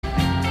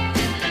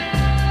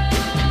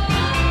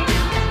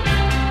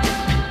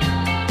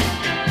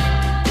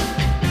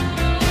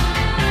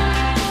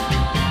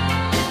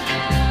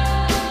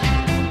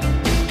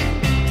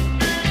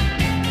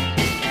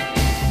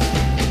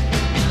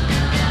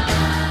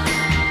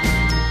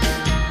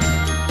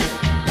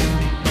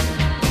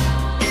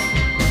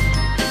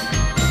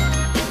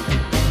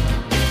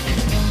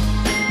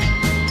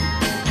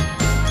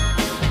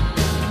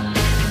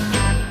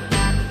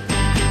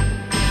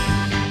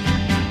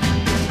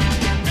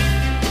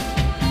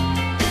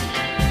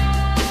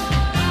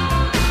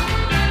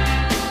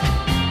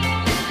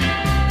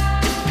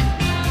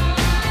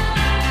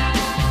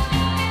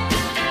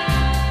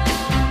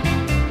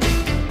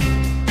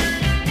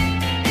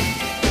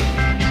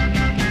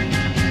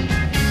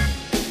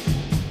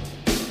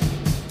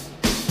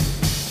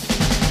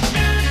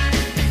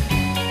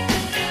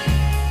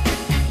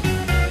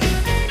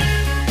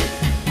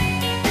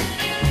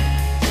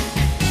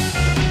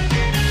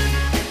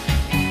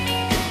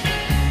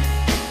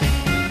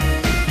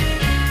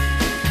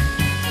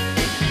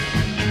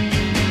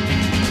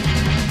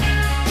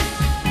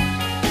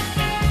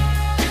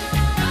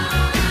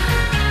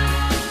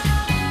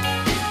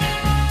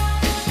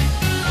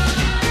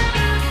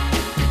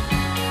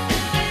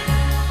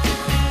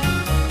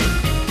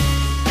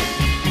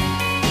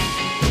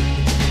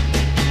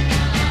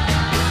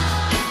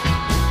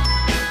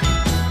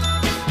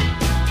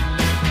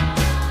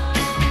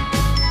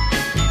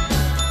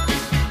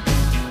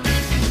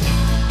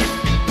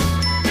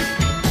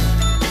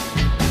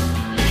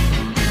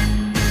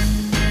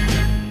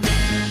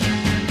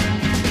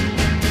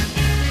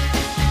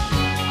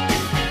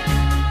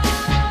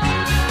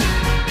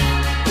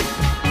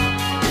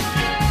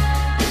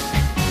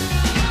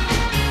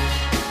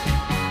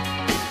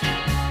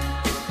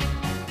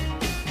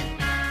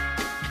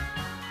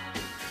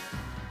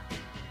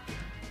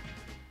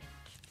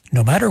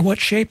No Matter What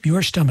Shape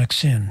Your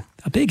Stomach's In,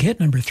 a big hit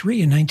number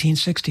 3 in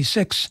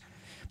 1966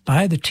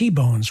 by the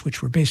T-Bones,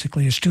 which were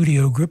basically a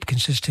studio group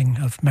consisting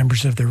of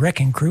members of the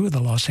Wrecking Crew, the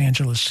Los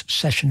Angeles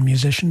session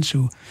musicians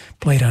who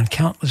played on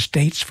countless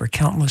dates for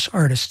countless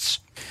artists.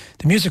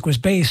 The music was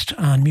based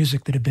on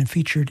music that had been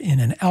featured in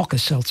an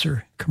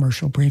Alka-Seltzer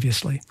commercial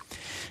previously.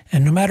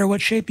 And no matter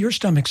what shape your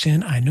stomach's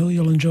in, I know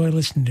you'll enjoy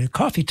listening to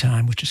Coffee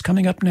Time, which is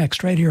coming up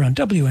next right here on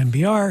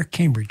WMBR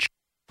Cambridge.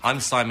 I'm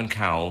Simon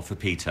Cowell for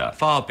PETA.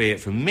 Far be it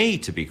from me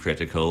to be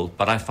critical,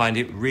 but I find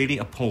it really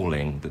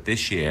appalling that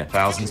this year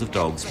thousands of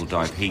dogs will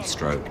die of heat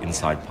stroke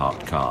inside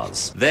parked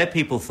cars. Their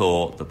people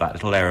thought that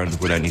little errand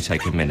would only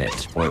take a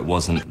minute, or it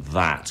wasn't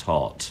that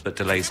hot. But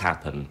delays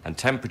happen, and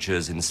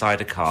temperatures inside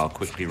a car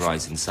quickly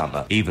rise in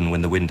summer, even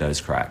when the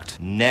window's cracked.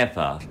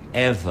 Never,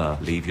 ever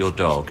leave your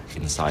dog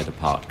inside a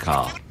parked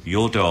car.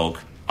 Your dog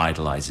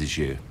idolizes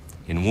you.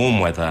 In warm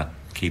weather,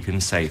 keep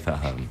him safe at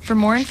home. For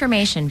more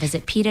information,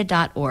 visit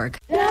PETA.org.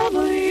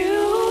 WMBI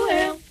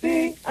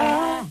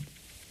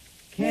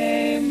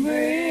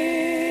Cambridge.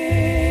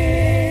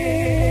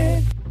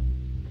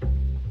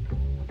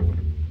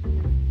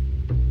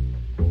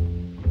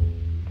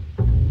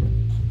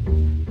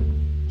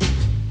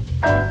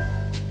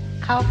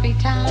 Coffee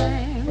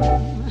time,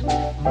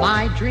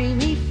 my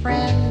dreamy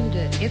friend,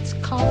 it's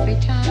coffee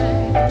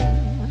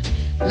time.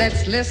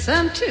 Let's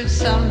listen to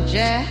some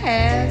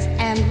jazz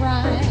and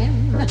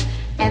rhyme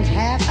and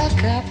have a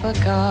cup of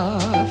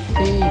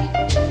coffee.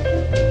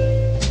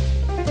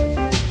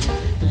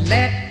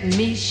 Let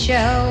me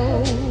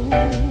show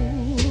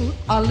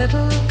a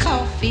little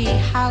coffee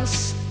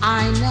house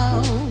I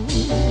know,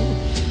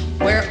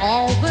 where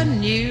all the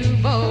new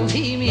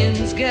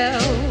bohemians go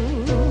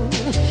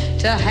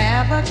to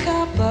have a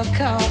cup of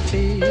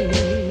coffee.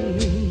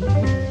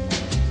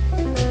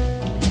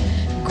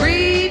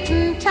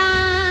 Greeting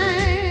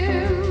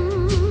time,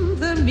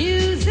 the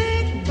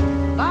music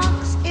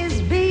box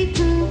is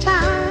beating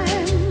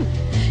time.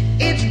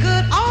 It's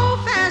good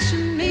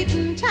old-fashioned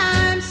meeting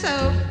time,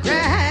 so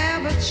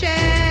grab a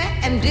chair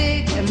and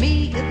dig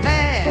me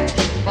there,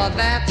 for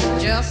that's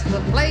just the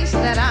place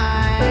that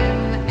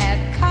I'm at.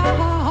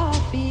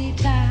 Coffee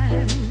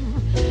time,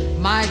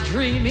 my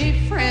dreamy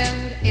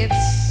friend, it's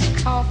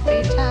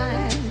coffee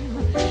time.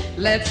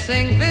 Let's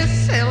sing this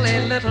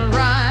silly little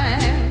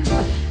rhyme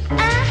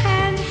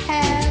and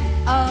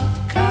have a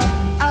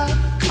cup of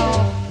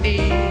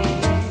coffee.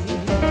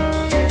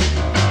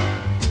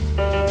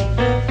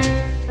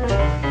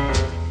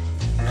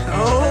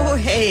 Oh,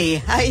 hey,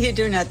 how you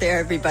doing out there,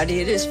 everybody?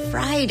 It is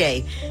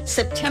Friday,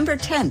 September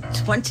 10th,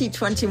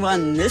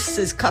 2021. This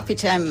is Coffee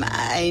Time.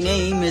 My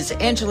name is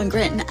Angela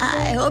Grant, and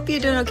I hope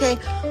you're doing okay.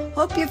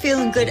 Hope you're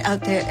feeling good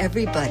out there,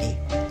 everybody.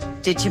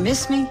 Did you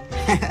miss me?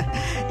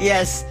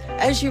 Yes,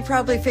 as you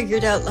probably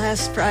figured out,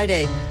 last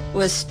Friday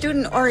was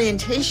student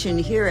orientation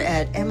here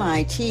at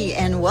MIT,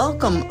 and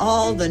welcome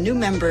all the new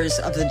members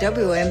of the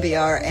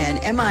WMBR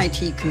and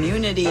MIT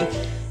community.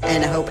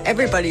 And I hope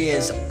everybody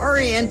is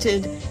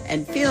oriented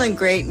and feeling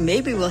great.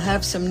 Maybe we'll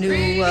have some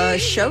new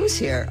shows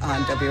here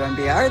on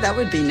WMBR. That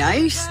would be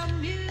nice.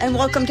 And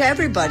welcome to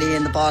everybody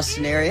in the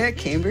Boston area,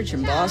 Cambridge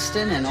and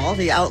Boston and all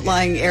the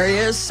outlying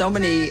areas. So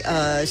many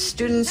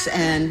students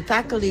and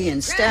faculty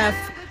and staff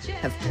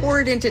have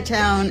poured into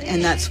town,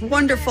 and that's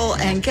wonderful.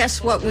 And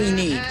guess what we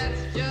need?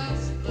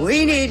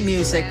 We need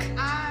music,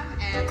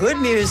 good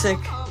music.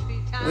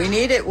 We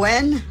need it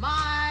when?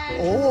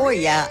 Oh,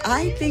 yeah,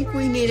 I think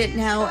we need it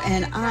now.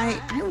 And I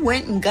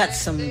went and got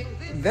some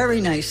very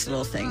nice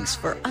little things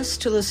for us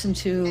to listen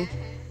to.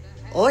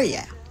 Oh,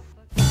 yeah.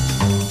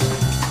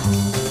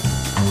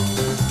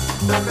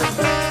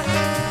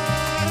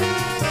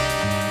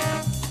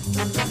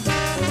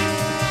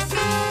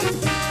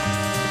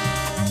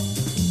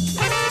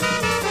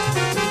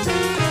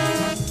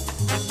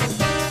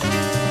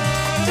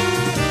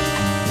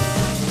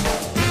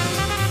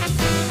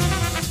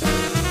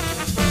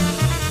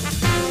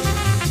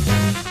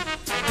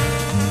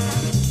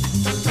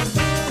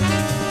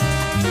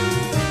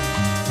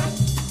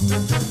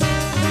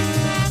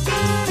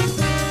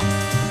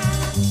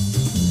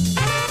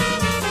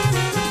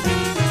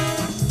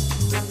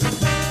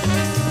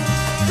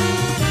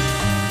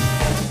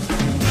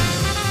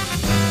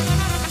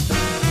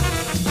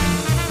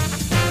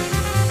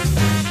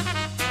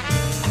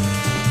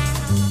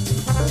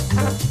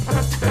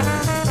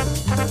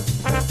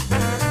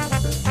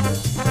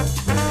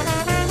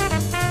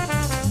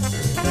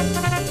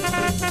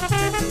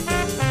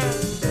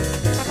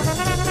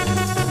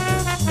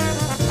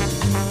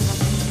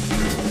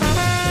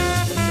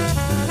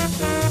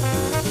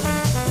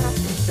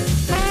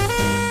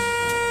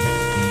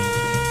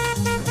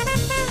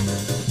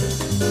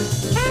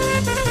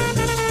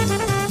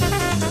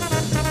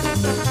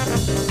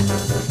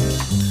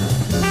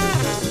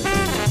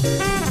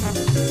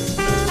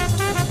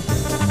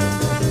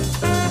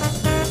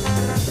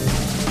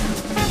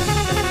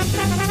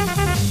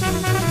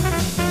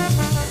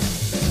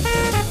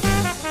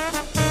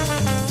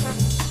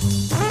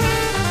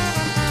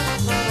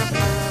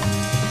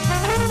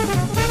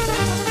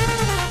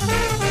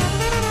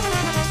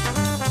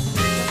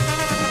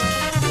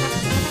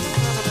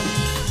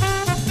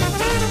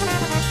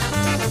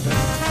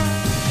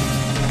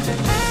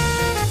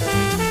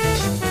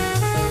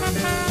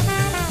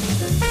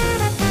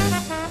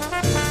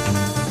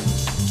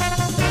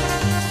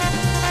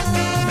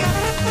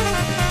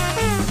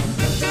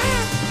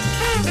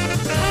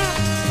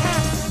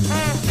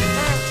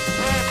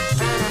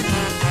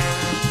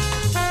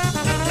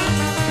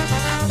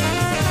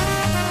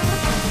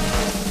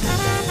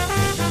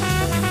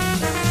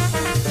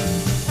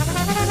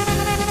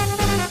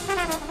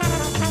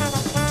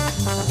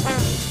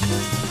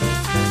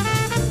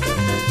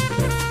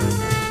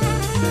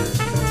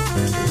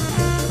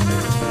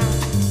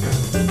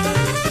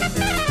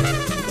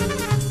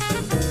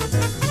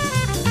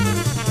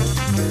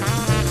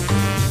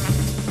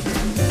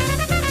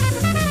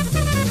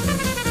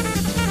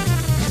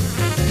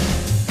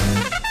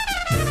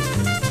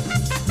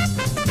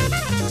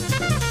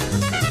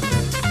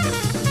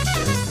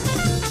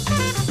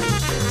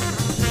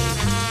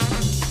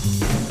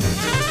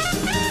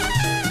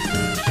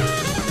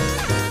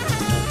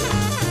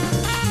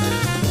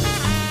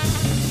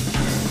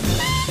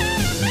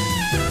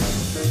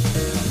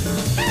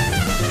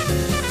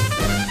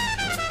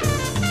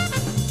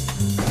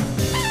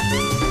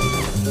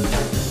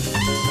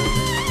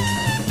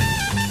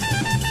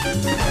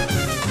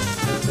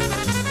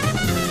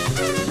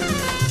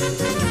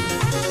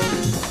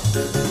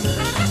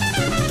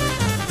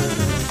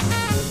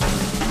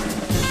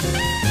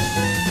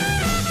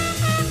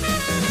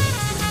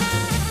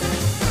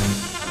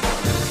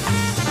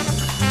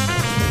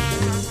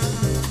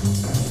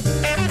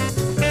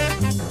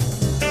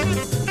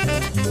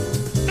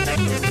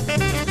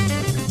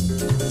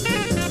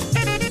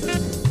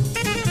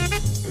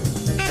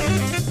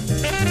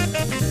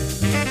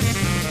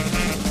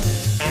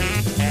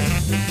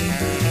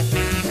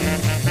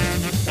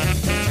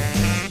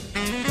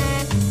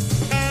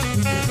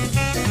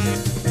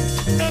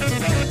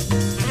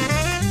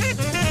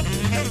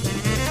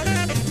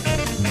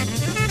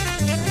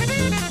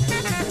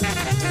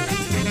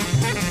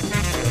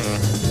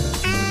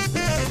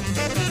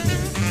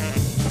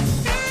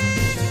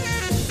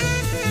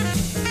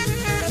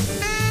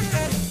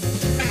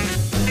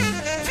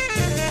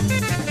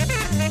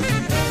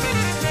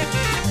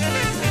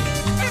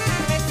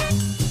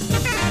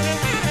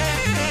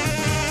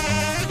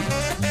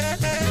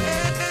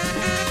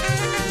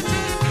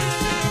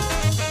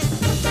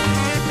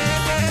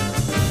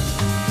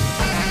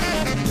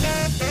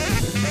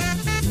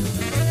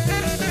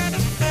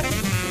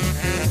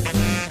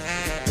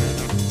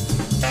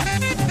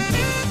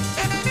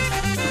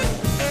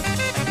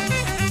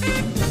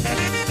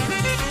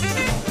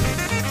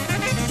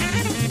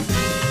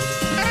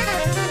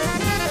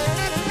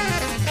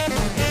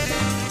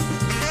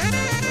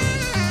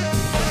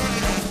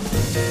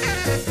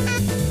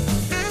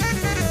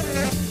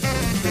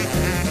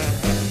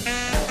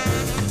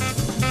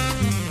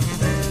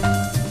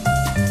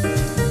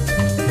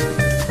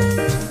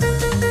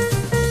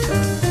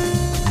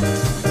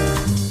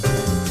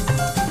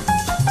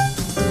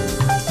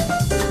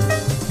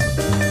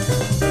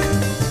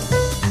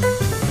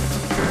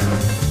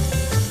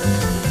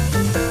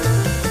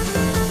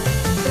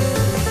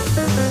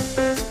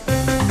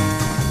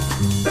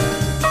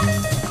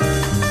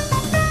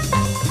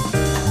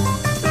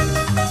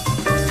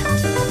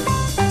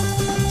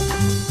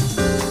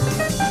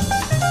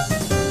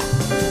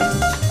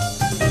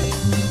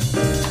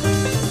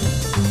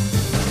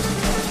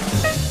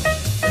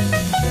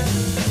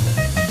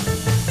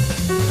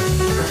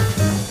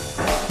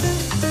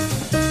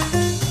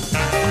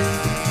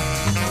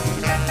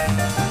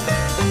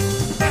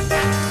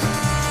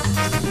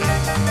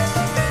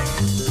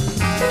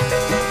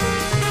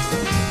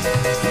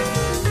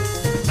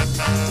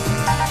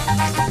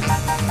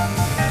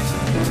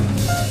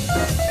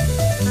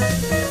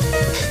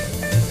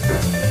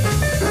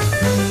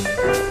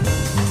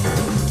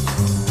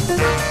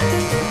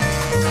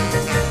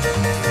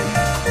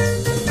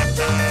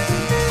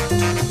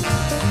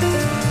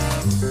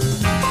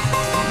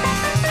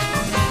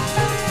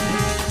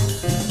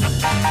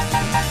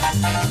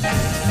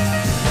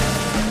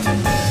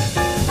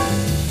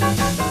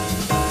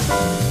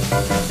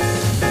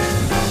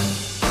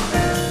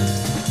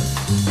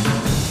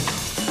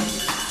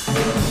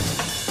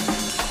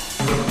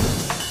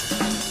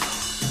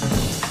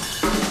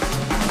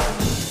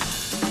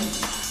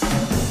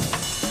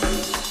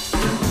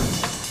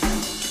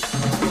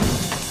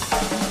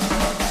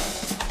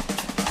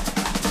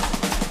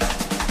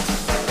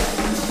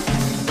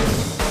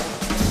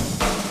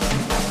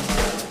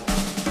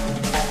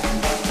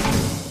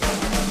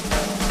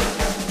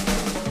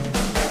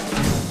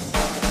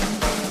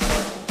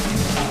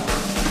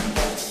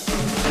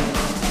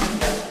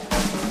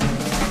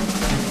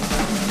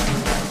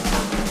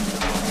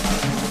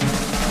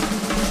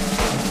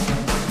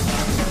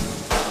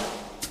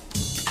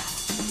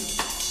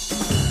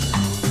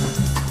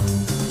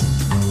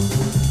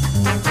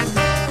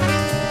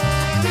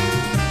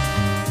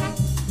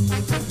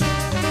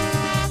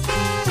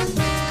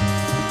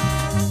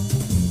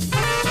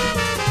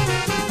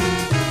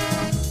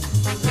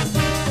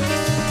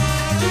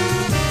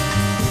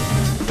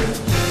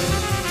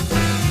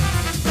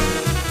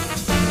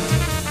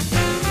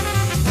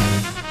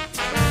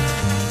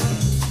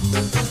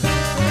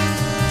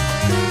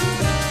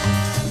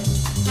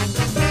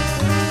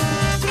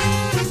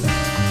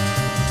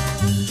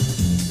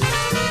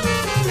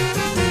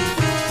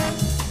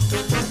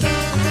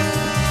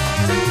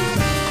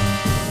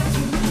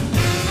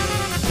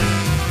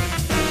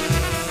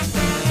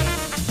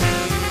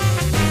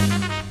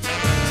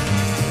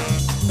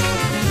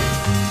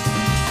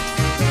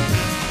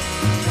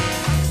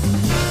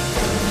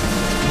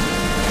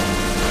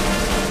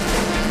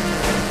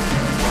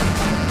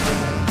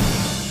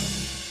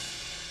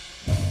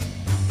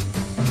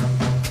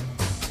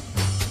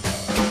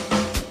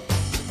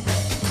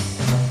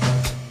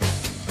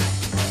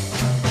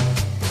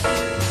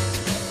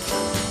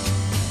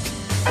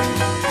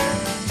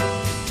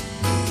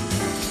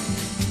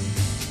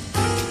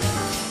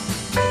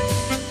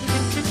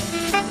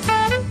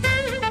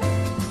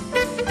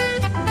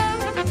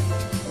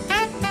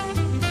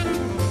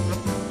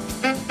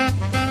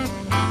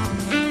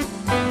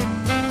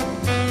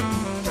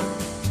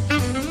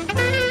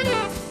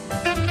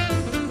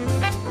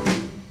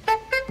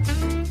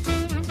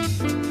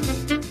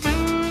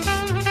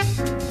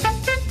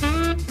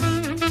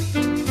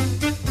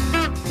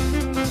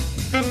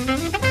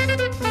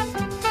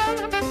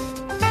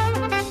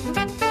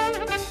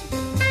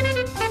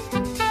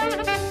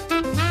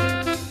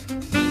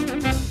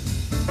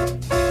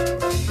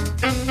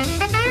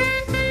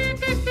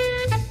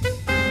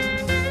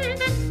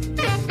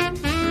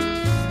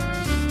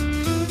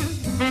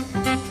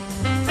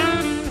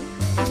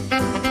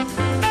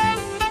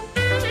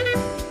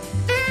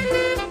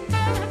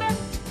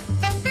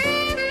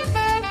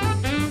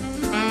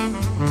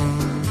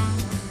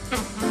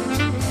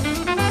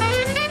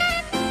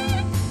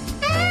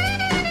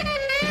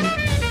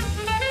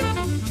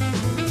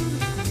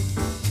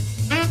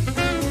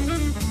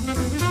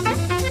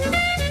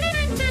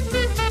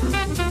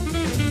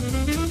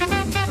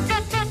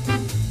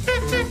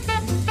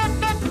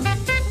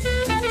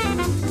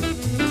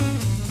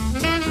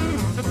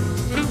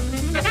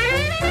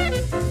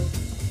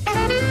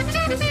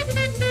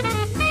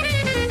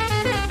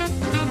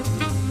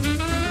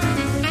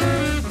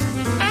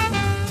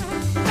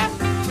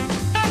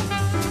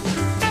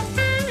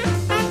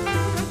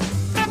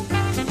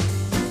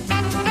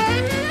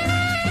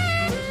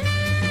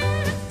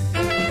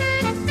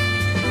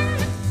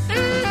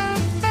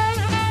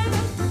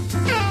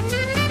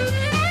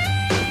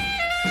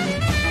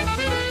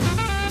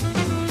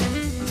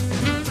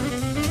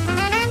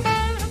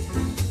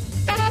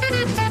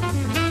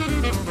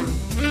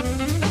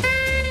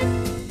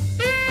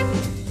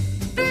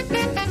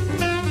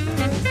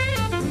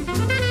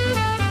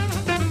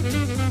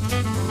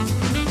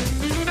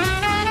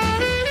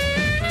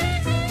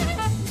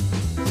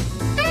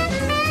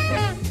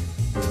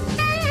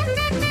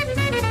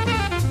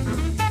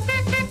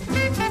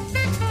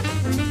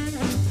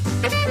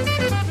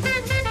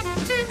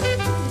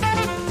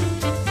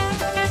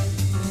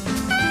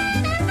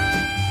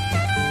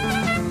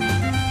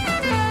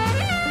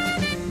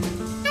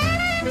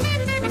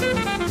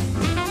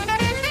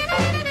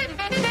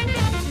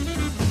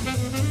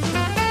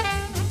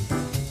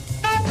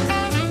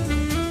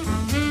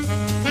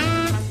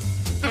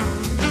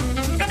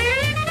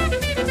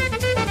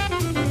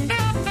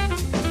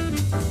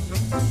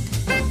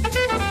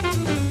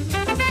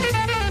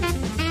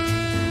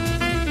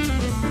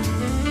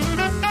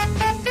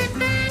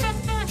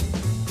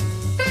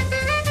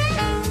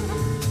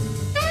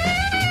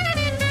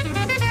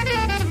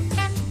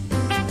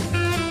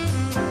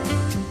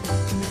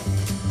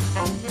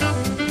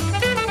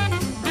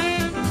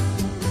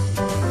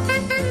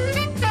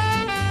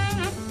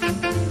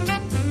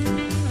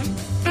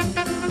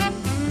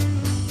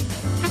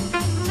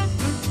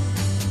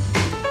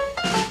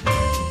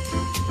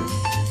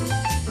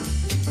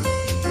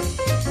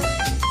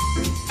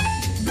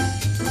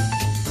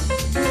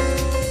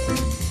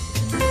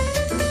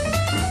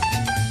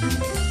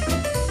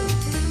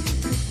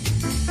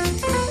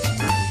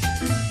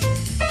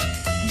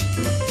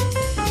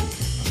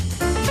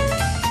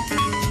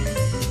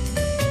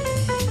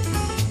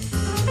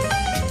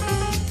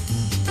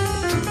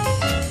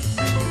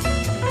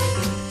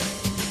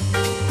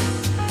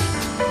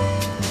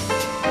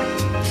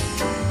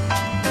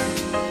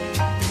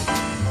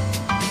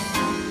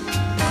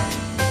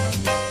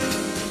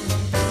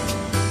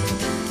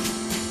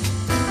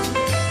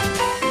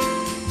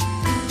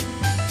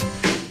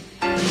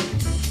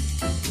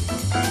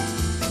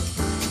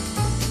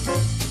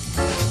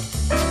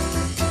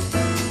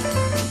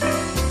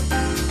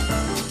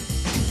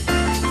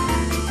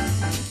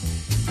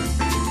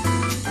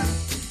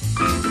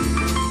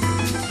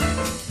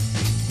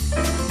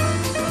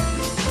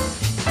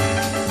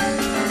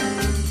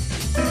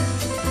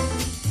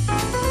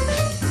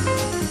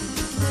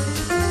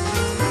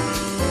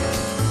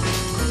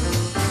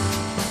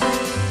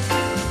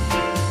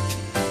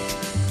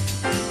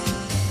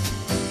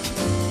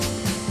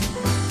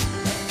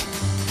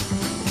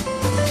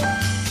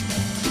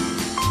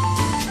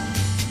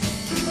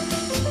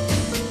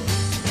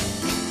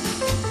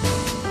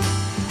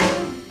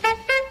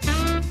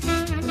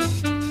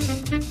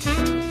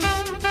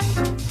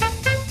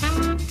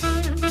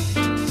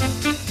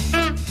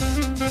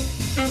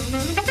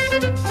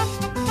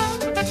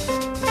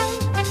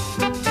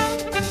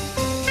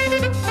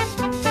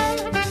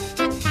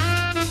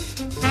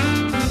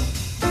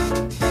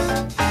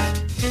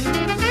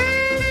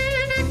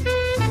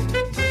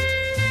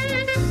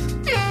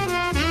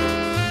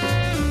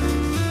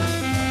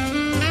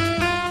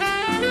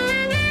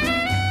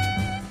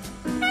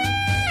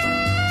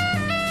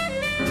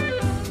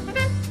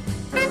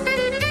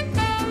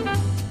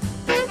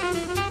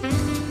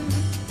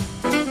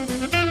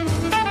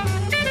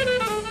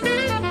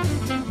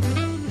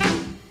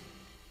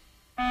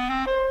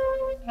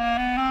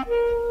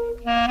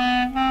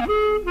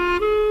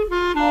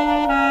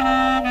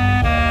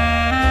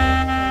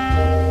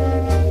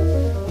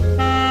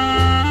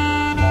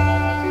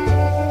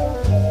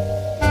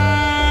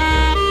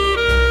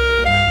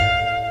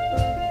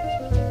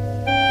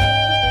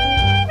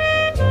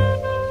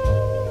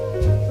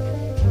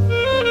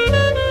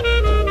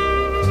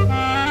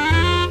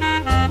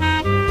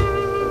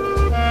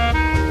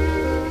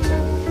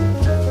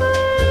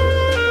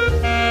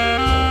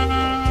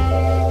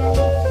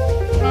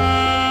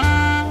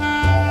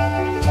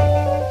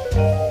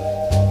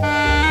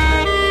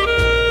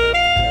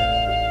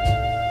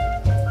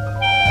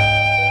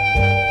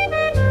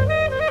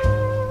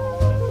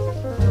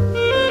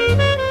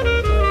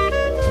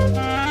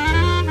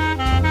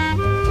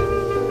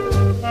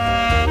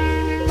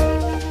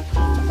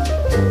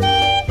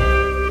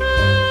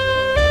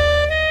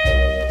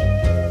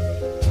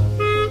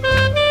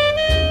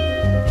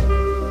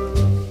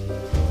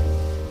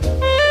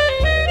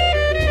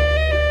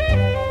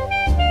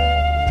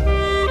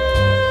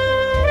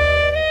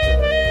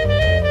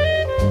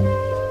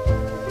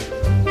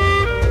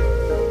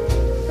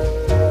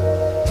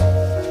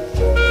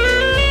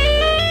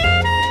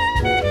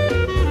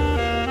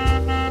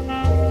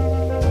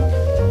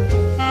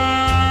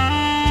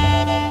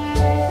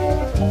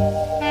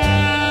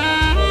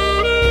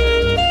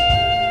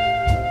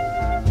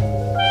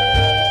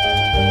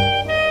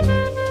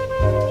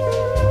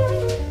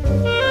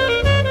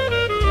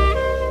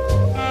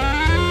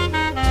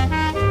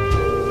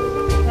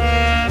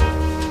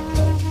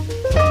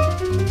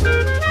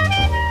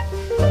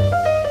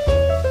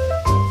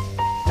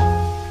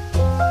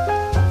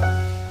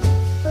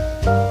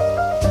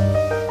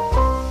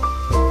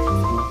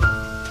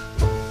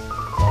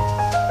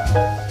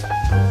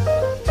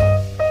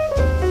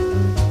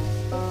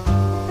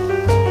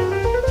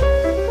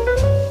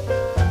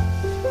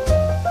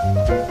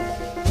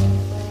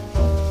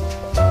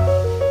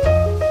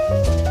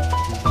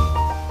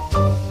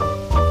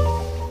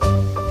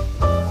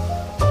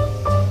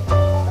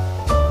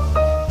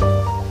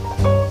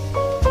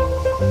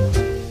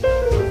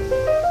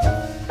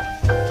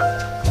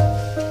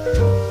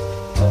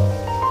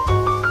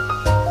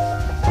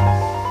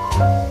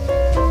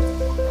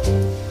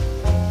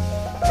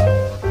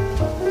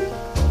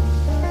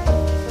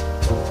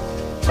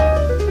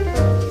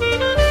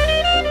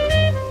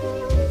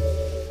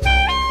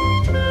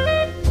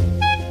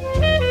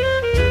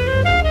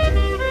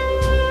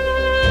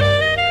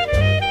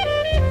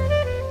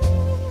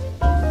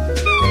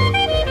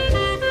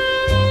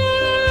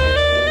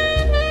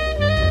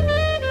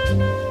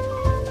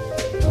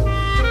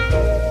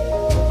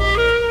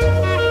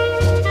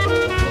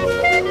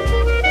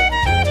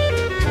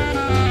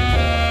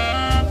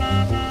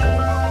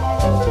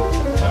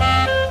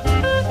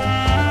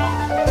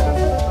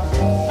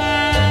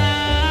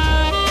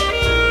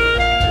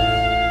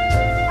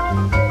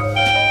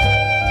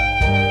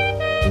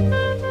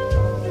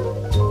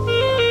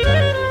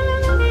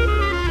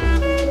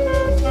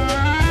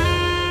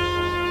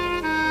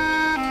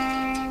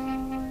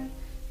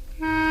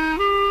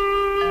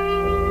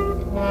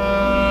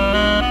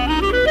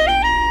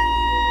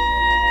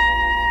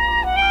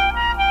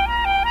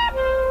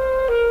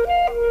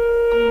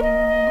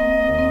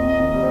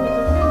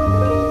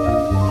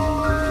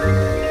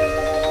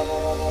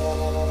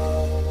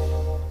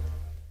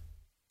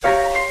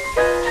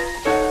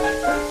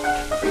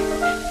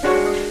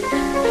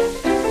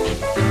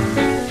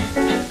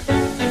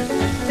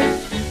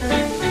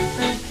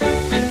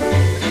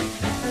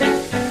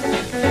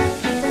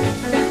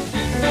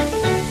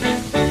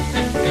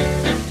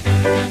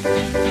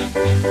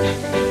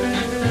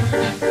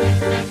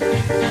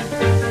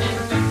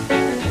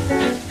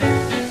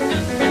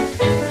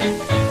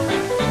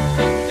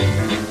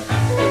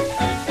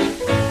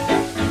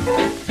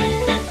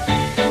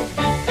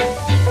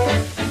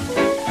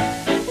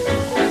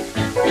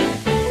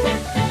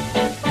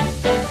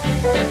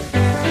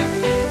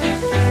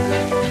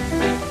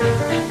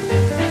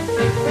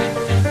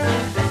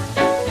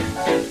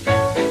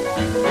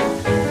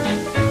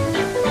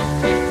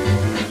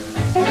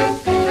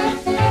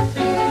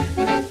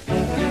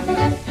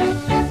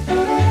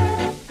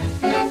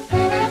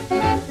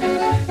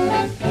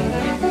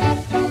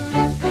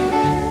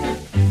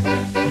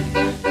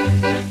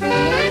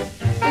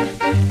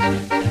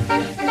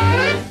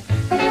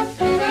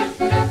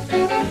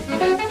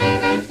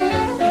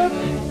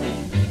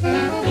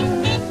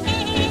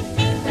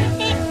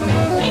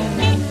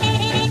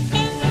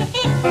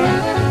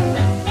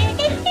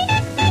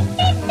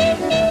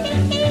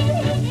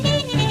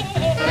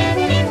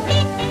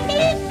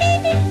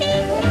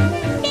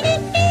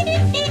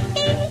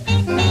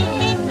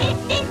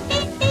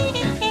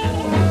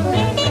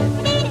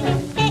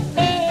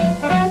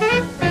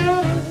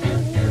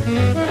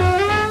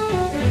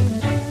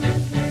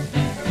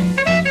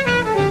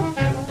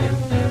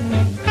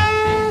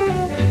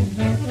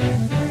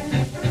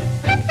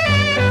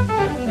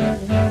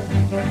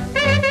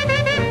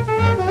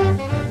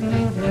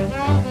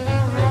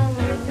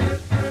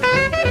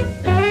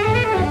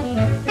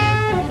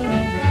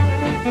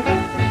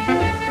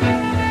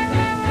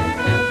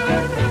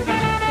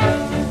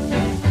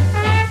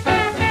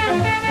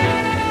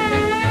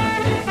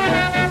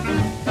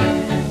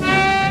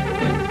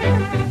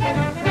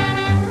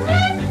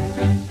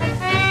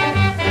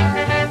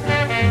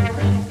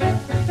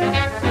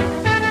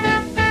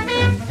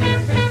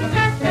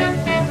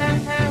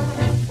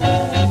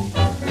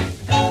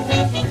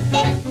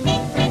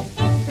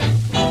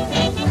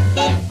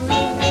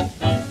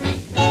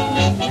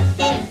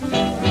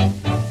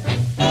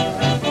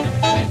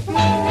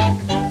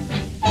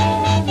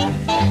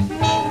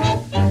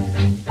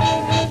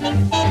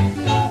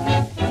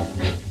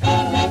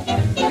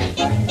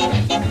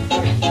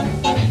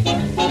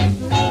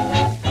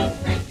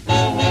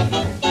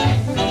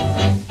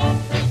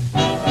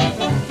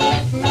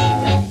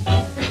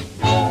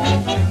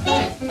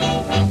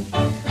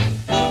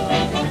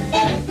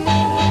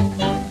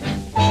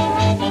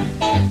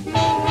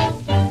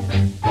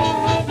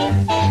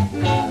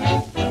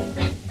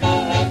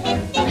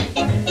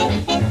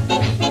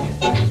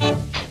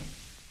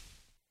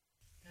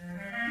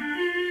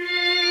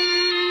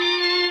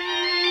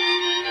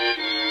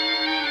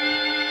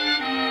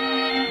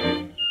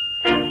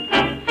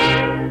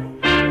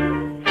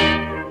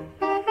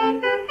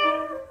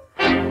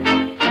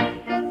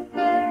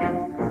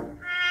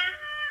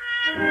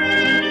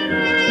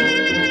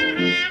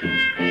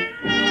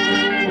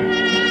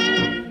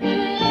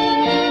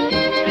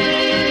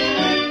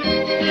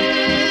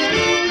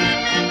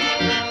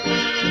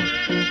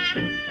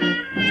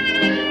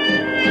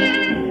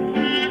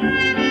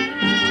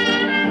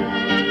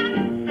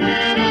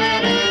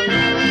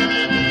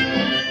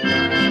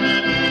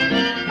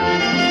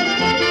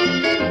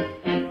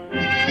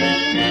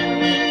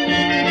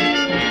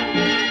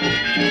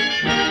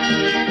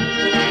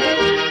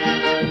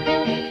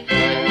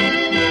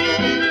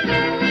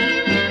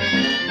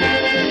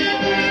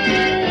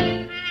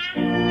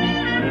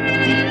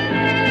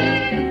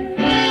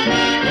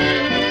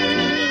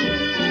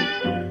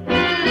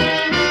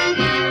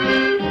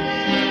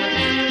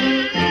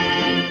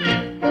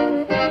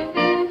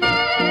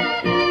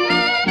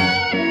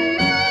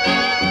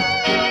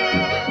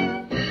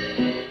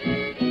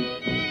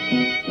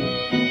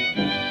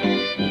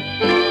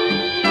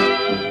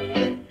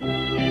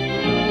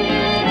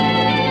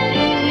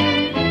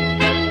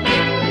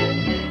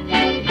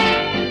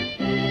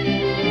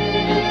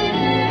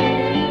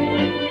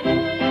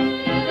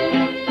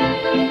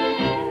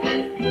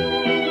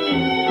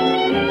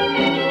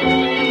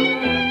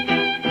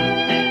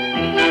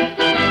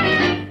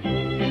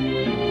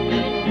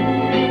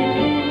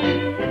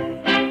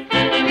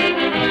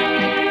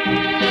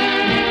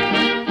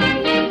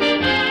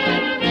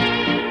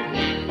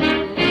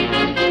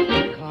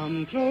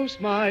 close,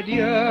 my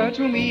dear,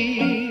 to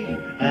me,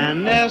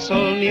 and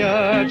nestle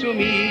near to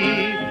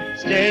me.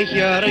 Stay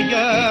here a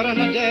year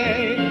and a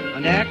day,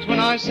 and act when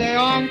I say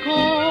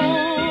encore.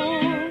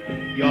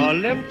 Your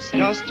lips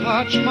just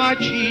touch my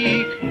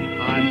cheek,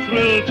 I'm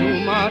thrilled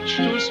too much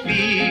to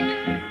speak.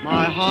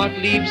 My heart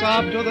leaps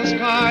up to the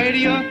sky,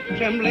 dear,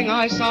 trembling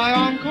I sigh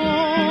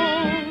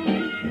encore.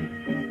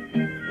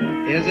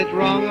 Is it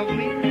wrong of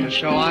me to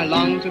show I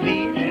long to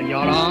be in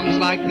your arms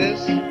like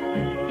this?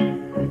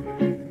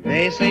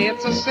 They say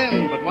it's a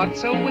sin, but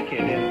what's so wicked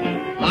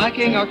in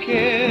liking a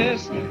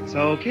kiss?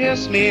 So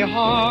kiss me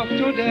half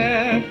to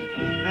death,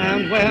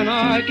 and when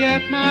I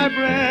get my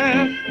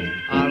breath,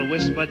 I'll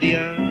whisper,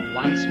 dear,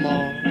 once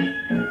more,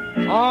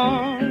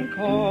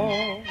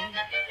 encore.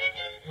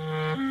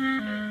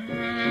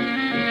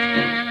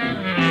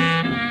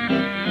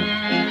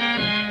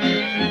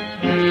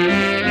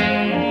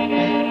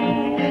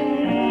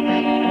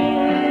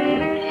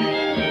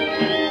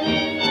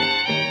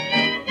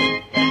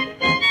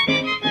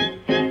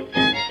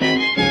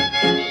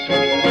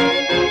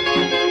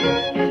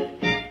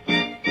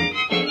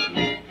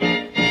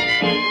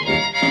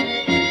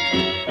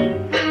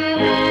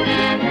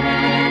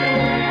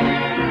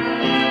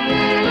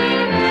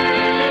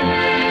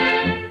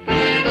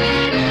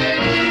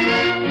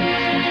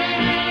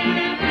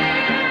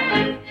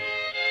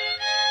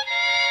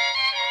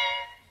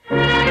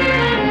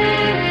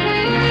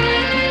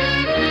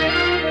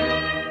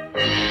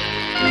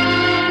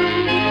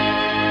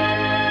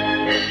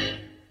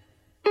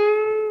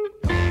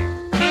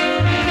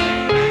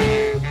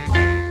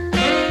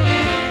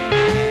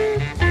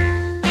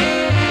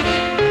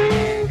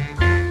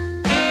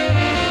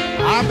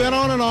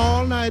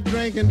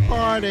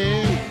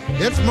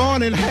 It's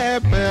morning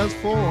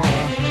 4:30.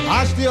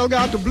 I still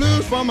got the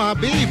blues for my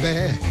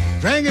baby.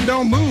 Drinking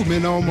don't move me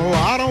no more.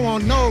 I don't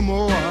want no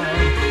more.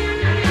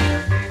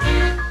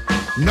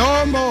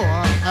 No more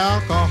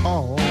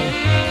alcohol.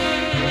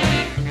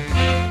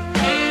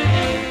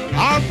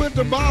 I'll put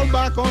the bottle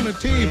back on the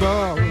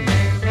table.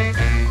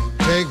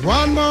 Take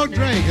one more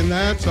drink and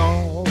that's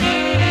all.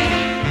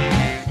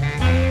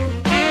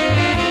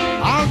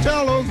 I'll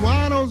tell those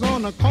winos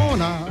on the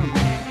corner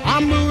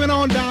I'm moving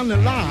on down the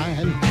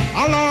line.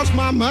 I lost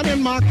my money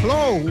and my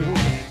clothes,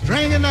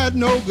 drinking that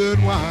no good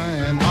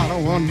wine. I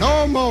don't want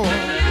no more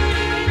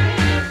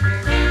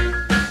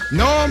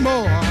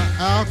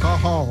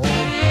alcohol.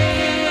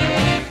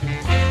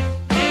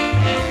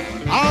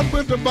 I'll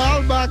put the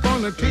bottle back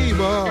on the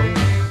table,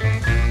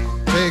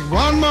 take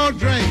one more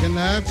drink and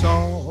that's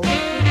all.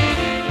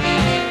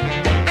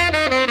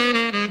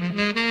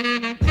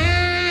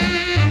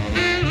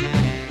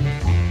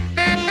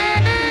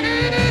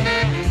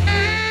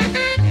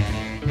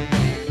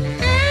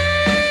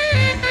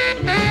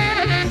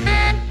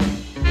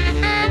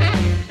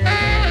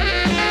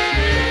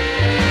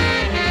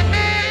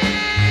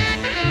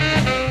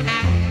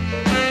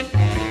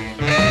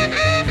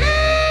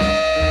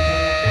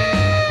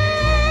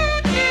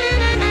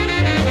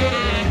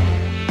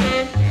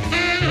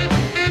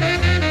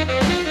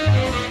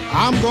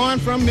 Going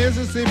from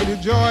Mississippi to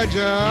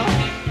Georgia,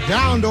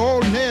 down to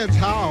old Ned's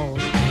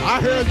house.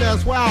 I heard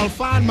that's where I'll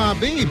find my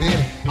baby.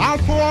 I'll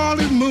pour all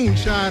his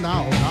moonshine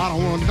out. I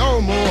don't want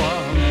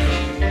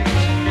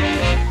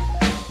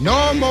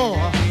no more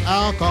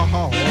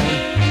alcohol.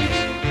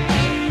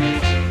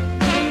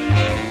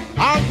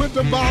 I'll put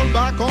the bottle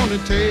back on the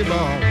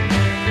table,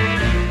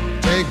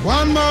 take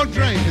one more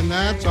drink and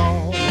that's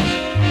all.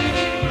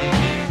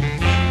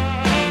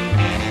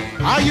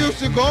 I used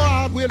to go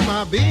out with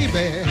my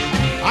baby.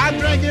 I'd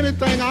drink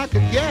anything I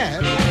could get.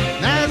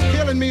 Now it's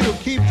killing me to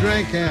keep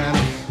drinking.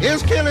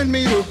 It's killing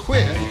me to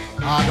quit.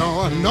 I don't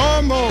want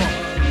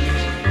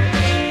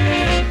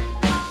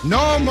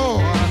no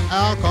more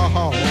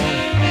alcohol.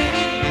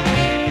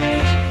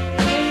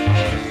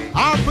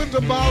 I'll put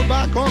the bottle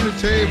back on the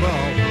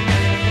table,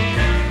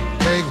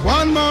 take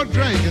one more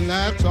drink and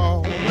that's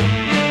all.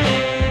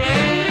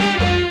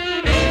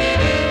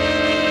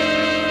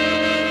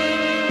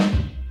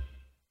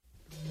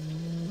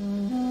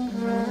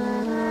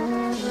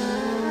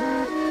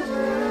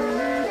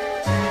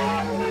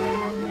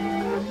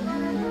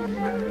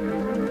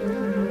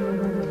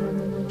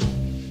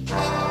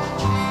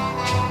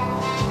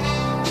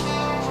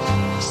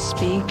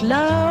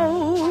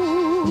 Low,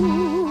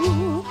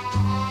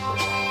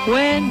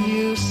 when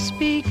you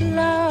speak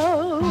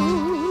low,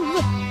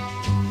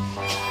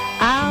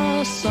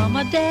 our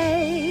summer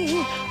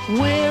day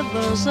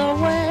withers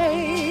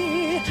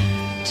away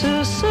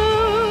too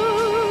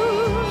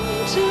soon,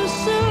 too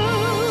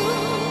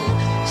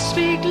soon.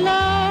 Speak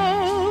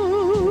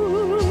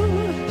low,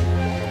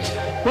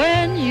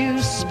 when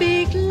you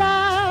speak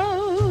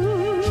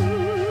loud,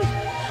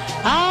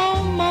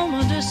 our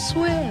moment is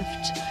swift.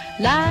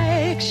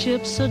 Like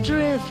ships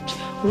adrift,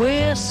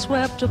 we're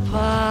swept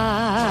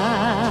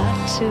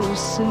apart too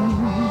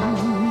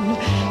soon.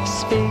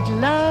 Speak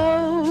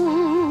low,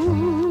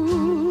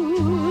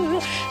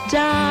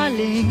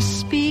 darling,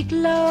 speak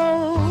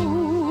low.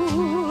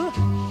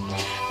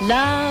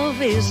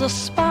 Love is a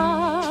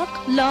spark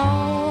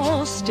lost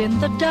lost in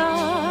the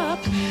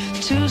dark.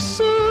 Too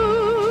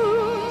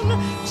soon,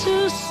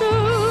 too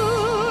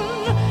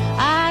soon,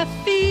 I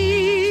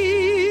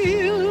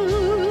feel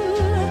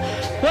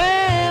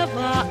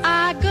wherever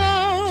I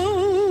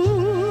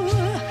go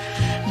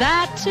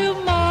that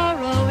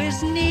tomorrow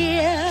is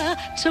near,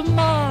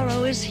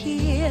 tomorrow is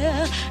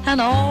here,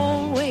 and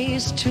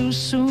always too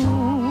soon.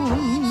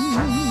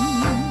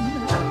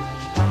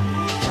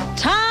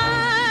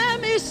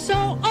 Time is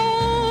so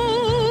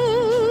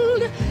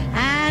old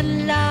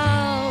and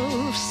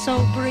love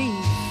so brief.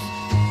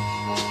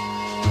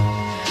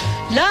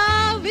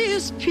 Love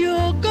is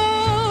pure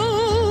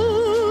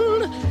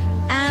gold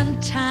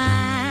and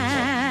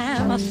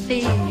time a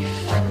thief.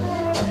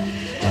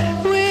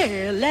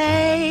 We're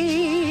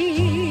late,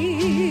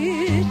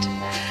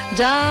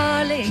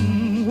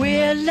 darling,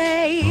 we're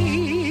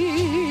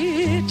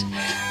late.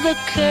 The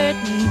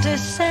curtain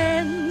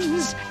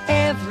descends,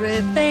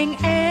 everything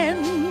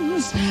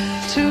ends.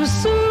 Too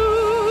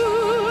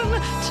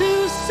soon,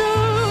 too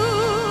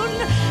soon,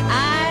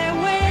 I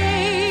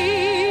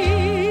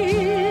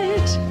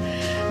wait.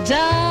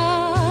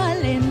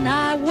 Darling,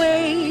 I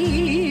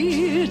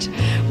wait.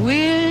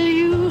 Will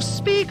you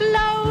speak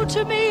low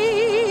to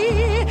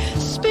me?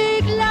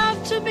 Speak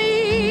love to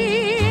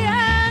me,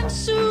 and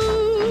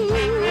soon.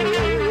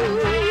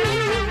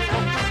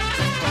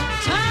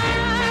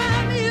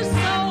 Time is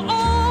so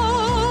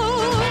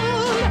old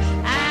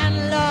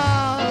and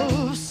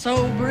love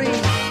so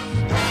brief.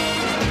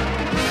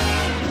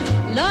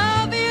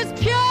 Love is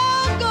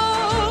pure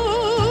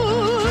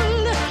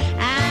gold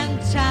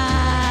and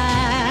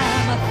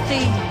time a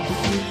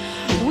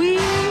thief.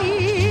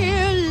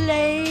 We're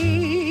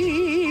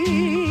late,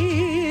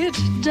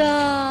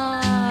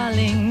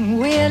 darling,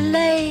 we're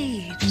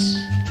late.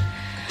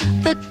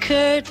 The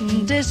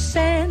curtain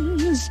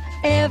descends,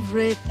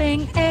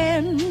 everything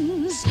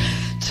ends.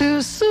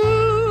 Too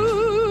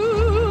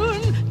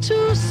soon,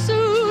 too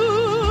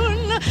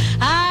soon,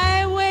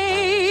 I wait.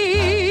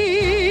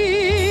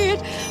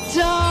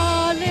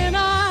 Darling,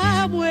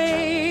 I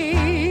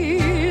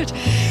wait.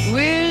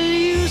 Will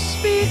you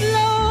speak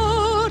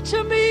low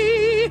to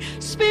me?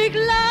 Speak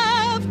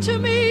love to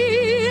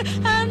me,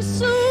 and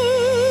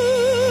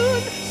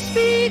soon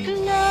speak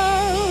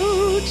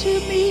low to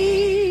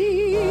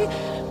me,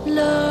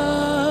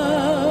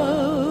 love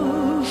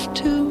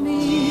to me.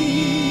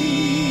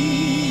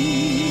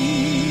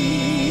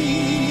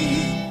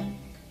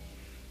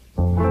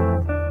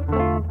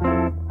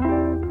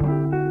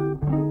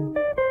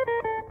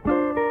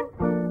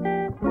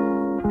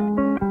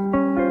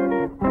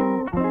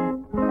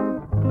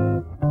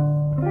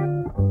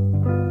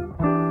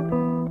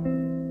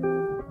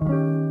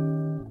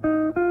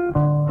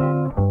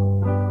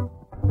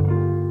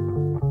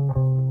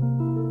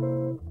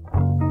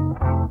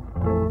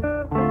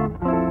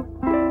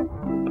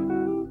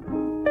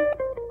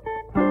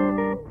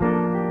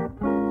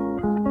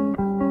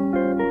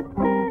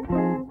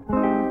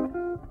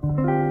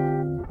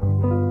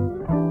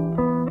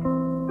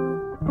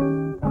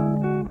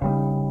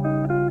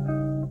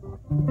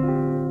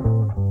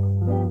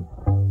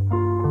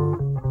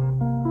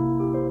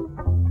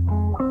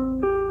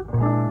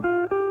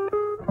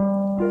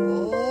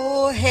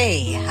 Oh,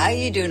 hey, how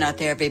you doing out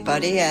there,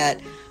 everybody? At,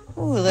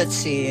 let's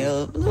see,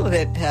 a little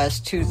bit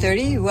past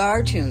 2:30, you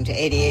are tuned to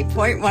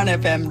 88.1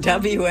 FM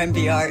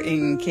WMBR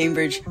in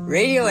Cambridge,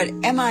 radio at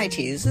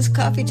MIT. This is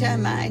Coffee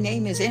Time. My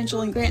name is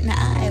Angela Grant, and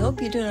I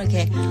hope you're doing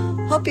okay.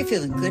 Hope you're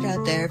feeling good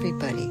out there,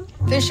 everybody.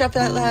 Finish up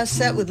that last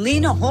set with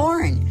Lena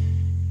Horne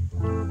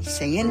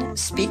singing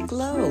Speak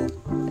Low,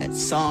 that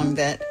song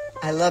that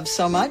I love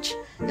so much.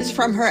 It's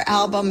from her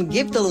album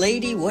Give the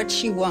Lady What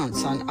She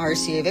Wants on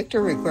RCA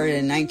Victor, recorded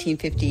in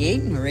 1958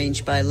 and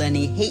arranged by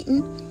Lenny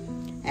Hayton.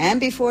 And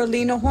before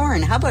Lena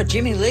Horne, how about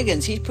Jimmy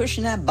Liggins? He's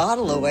pushing that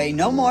bottle away.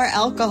 No More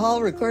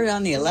Alcohol, recorded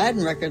on the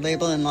Aladdin record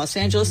label in Los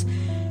Angeles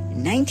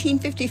in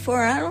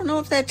 1954. I don't know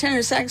if that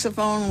tenor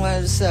saxophone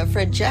was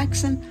Fred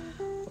Jackson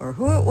or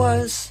who it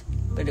was,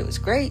 but it was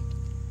great.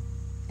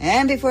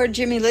 And before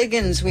Jimmy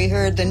Liggins, we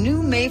heard the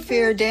New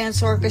Mayfair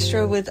Dance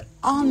Orchestra with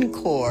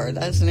Encore.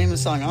 That's the name of the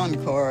song,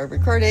 Encore.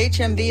 Recorded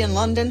HMV in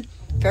London,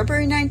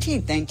 February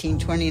 19th,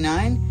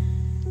 1929.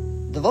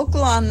 The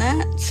vocal on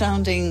that,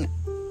 sounding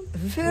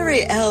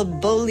very Al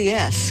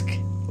Bowley-esque,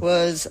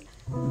 was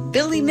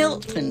Billy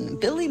Milton.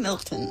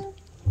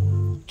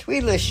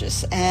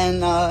 Tweelicious.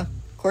 And, of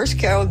course,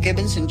 Carol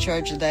Gibbons in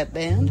charge of that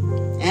band.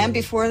 And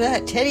before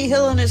that, Teddy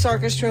Hill and his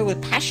orchestra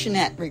with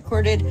Passionette,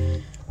 recorded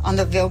on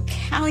the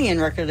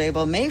Vocalion record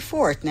label, May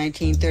 4th,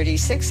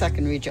 1936. I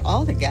can read you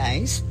all the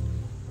guys.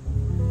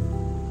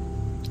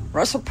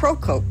 Russell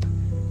Procope,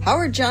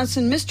 Howard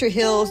Johnson, Mr.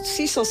 Hill,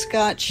 Cecil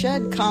Scott,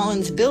 Shad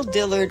Collins, Bill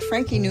Dillard,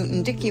 Frankie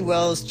Newton, Dickie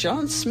Wells,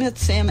 John Smith,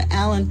 Sam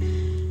Allen,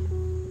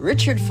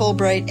 Richard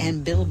Fulbright,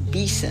 and Bill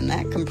Beeson.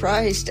 That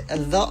comprised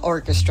the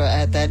orchestra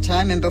at that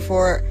time. And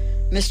before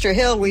Mr.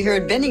 Hill, we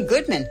heard Benny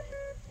Goodman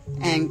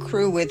and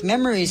crew with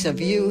Memories of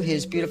You,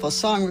 his beautiful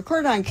song,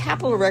 recorded on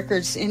Capitol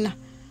Records in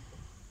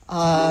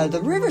The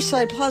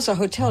Riverside Plaza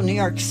Hotel, New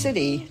York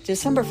City,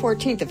 December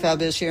 14th, the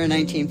fabulous year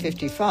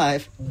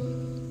 1955.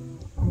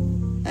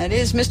 That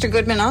is Mr.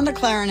 Goodman on the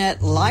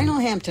clarinet, Lionel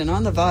Hampton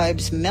on the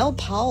vibes, Mel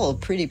Powell,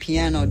 pretty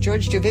piano,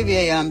 George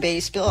Duvivier on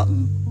bass,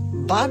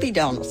 Bobby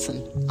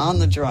Donaldson on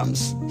the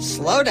drums.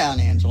 Slow down,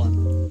 Angela.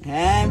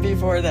 And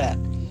before that,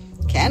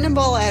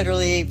 Cannonball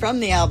Adderley from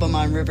the album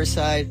on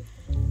Riverside,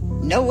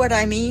 Know What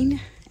I Mean?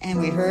 And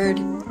we heard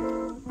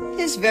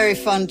his very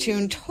fun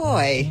tune,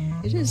 Toy.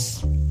 It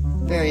is a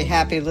very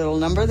happy little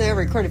number there,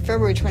 recorded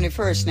February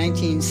 21st,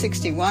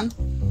 1961.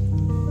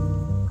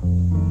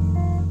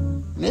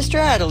 Mr.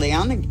 Adderley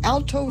on the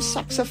alto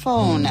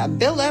saxophone,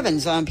 Bill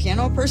Evans on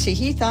piano, Percy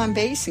Heath on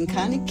bass, and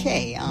Connie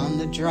Kay on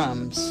the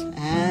drums.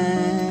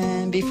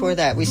 And before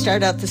that, we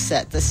start out the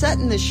set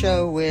in the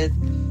show with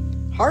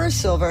Horace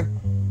Silver,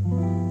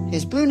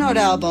 his Blue Note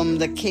album,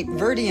 The Cape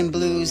Verdean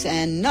Blues,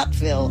 and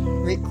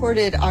Nutville,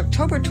 recorded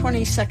October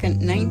 22nd,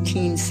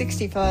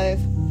 1965.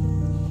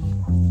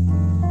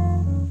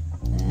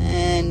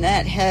 And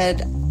that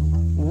had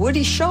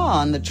Woody Shaw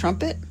on the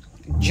trumpet,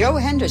 Joe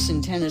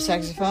Henderson, tenor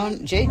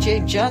saxophone,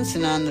 J.J.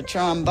 Johnson on the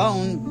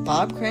trombone,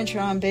 Bob Crenshaw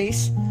on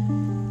bass,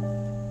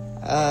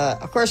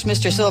 of course,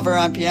 Mr. Silver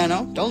on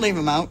piano, don't leave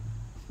him out,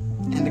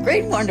 and the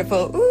great and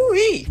wonderful,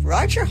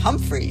 Roger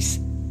Humphreys,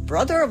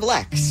 brother of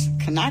Lex,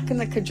 knocking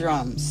the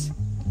drums.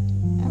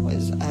 That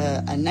was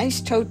a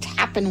nice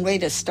toe-tapping way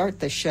to start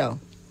the show.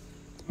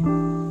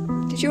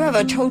 Did you have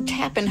a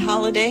toe-tapping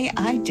holiday?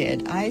 I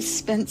did. I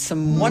spent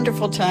some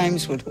wonderful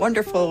times with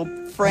wonderful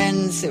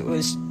friends. It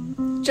was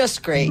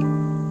just great.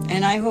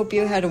 And I hope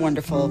you had a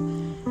wonderful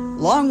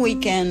long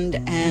weekend.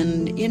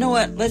 And you know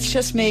what? Let's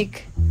just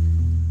make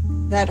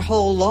that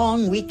whole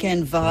long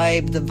weekend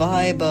vibe the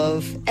vibe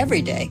of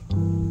every day.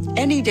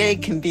 Any day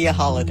can be a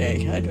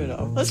holiday. I don't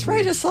know. Let's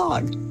write a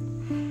song.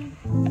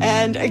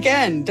 And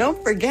again,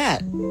 don't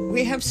forget,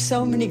 we have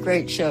so many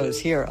great shows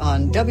here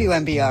on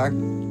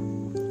WMBR.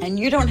 And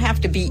you don't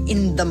have to be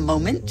in the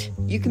moment.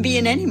 You can be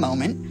in any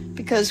moment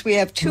because we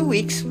have 2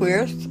 weeks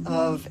worth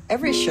of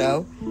every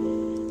show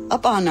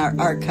up on our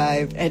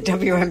archive at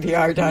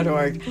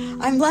WMBR.org.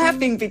 I'm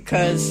laughing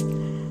because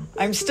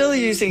I'm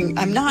using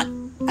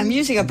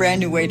a brand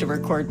new way to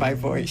record my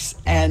voice.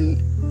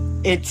 And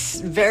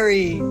it's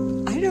very,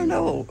 I don't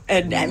know,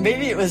 and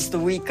maybe it was the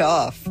week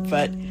off,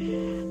 but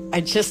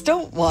I just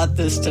don't want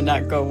this to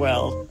not go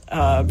well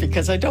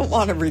because I don't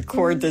want to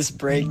record this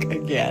break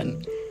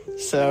again.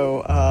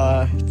 So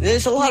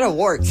there's a lot of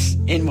warts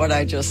in what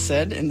I just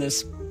said in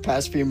this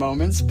past few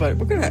moments, but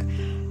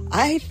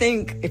I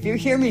think if you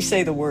hear me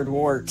say the word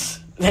warts,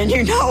 then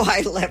you know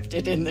I left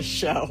it in the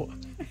show.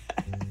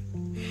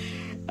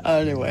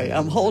 Anyway,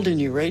 I'm holding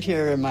you right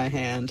here in my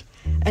hand.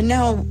 And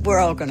now we're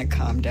all going to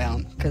calm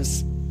down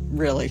because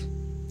really,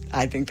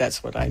 I think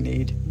that's what I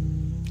need.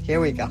 Here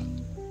we go.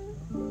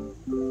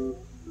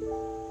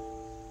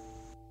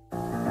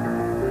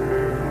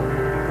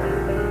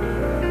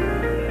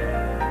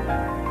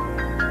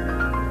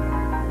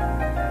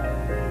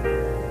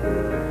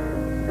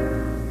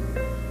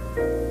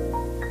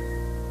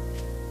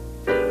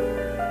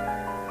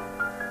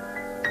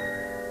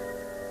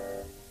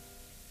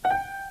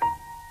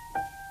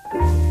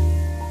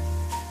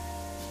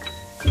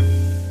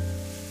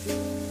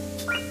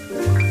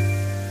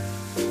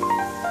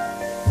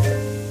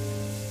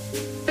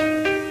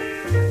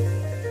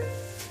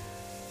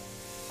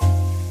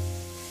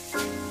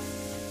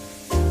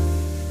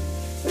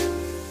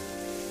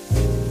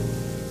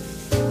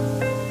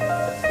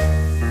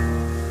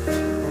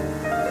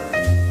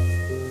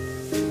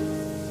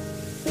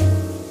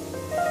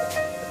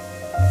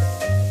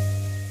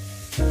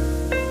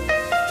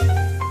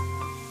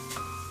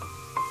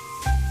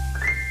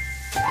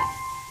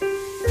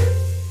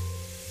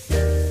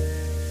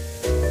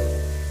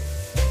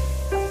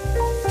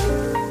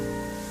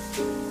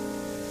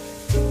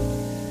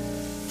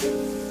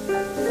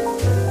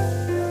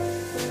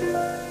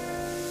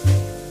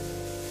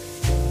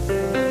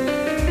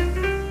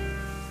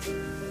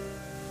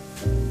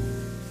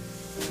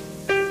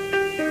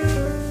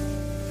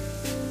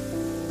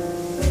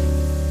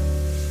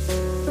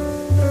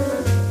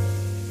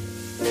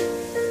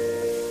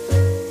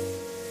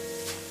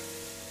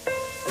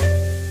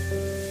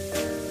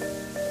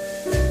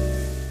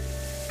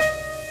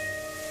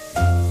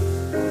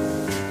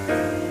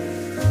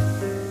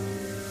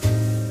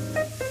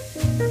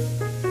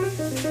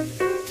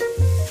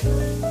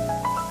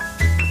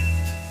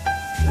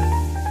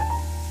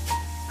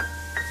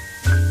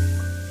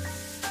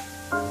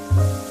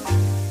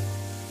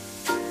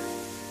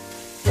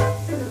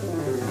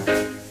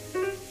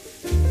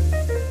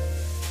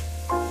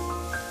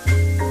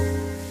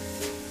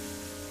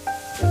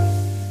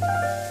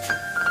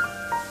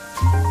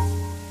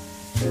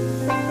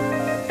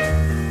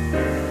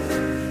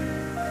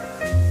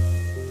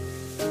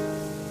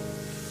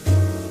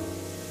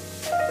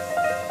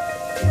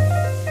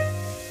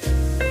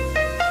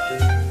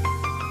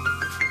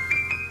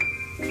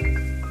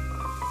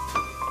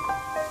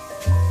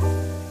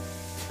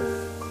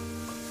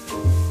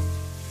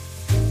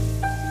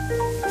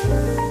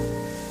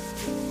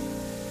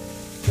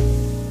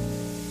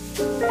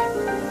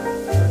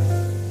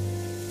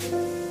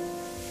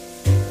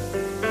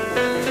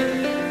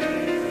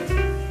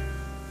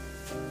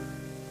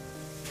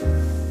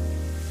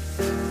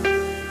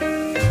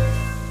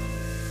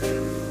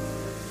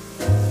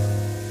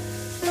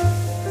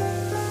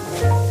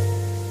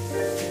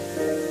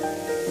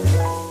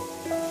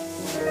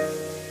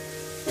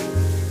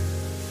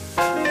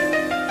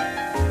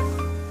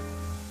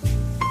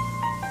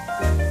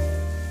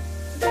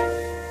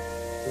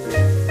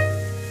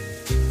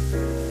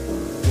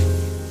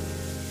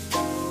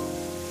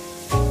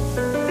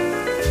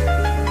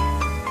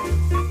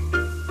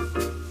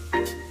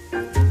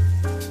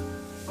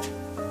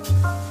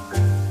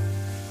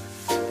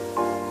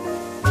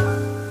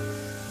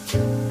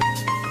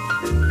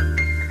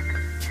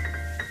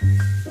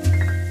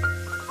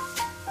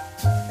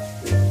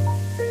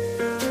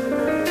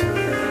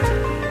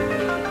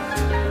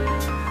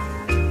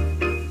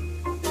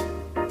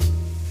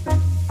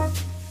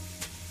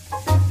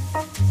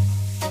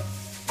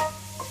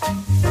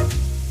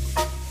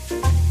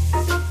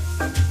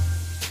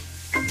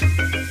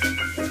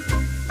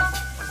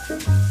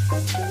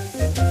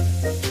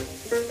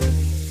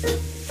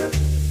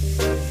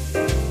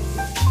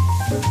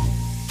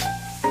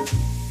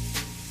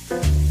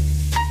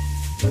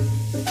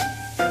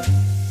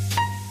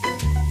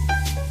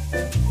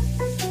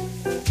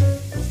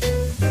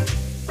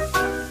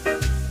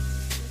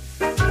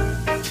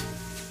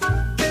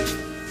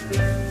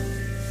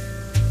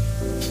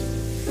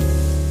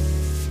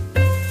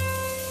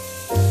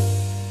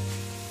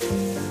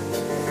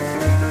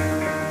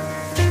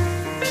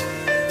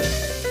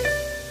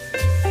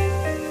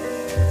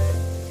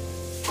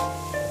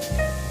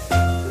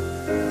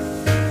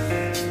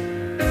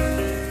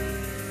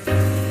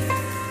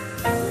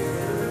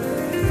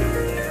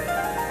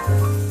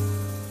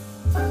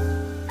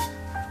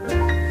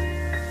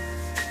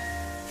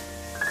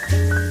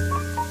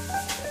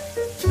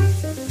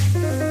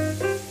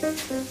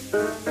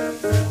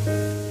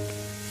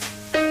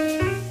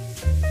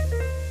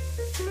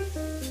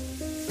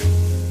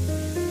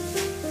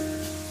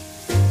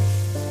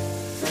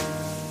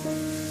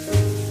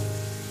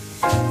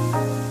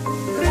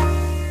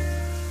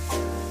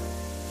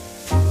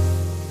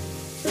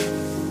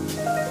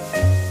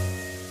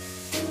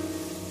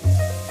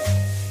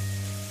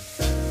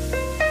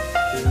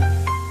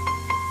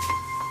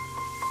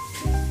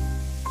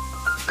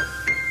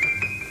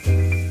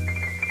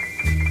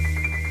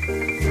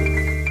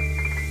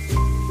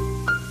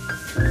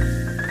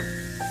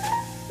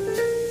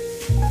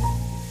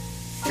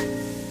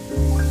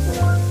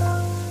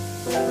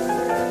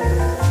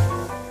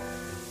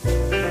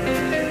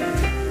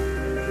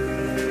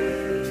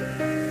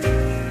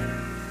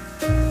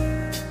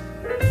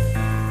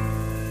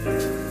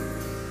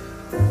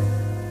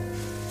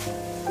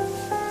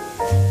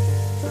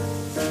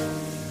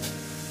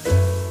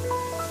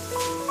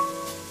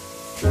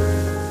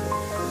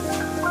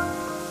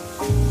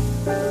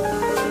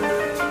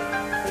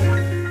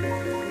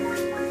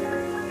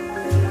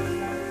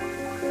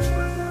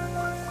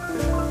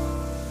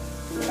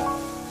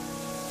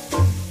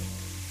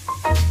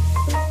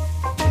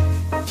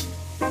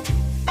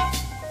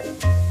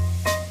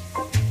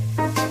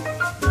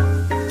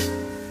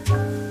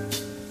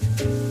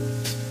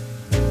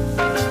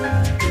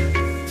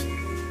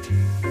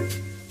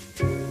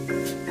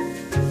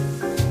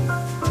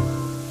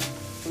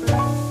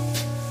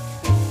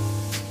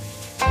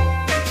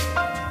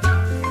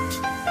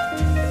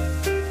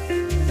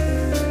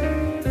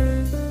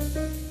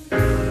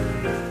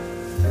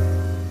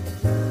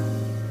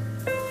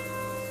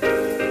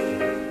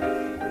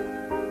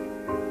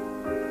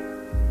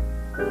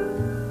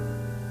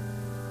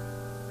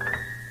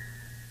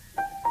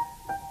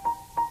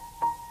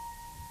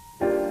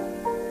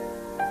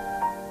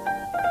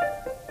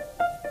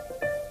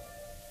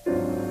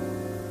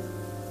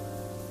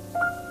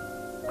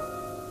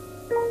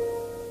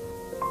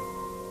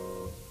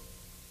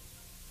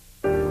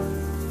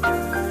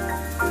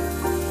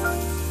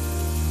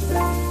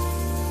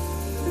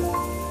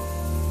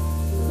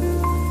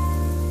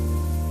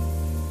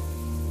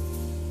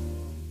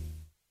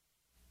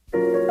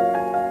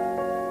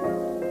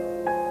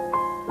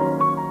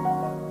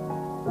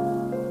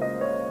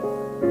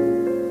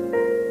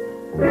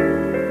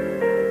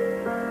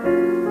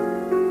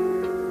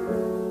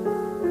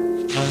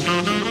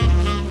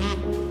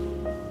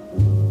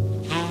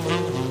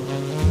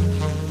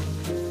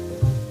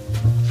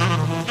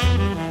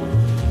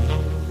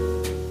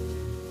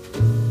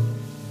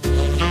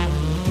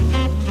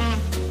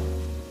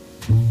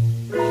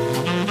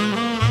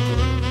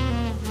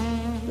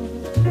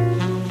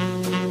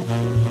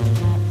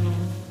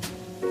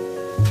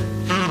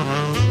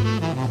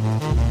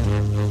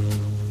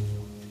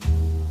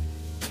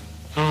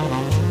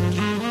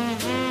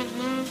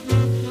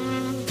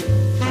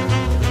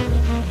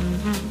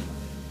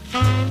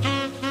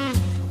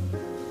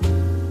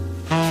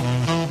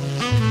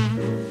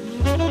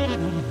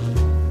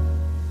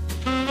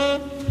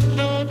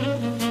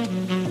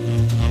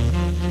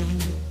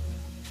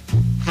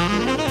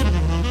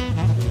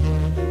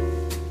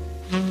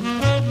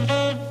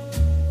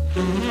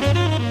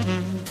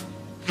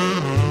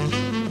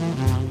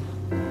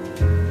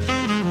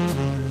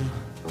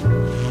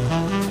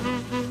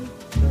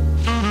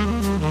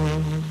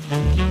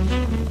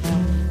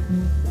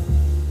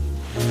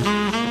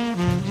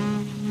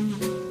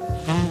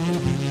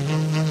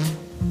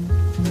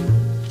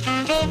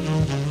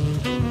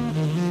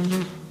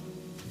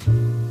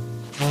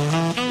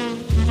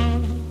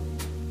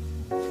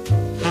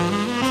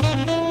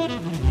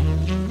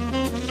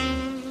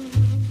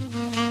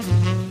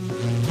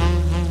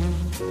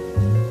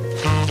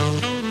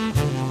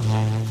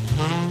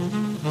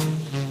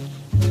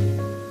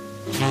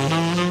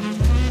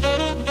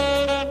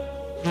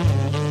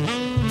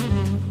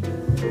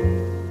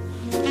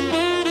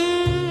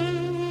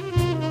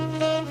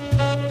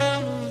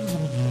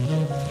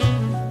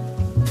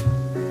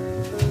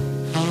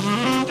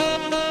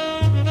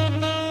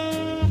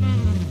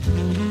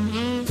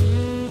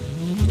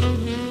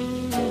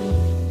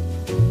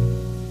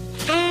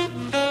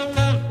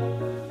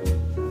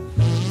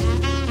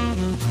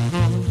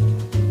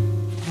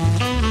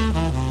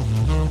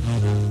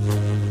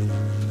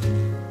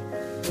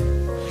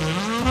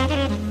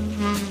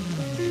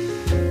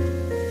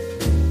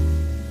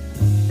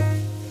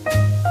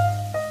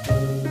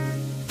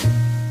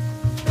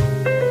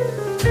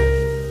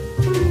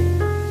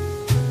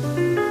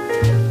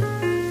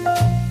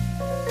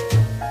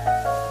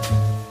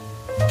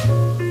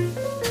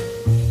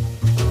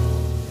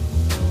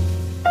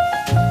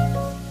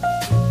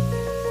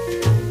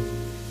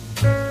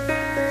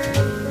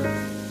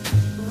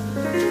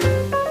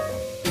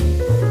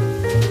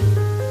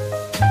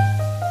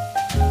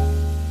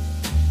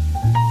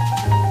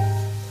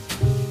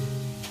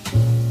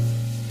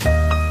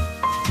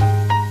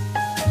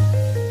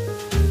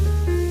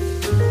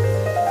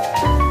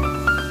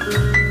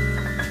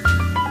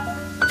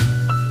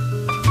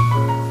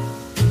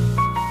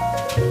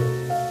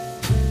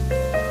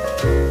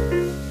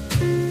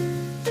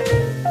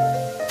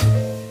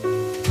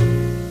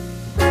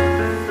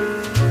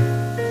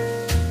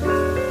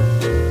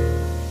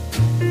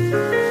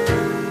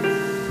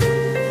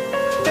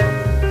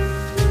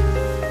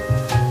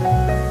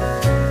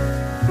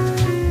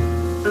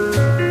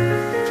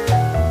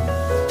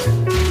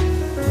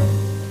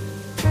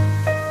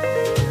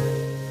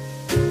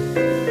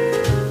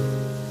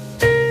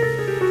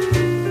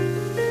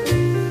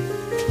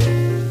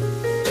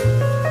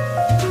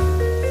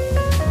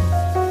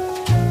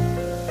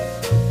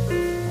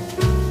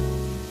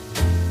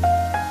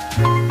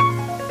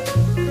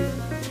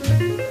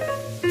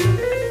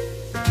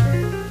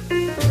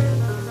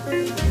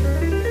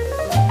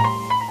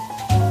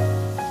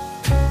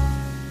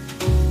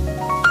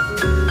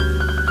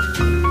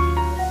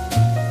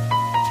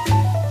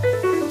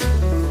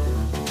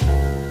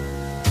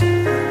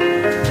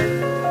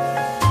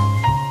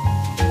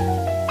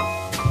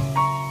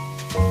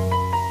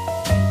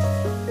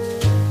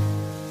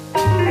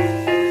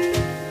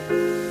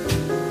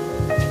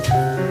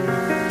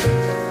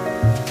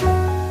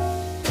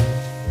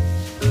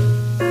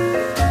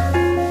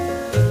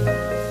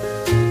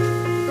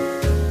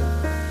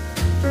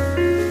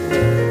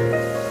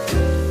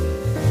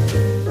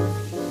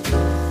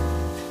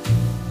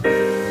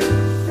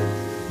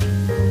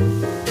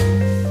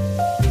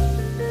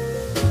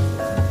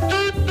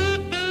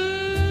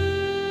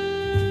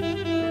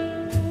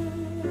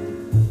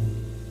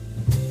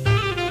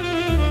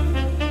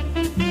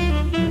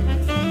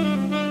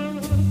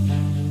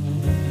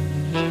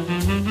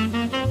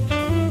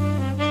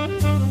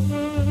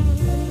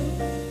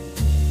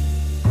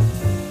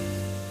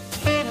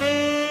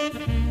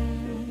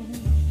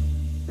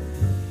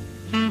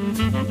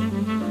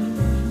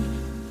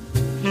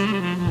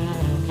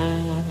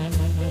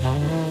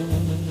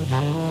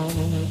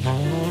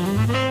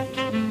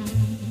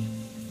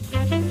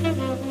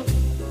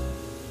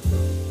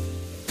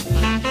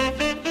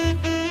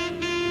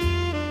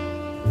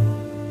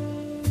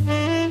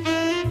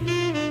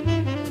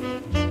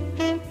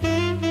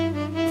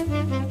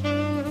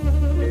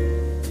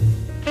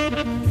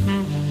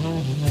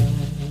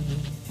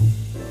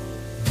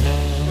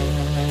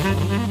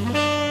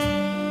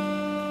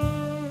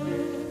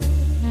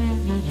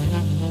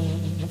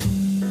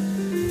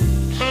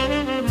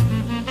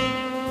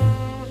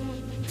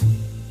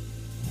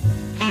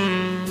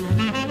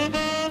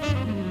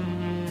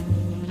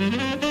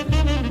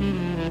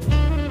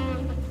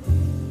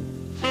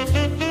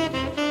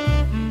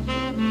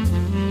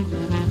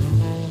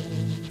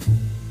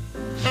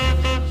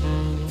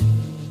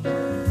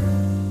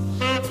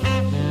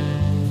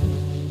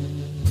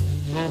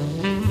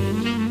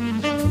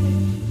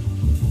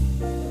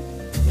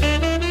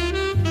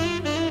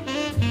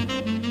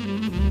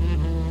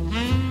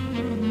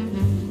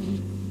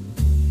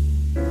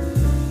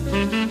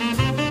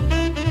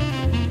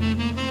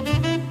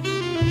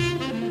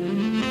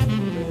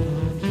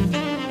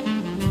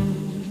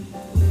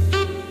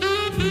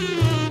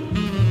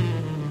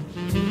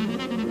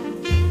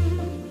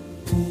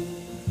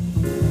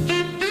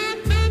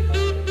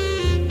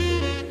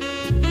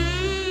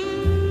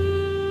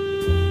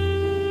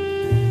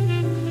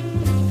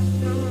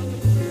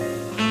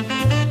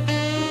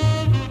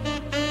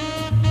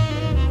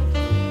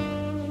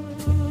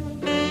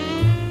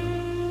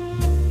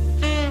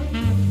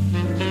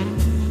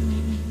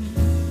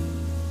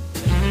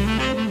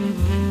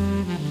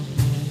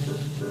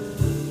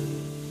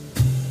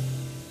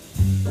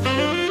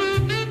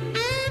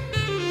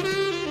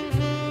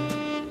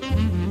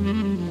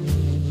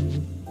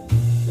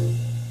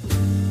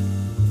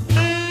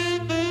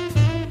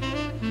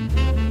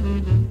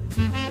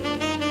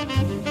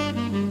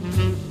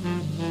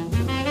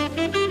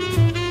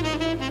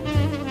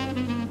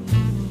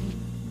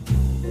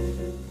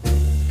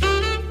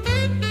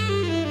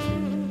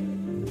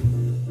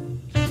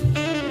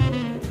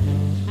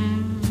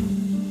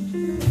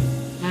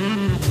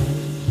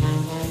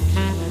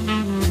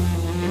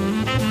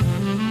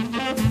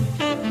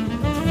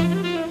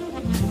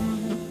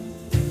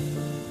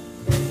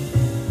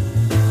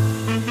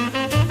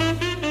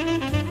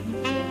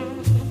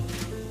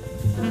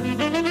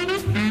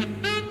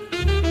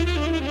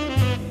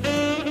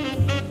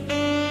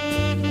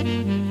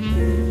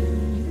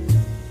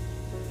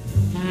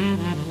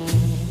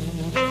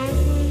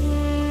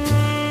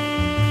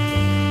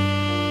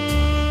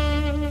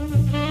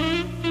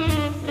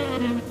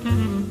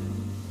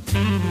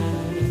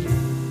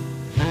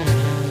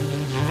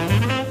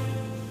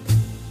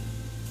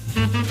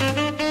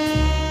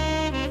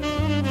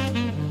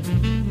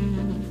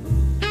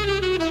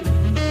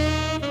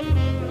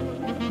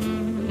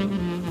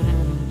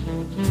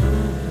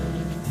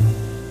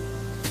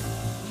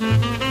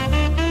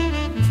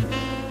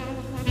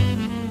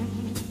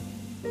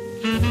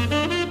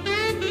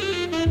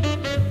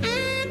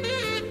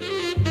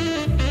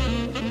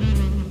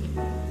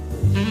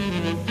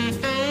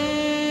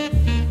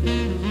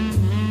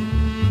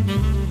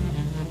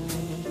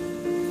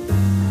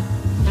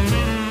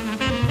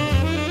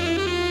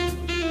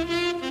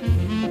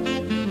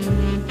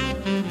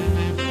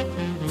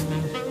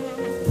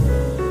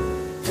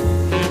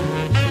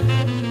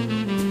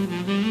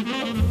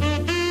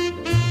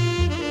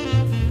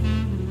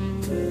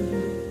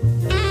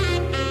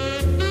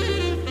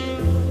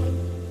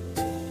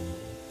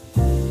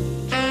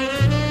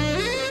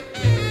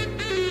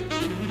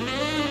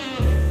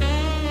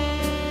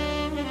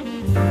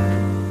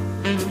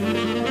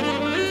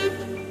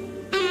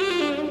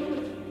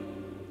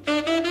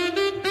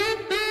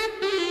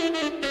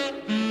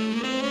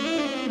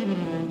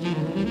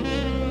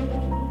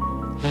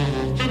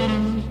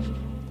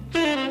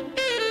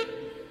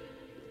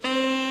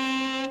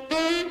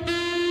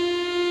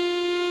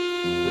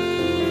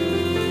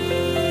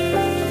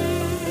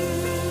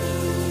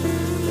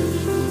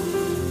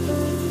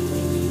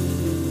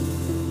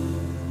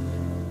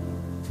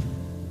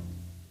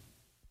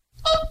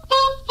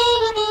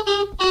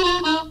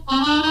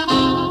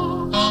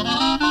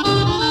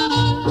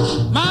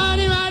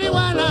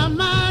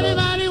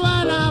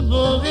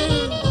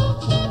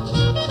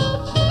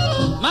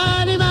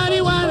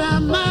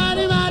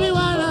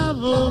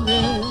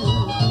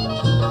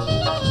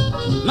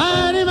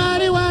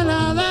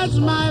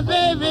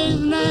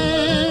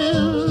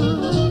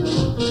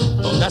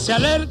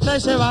 Póngase alerta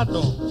ese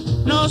vato,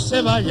 no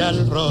se vaya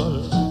al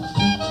rol.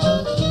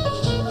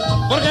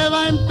 Porque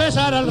va a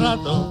empezar al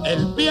rato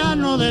el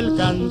piano del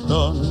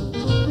cantón.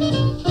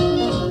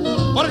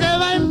 Porque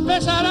va a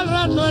empezar al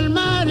rato el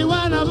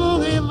marihuana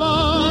boogie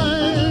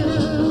boy.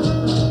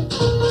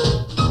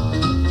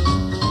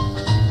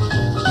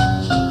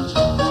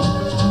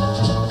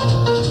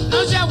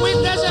 No se agüite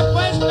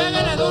después,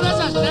 pégale duro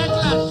esas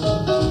teclas.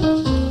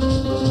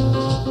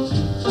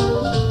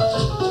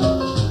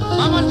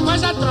 Vamos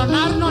pues a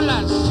tronarnos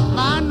las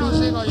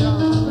manos, digo yo.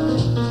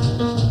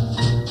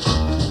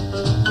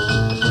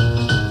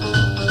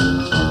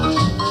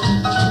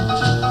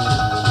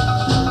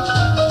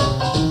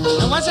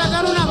 Me voy a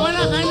sacar una buena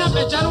jaina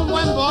para echar un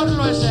buen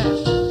borlo ese.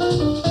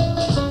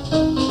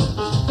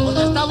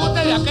 Porque está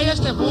bote de aquella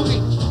este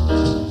boogie.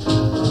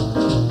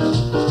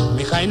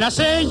 Mi jaina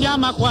se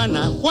llama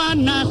Juana,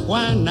 Juana,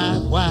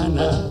 Juana,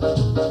 Juana.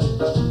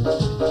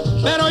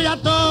 Pero ya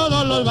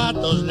todos los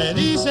vatos le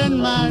dicen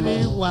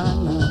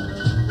marihuana.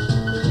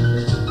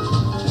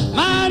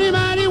 Mari,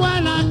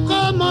 marihuana,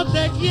 ¿cómo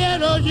te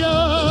quiero yo?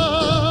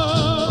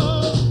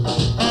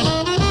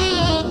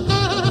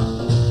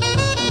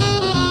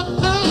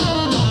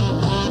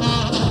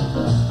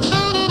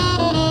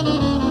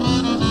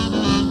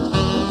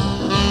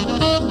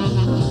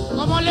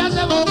 ¿Cómo le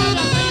hace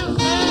botella a usted?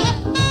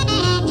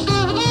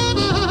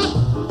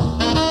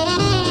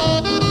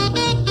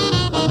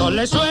 Cuando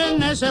le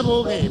suena ese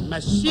boogie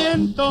me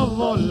siento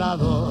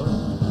volador.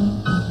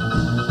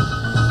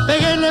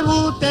 Péguele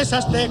bute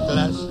esas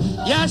teclas,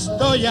 ya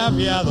estoy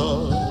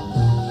aviador.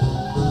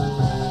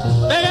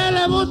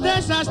 Péguele bute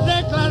esas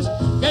teclas,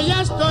 que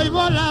ya estoy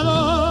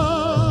volador.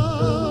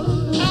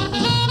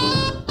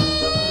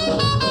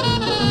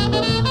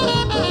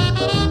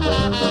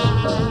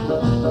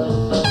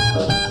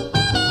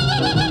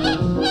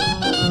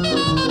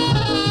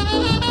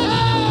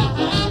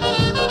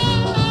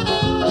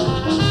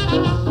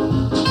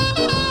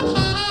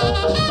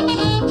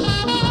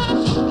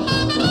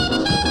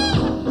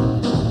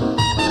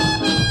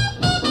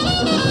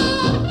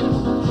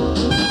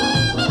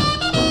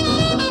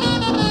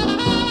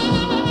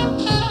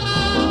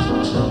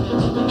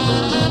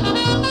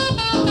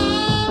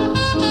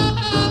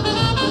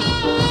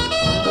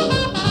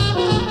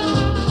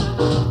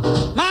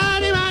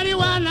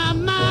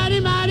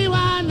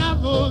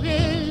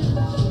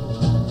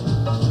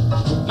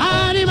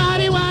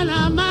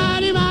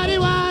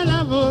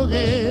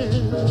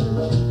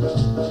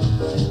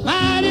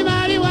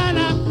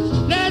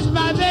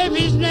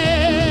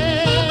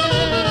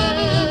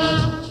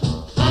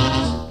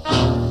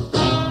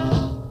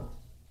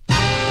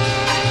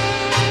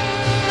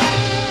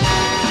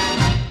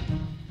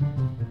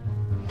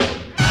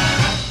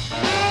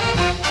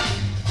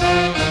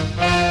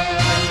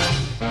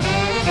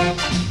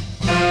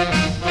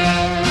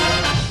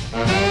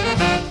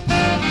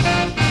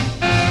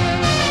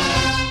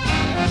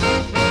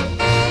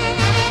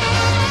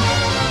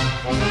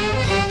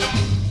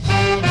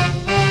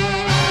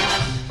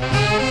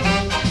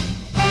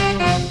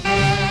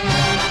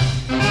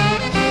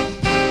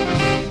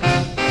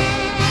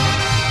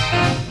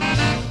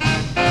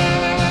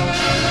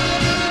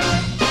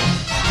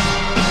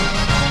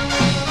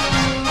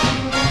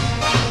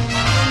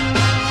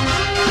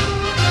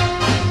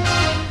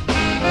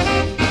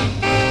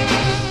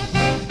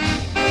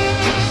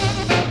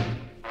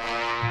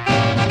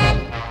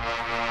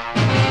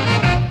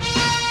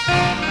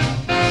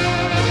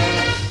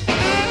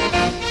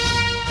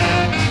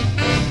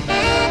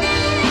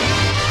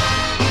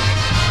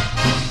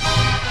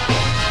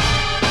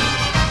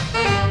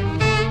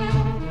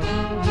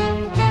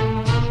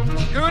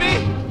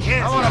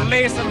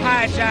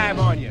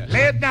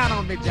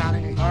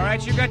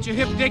 You got your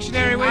hip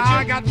dictionary with you?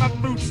 I got my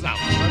boots out.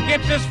 Well,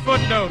 get this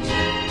footnote.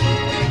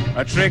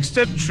 A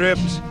trickster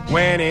tripped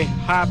when he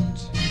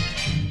hopped.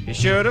 He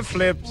should have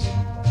flipped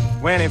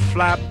when he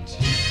flopped.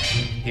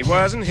 He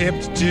wasn't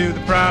hipped to the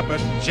proper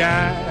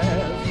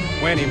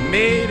jive when he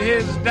made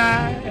his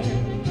dive.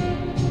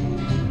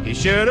 He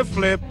should have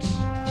flipped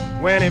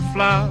when he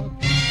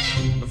flopped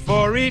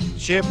before he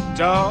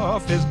chipped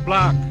off his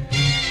block.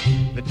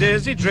 The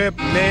dizzy drip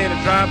made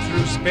a drop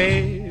through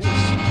space.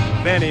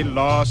 Then he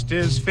lost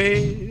his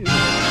face.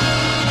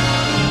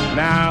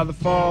 Now the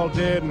fall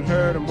didn't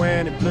hurt him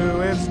when he blew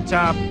his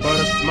top, but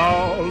a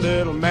small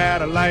little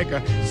matter like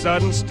a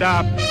sudden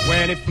stop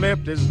when he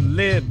flipped his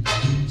lid,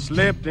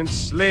 slipped and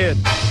slid.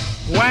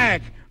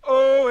 Whack!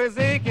 Oh, his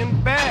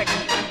aching back.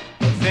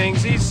 The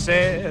things he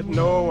said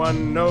no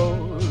one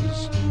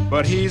knows,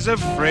 but he's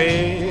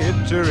afraid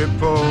to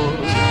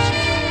repose.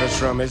 'Cause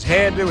from his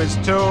head to his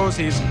toes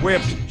he's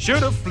whipped.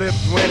 Should have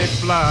flipped when he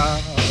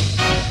flopped.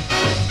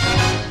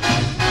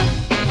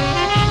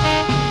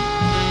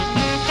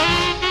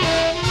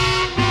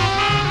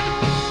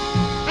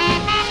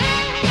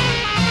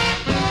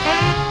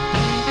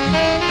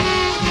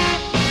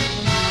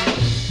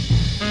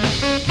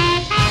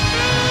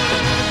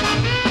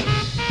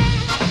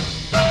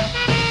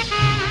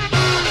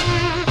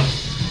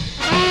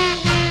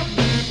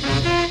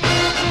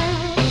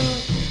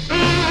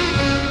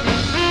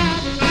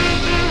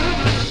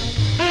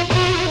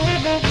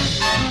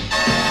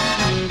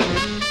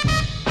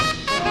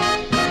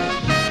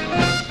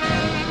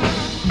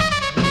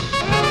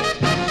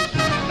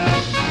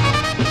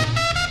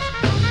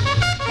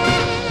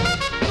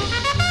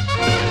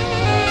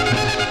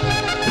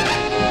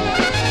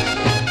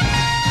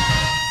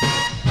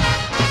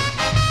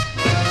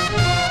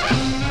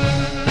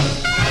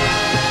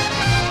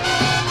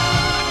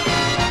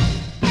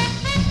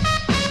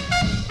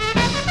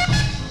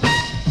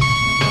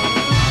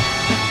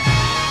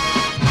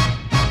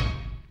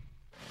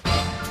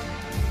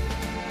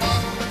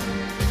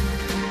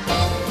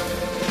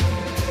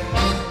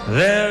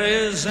 There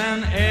is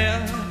an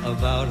air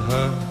about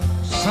her,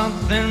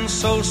 something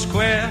so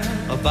square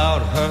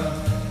about her,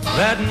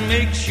 that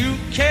makes you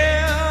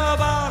care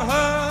about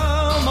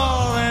her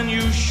more than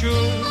you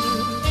should.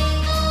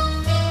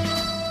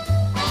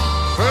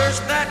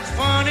 First that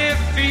funny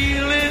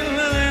feeling,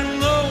 then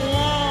the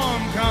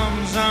warm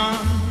comes on.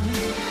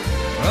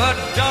 A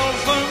dull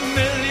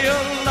familiar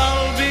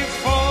lull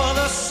before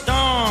the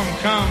storm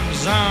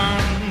comes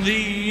on.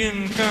 The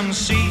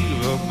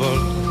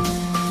inconceivable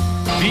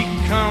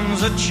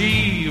becomes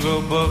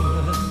achievable.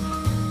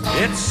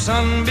 It's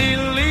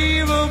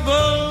unbelievable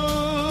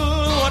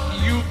what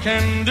you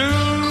can do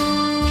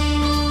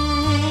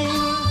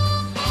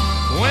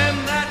when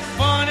that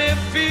funny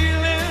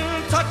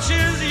feeling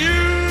touches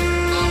you.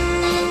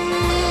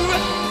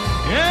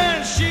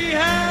 And she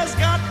has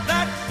got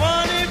that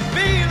funny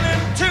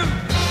feeling too.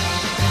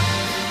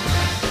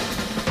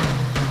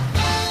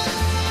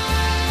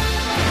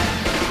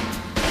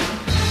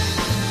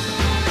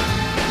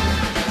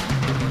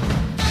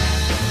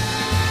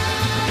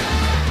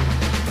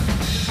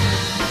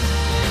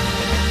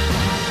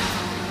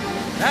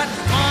 That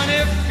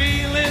funny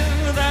feeling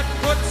that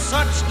puts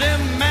such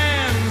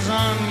demands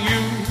on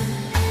you.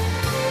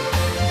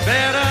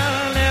 Better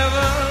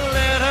never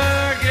let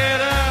her get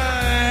her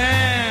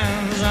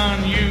hands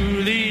on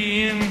you.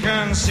 The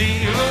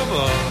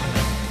inconceivable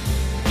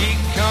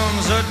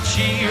becomes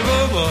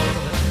achievable.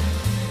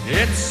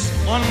 It's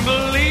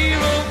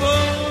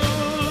unbelievable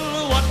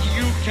what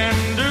you can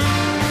do.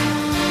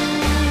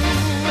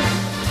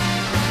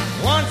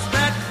 Once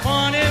that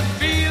funny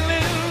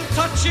feeling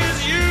touches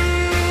you,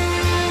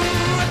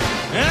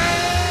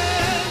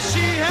 and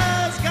she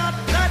has got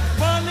that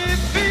funny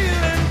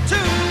feeling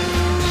too.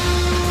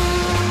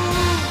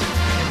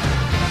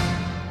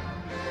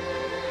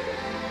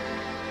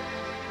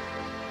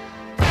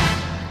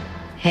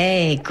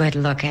 Hey, good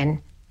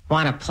looking.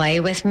 Want to play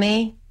with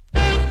me?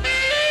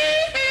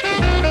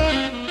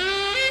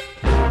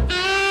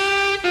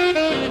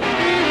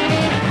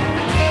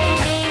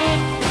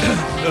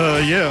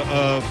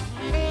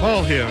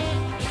 Paul here.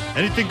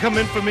 Anything come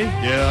in for me?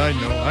 Yeah,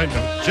 I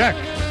know.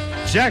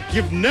 Jack,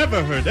 you've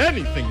never heard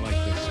anything like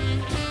this.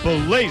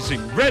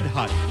 Blazing, red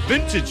hot,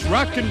 vintage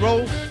rock and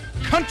roll,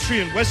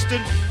 country and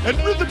western, and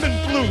rhythm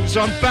and blues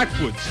on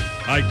backwards.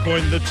 I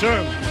coined the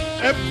term.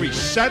 Every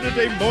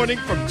Saturday morning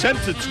from 10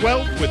 to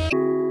 12 with...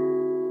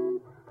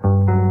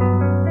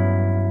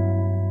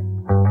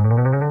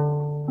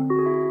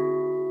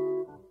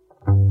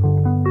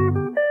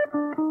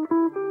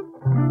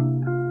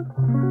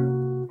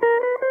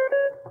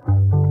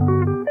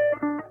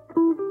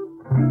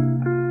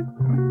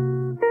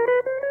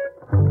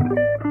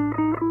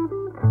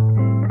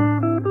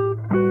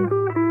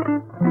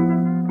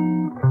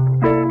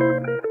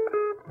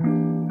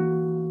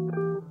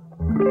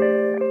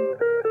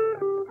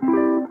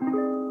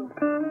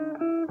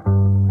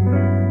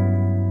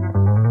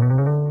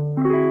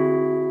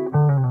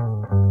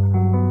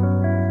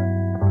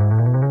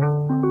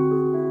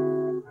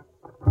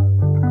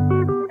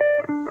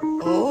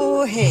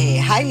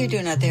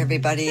 Doing out there,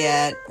 everybody,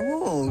 at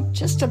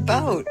just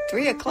about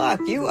 3 o'clock.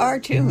 You are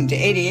tuned to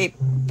 88.1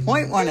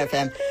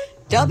 FM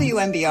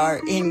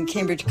WMBR in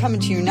Cambridge, coming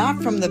to you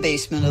not from the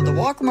basement of the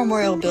Walker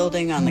Memorial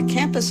Building on the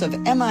campus of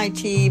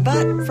MIT,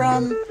 but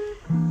from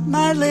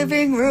my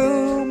living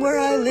room, where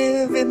I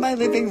live in my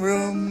living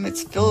room.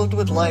 It's filled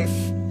with life.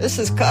 This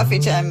is Coffee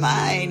Time.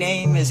 My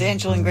name is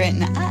Angeline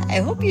Grant, and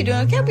I hope you're doing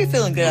okay. I hope you're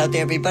feeling good out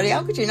there, everybody.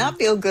 How could you not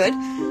feel good?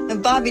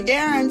 And Bobby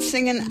Darin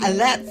singing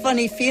That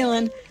Funny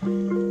Feeling,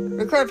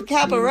 recorded for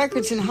Capitol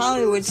Records in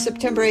Hollywood,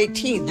 September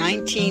 18th,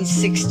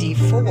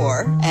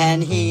 1964.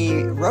 And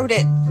he wrote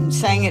it and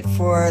sang it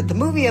for the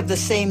movie of the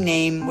same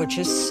name, which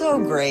is so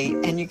great.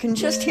 And you can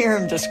just hear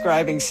him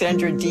describing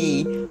Sandra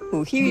Dee,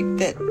 who he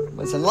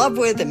was in love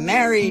with and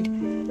married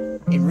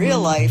in real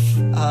life.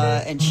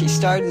 And she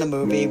starred in the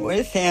movie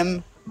with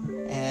him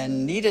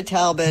and Nita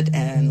Talbot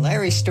and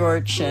Larry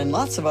Storch and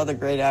lots of other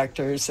great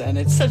actors. And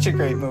it's such a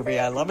great movie.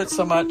 I love it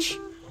so much.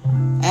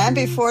 And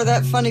before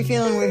that funny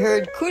feeling, we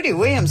heard Cootie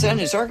Williams and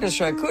his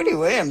orchestra. Cootie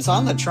Williams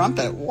on the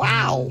trumpet.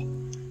 Wow.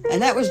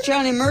 And that was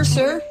Johnny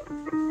Mercer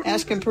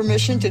asking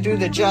permission to do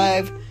the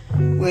jive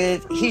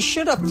with He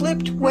Should Have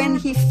Flipped When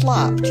He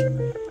Flopped.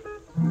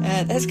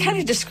 That kind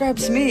of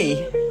describes me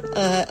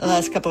the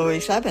last couple of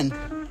weeks.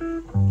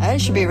 I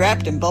should be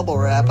wrapped in bubble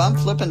wrap. I'm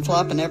flipping,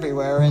 flopping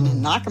everywhere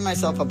and knocking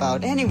myself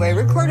about. Anyway,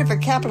 recorded for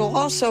Capitol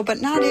also, but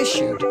not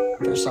issued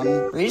for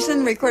some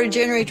reason. Recorded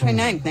January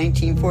 29th,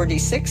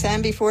 1946,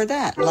 and before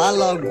that,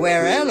 Lalo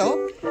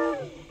Guerrero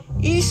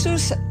y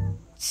sus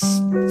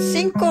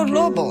Cinco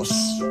Lobos.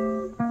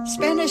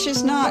 Spanish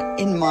is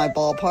not in my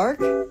ballpark.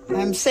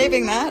 I'm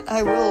saving that.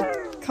 I will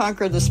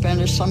conquer the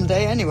Spanish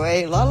someday.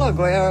 Anyway, Lalo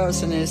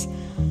Guerrero's and his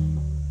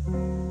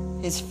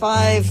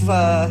five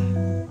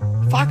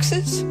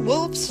foxes,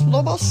 wolves,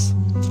 lobos.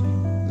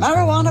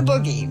 Marijuana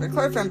Boogie,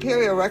 recorded for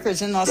Imperial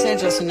Records in Los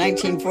Angeles in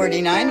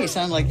 1949. He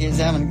sounded like he was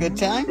having a good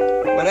time,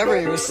 whatever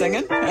he was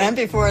singing. And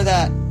before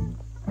that,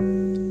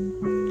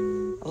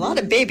 a lot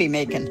of baby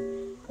making.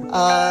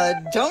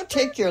 Don't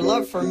Take Your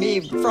Love From Me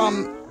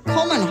from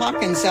Coleman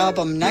Hawkins'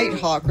 album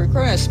Nighthawk,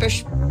 recorded at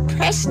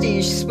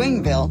Prestige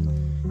Swingville,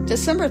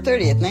 December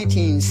 30th,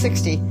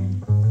 1960.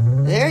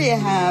 There you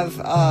have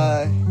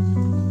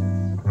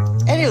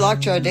Eddie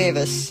Lockjaw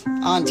Davis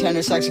on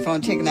tenor saxophone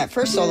taking that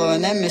first solo,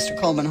 and then Mr.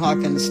 Coleman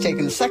Hawkins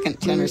taking the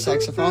second tenor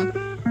saxophone.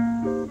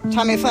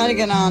 Tommy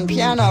Flanagan on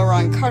piano,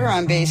 Ron Carter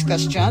on bass,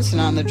 Gus Johnson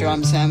on the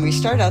drums, and we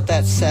start out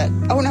that set.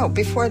 Oh no,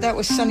 before that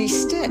was Sonny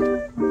Stitt.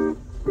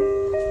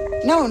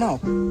 No,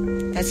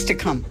 that's to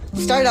come.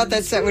 Start out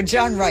that set with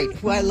John Wright,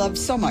 who I love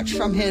so much,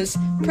 from his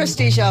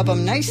Prestige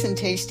album Nice and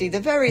Tasty, The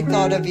Very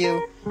Thought of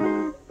You.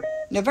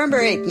 November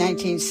 8,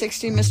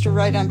 1960, Mr.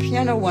 Wright on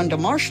piano, Wendell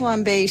Marshall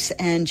on bass,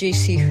 and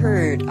J.C.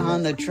 Hurd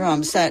on the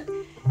drums. That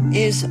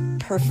is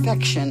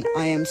perfection.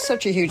 I am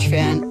such a huge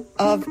fan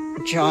of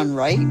John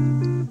Wright.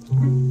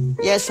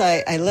 Yes,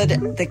 I let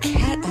the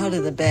cat out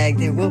of the bag.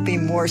 There will be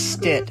more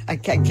Stitt. I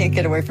can't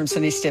get away from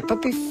Sonny Stitt.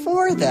 But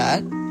before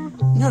that,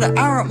 another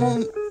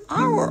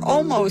hour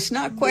almost,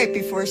 not quite,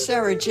 before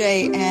Sarah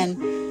J.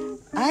 And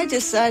I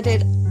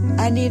decided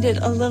I needed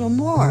a little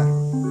more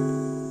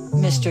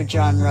Mr.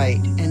 John Wright.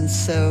 And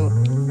so,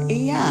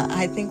 yeah,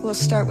 I think we'll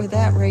start with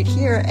that right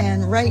here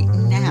and right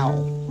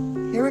now.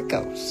 Here it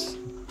goes.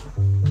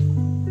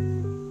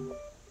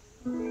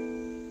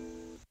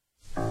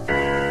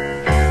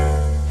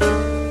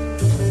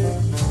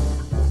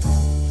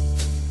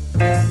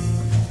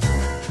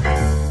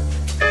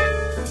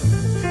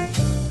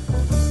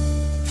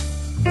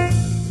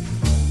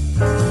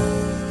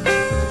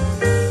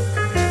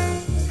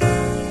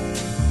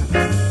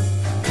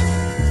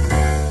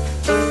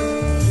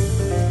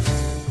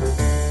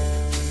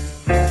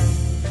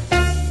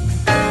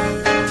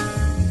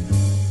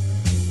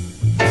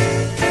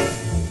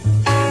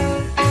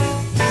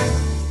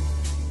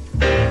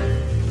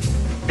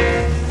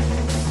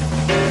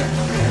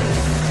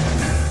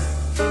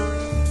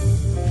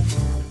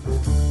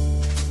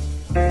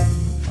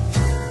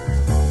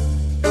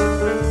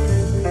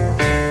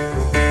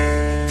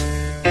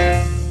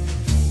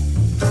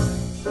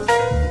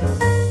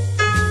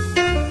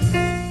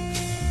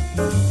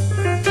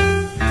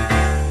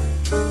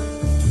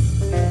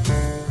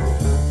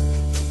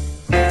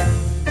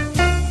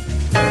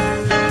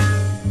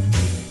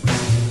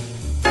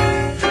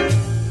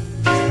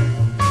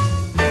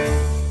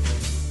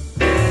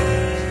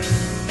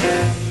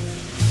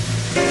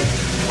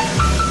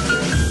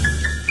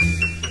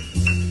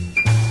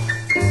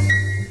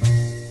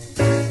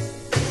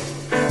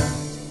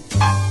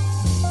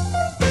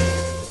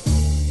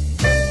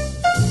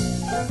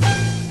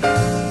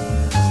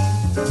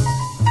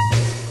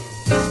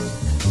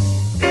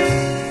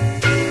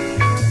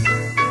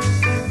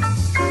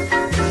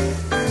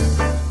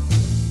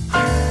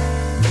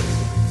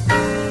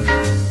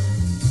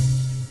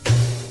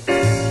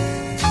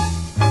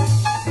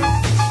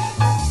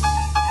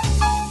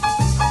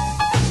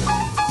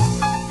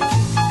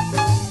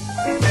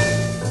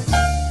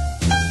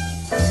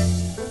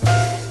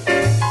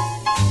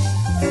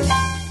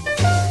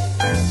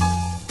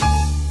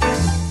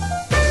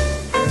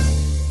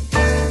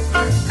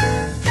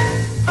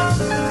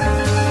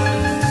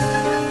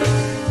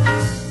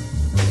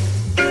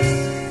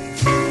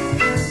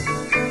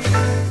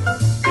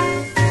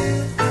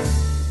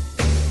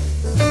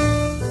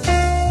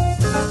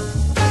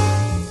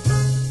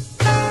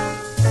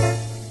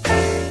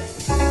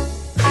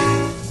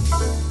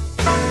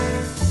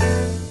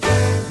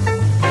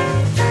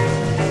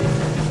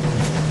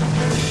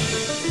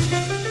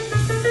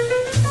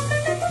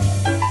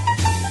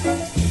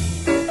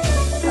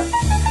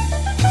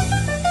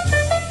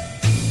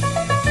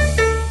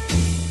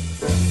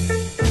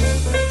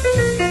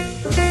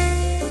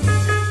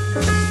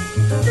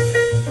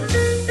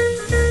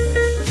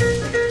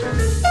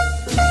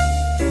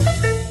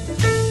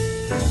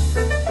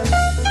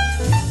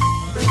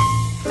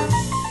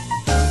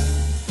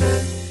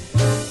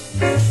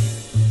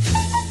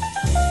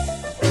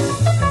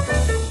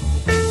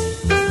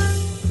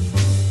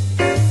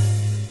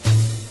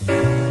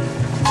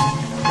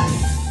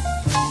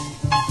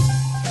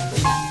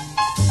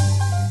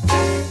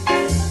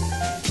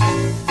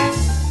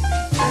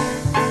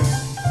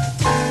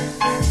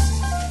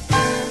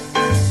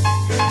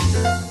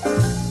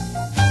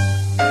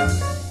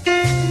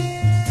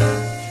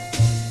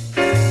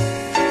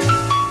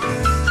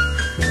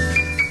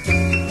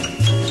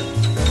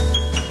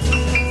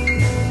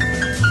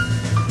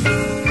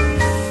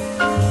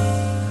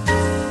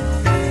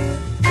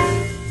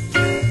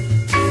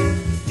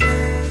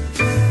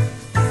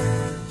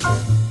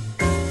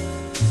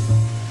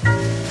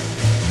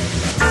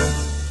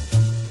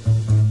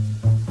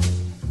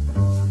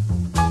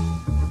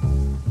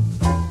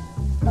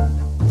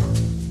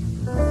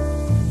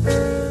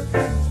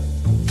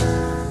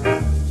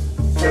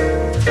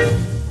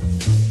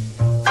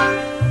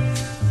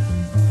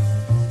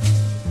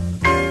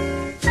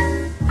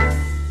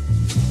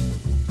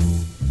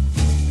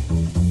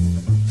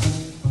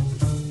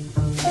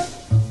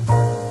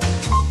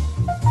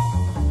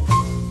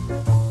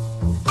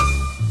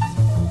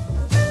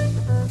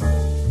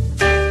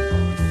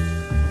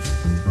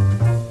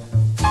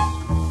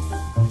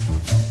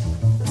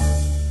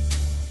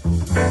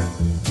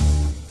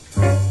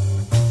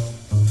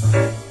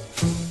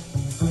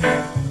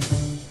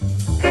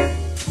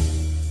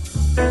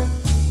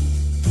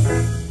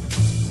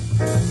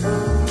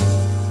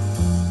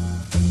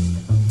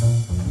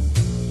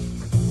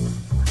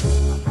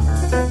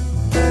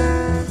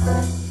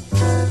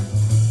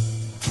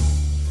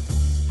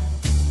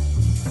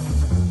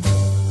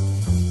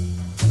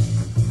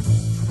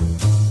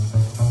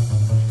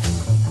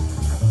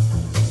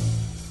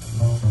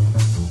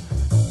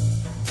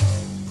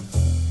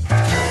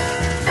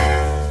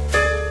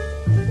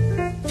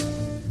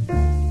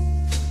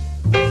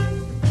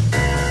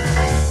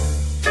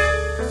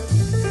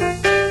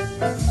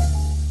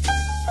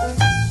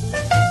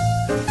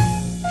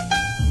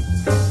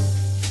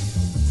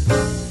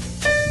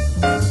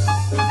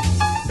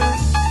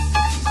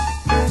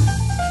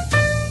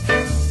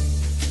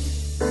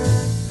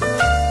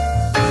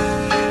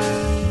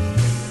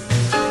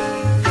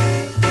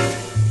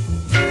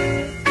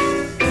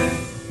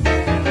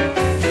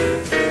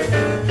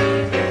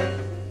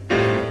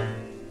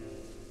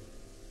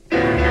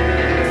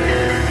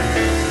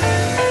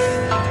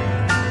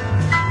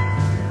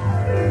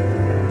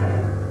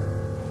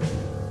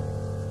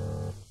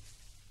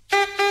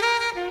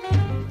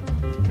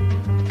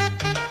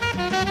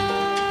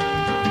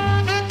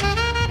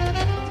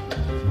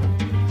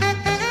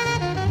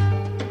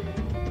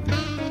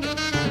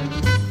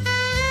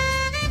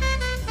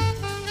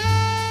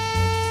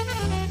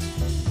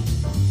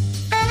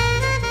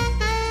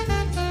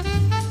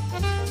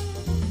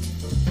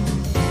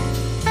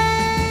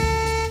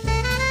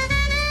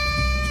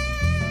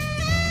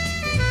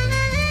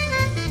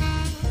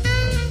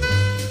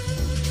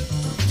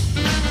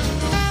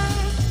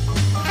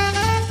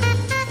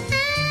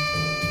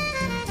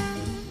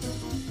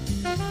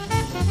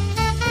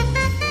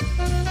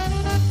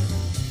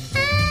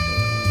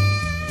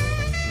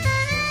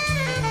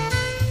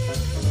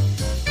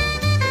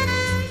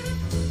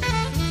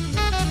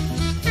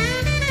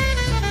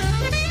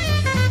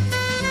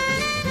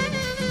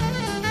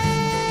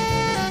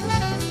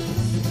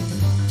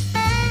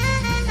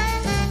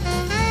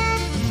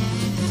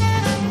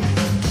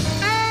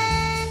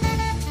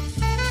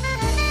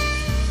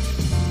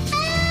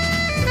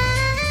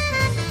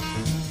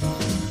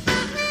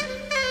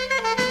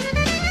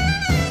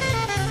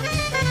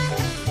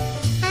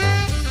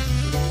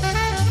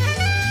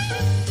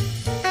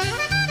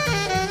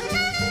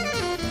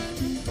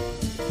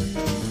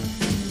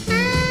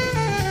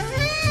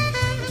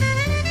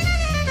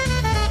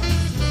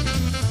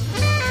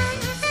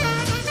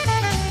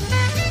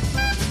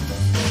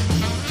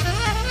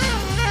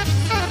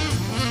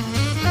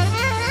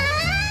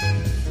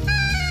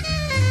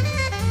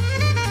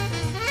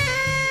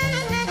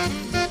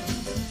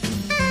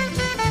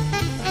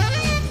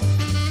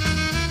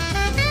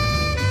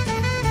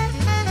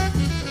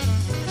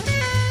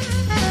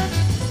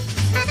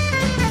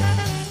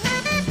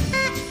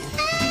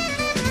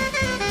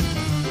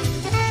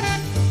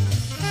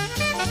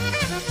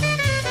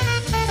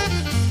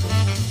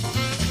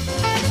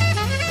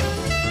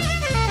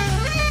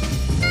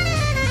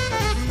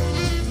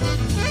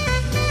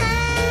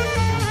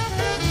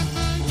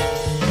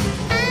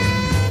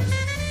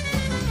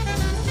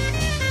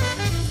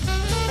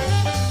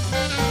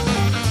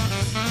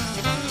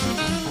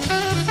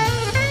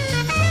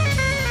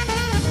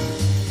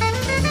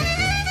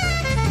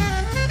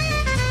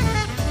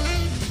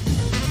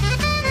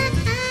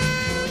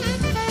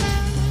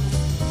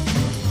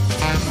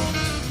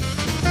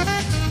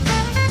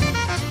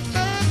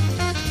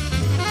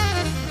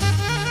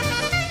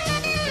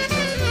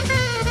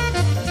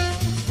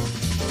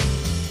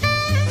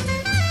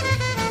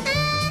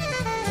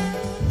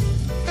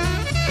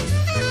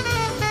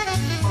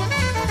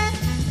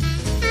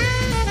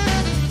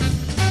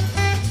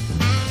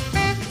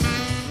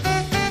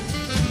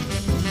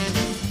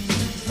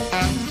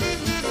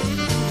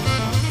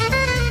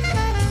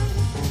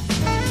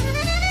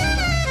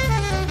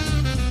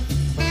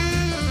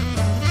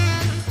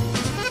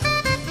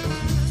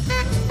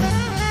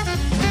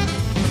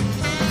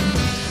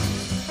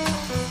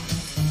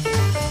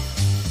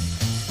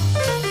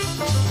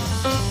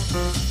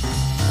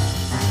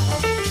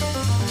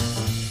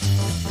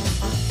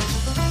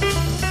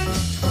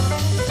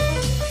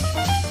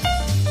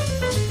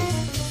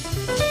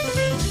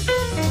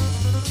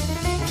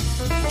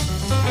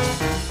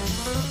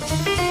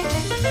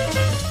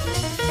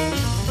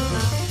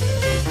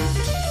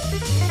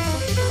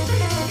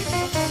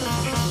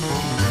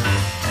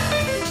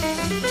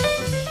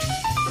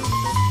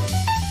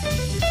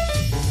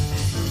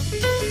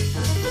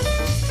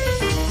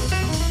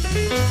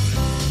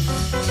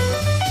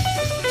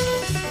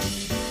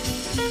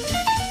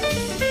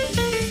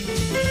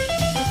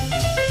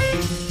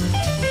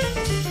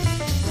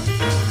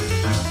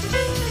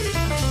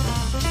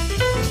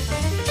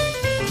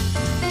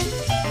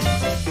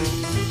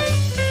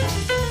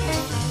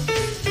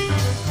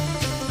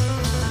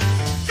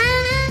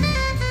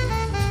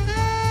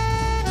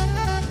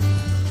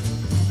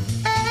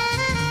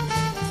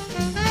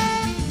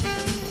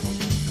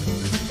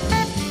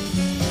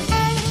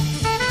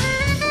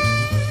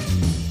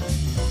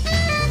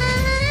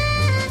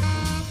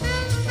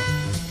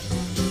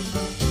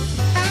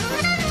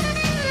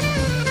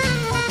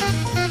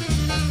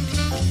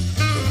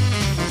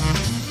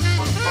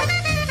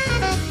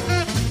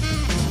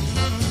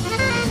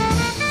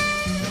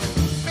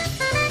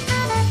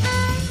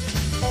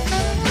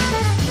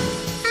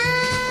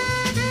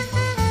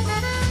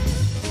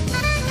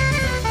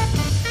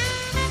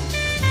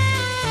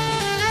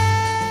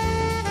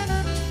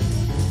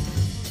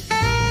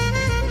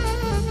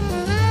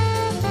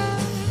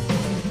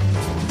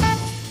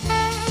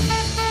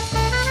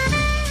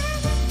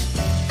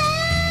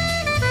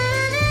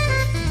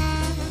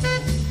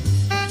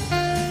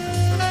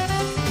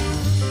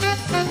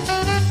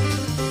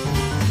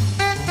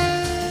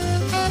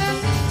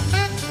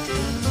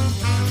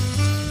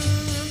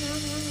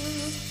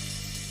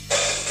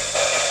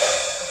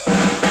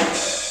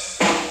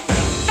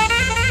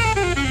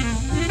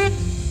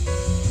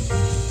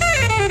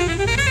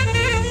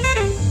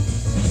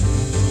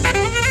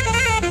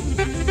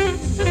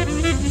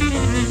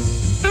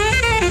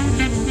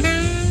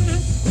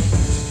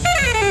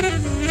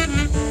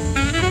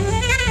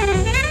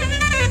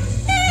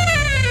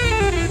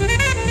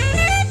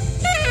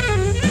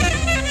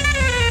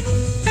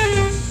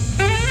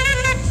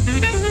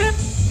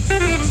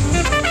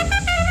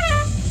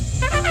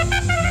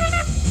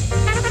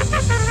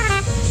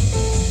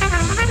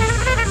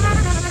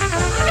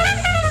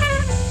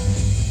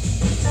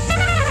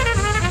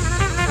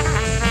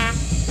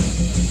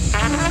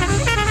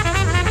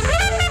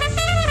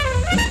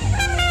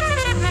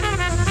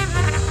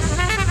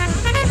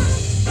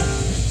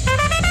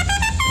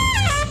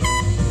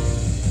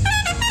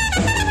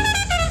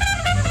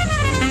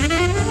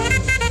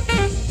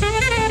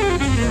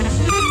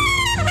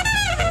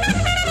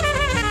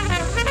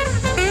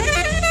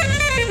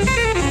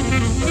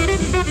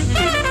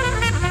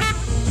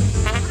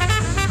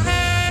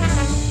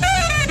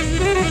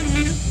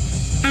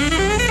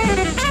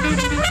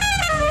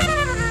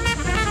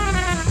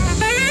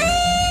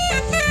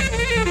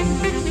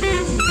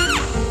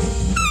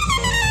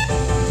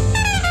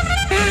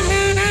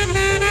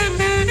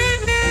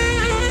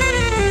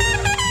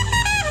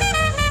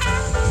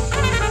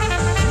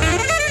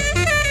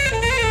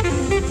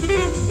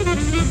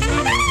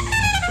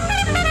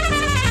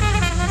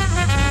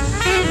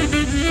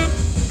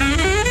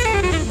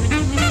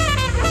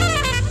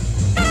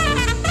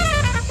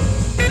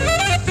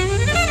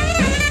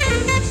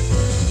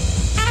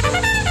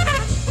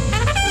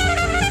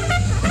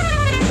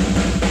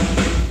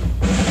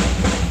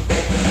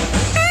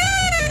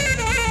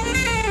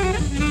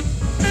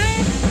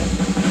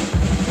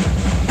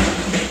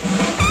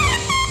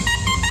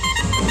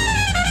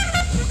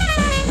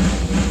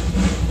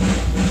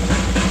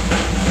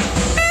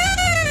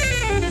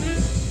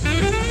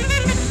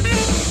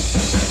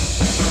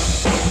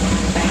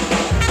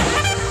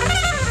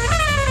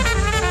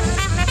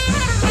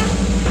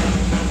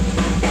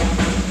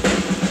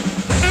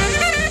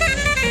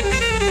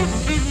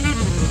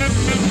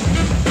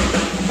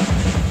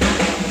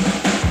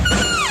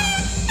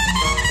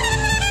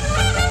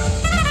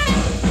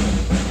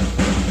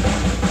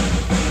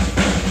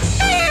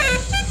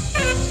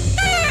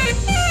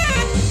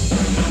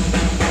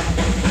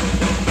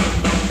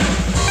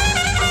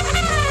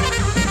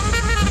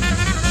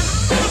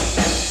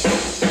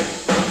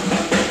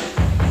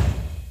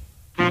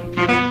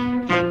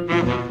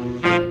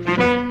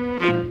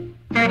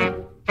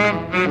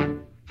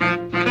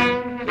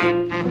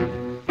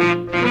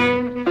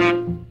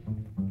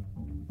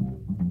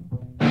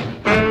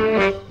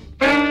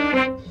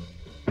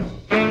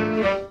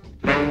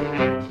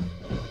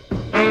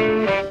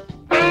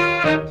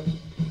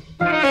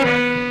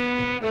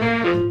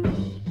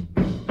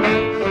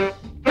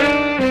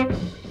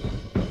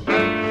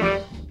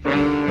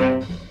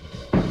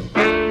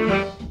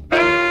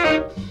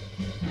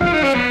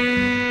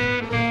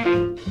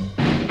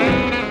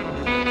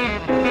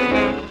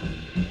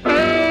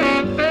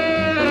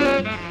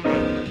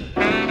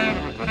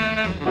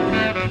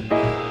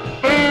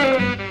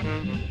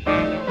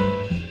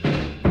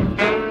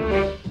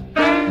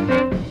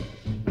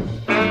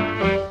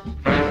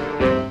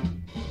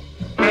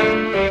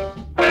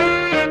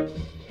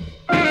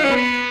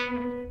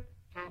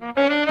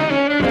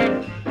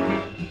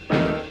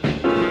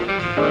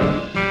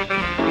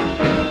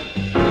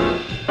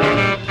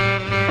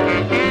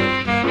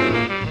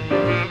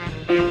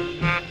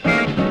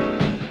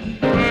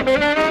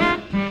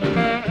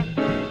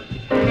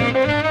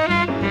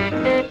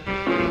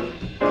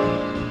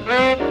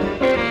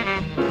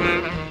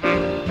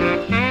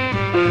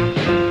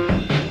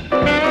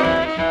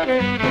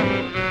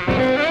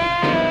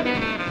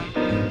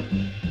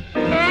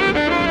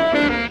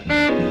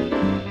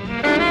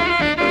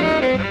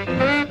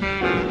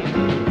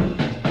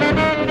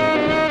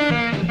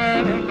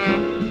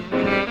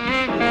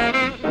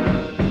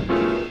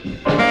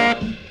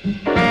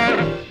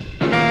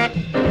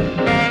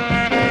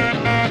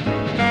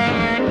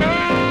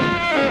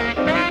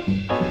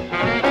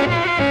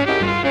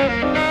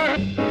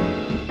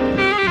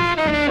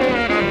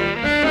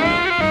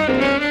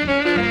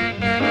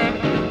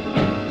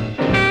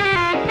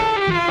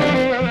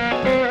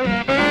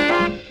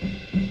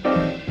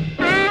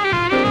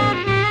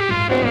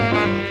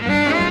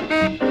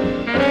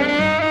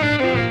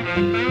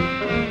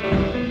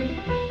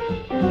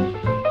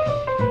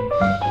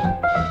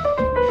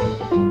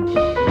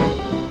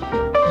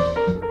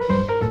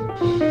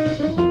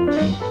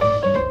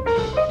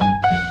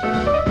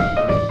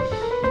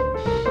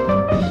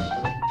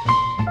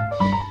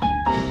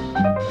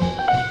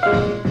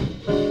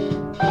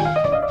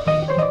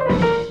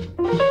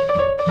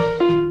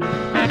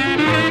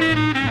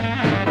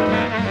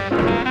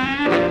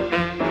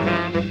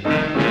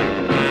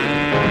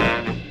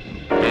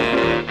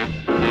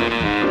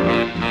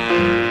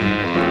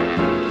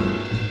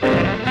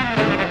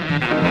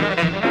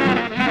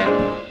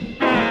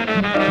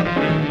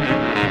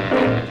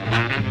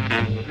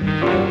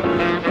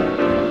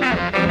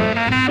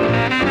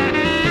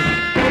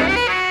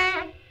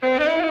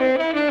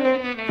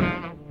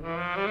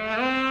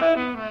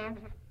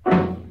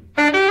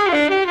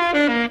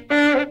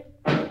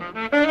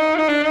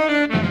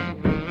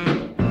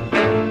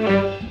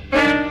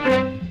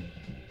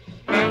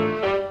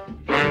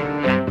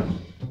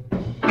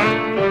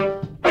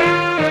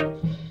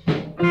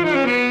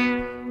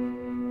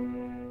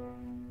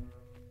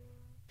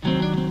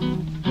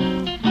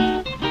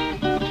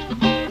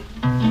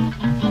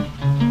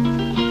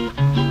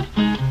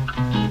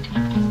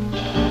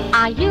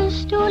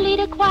 used to lead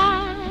a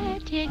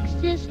quiet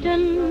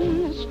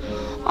existence,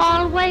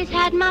 always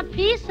had my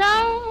peace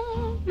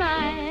of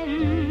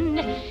mind,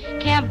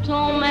 kept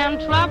home and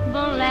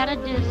trouble at a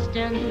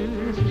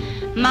distance.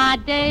 My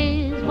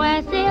days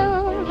were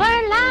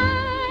silver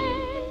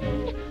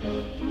lined,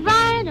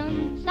 right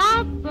on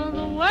top of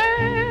the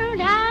world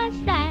I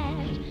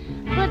sat.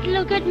 But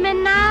look at me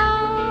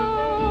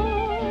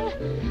now,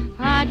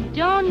 I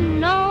don't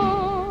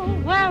know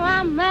where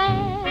I'm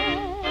at.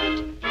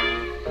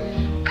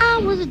 I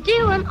was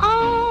doing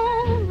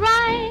all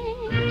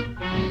right,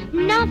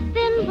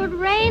 nothing but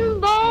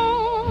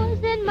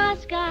rainbows in my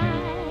sky.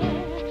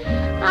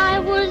 I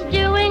was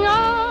doing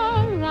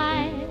all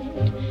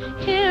right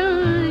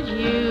till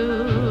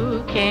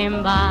you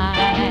came by.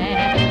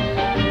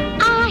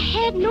 I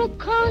had no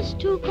cause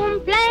to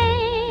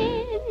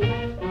complain,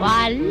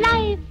 why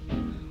life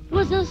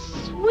was as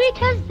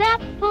sweet as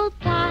apple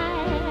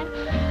pie.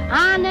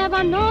 I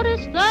never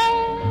noticed the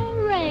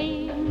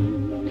rain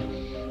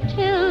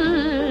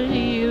till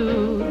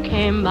you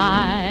came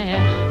by.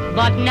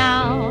 But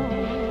now,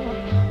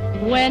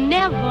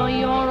 whenever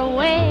you're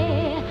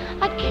away,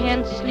 I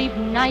can't sleep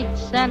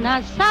nights and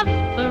I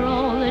suffer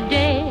all the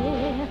day.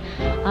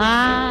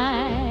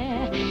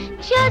 I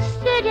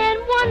just sit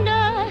and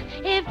wonder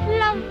if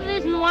love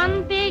isn't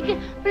one big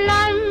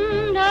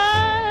blunder.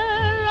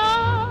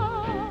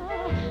 Oh,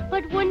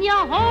 but when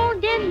you're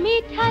holding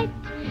me tight,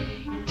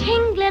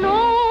 tingling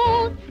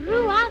all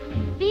through, I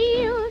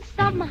feel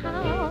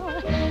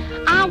somehow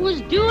I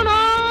was doing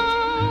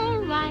all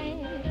right,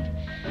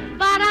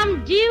 but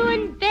I'm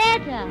doing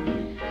better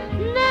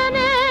than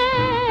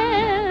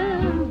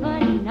ever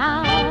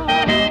now.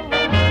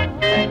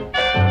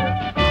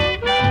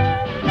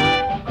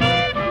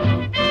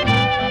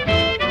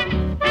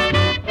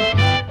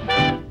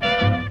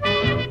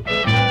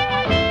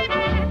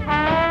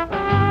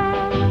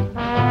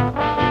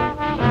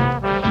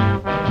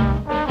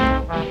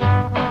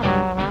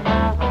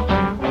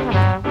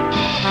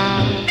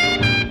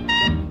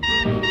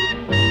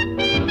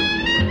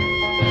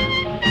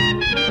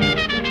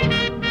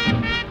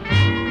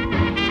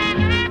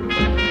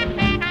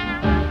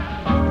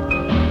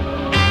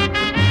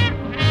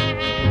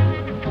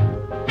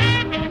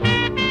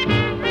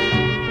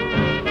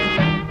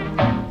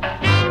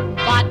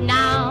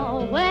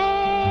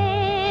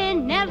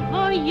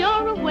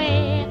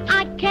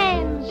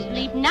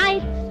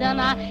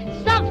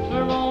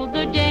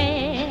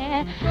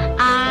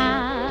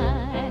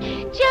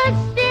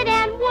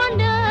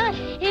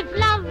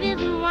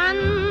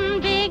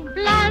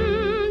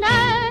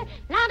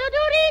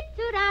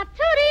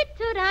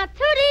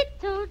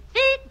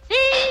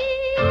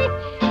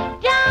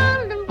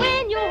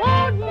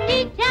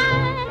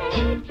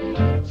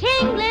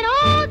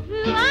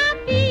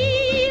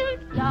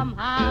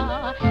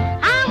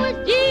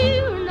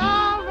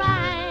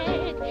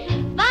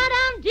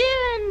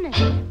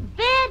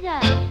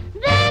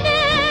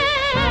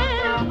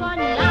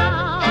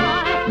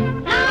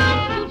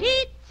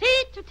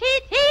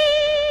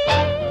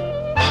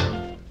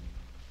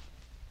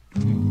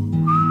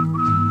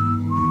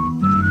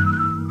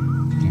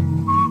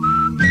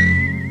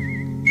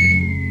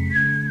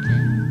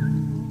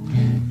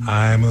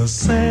 I'm a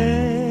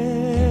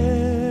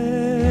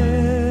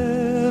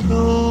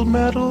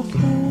sentimental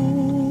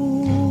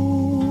fool,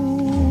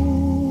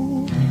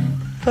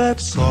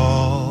 that's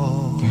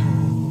all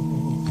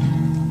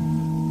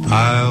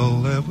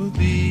I'll ever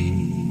be.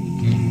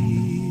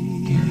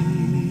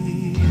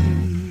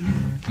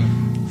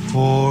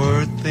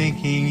 For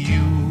thinking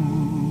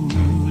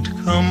you'd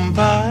come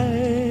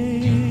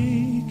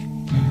back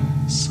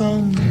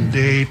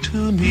someday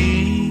to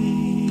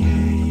me.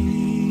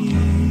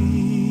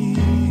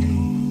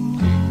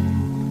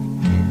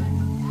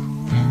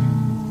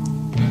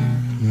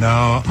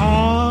 Now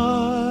I'm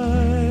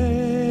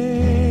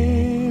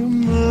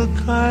the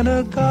kind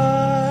of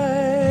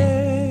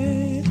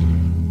guy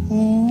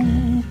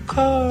who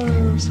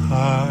carves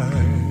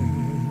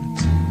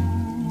hearts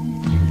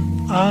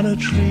on a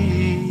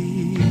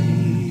tree,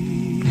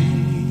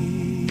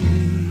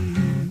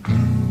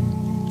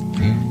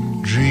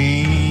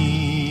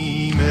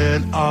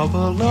 dreaming of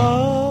a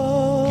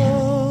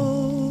love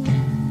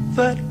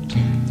that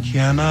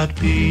cannot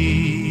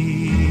be.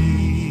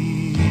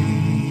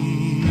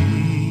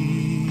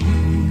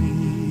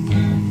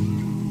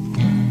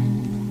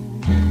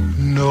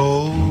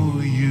 No,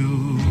 you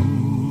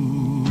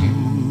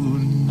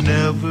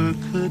never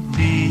could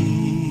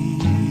be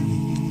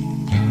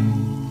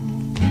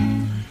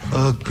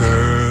a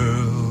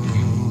girl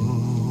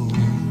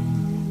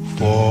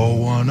for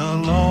one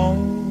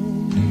alone,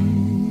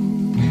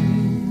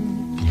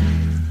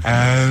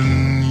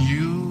 and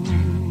you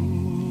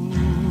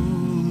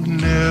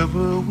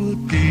never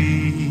would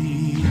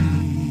be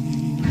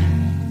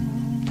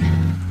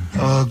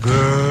a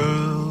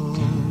girl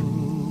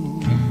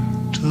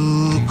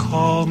to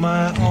call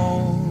my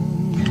own.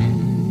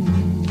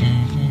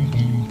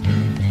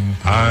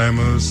 I'm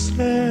a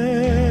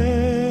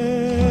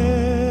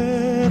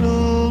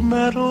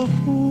sentimental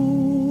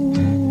fool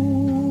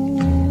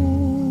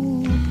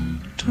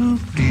to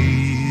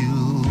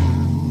feel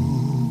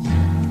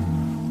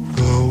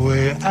the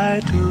way I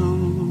do.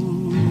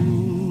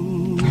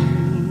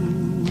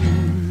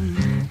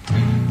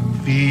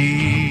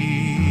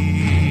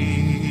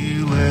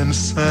 Feeling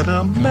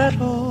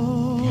sentimental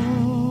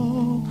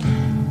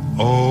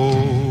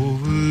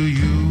over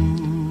you.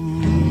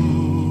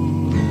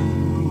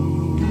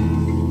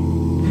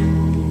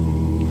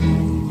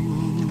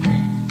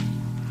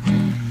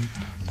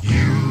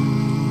 You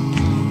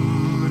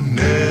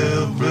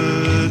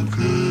never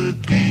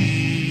could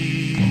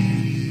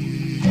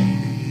be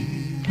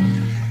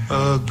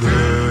a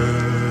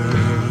girl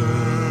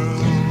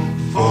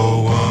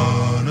for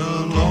one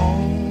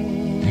alone.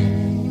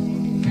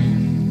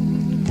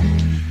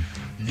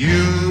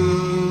 You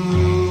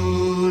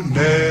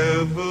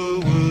never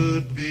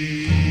would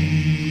be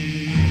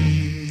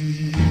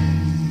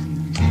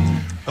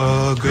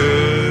a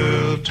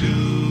girl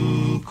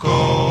to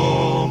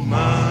call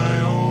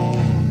my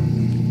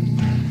own.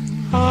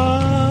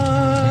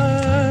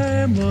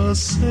 I'm a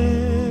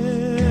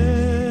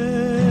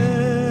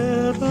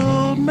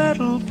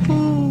sentimental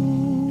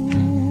fool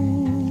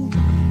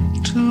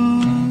to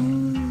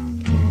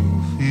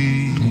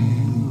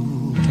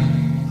feel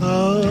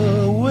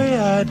the way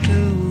I do.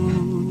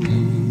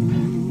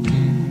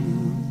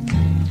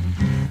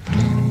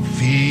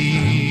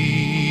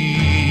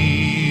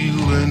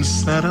 Feeling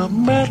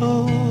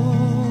sentimental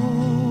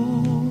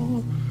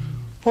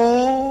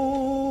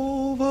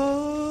over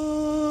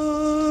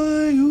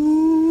you.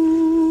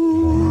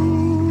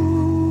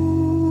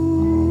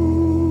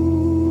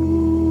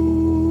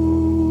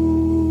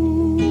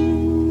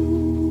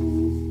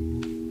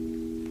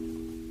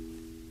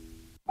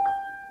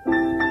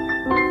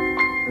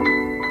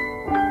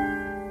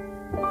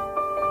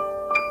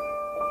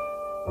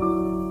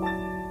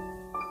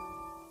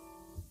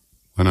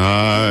 When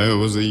I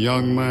was a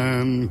young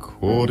man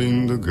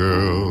courting the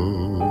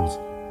girls,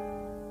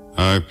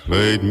 I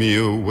played me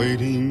a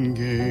waiting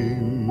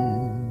game.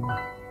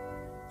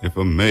 If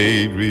a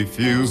maid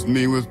refused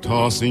me with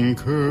tossing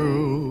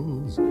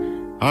curls,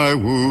 I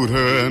wooed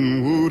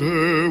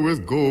her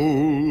with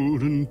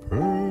golden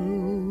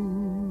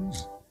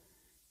pearls.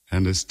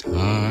 And as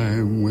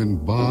time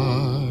went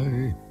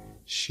by,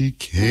 she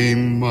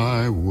came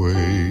my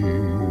way.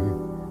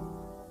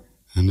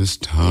 And as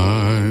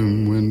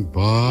time went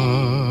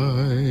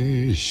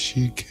by,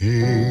 she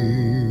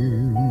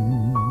came.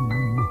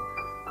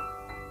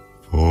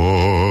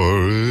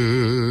 For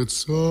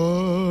it's a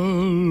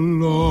long,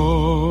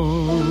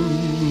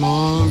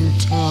 long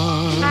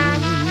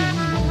time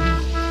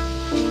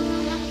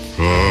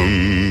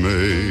from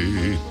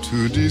May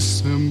to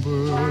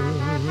December,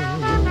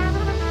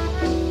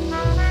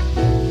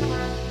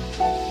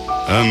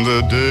 and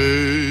the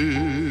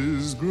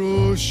days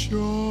grow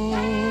short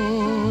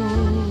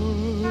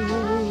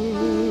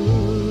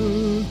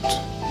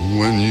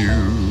when you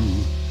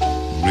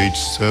reach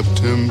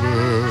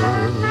September,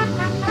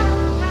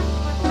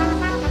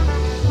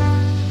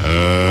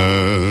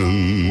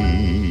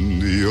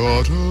 and the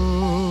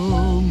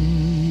autumn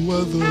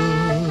weather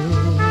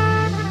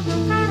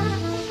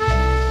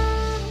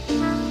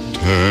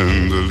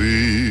turn the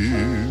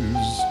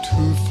leaves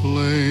to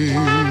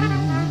flame.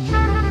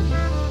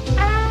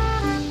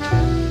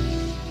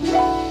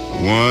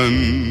 One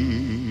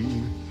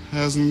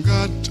hasn't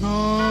got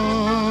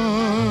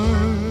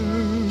time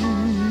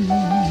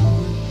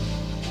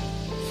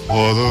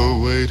for the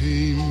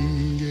waiting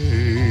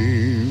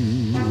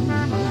game.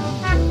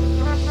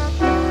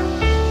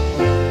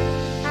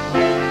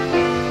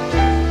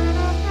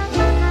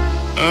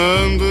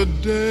 And the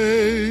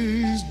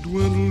days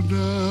dwindle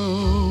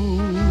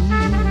down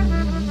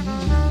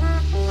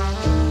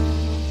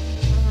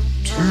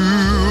to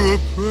a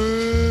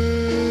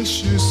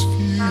precious few.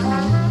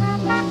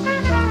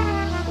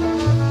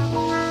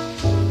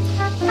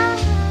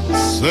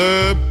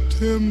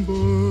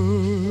 September,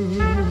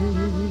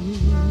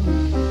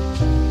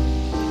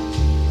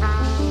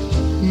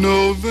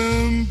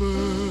 November,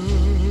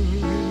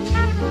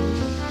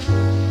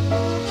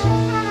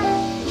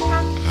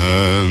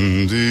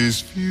 and these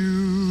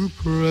few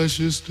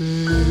precious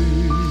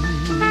days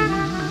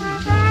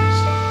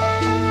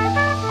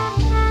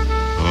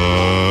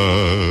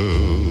I'll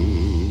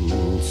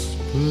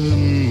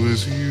spend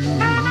with you.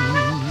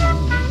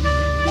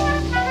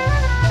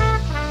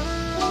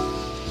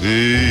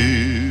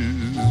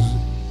 These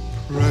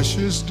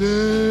precious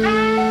days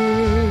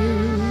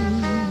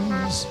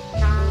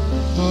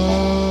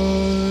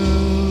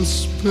I'll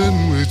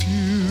spend with you.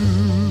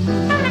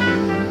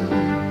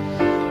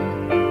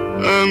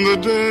 And the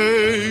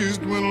days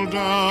dwindle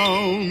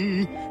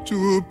down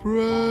to a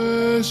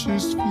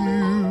precious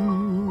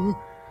few.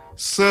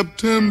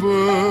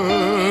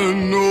 September,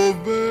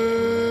 November,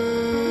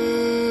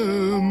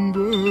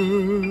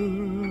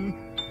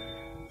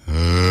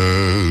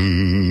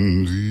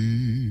 and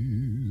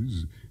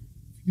these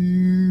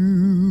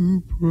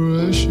few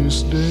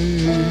precious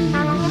days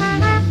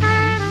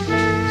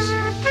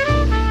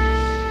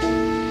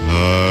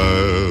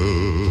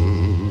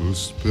I'll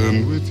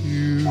spend with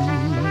you.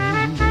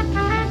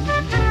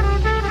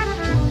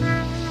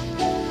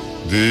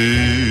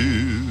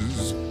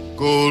 these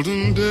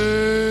golden days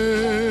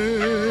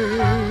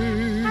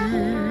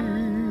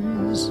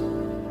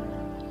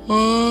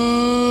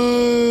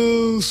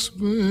I'll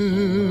spend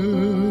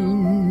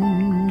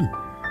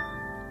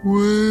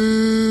with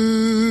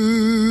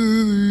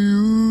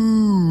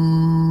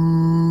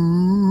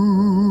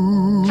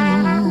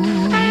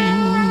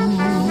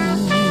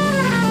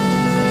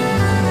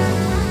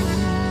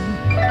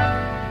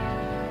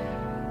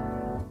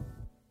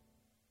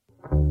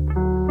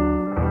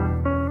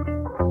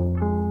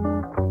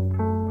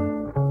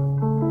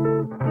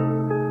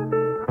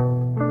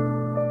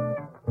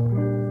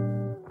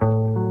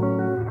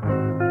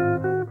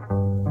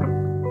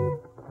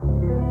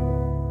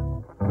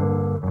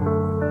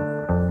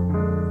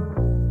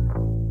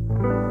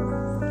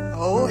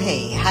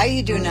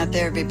doing out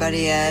there,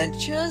 everybody? At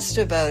just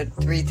about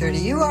 3:30,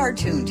 you are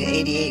tuned to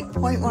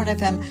 88.1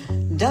 FM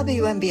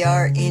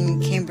WMBR in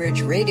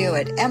Cambridge, radio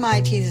at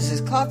MIT. This is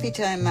Coffee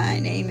Time. My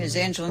name is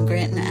Angela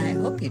Grant, and I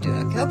hope you're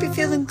doing okay. I hope you're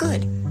feeling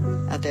good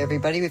out there,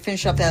 everybody. We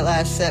finished up that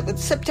last set with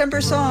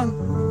September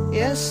Song.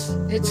 Yes,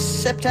 it's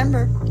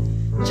September.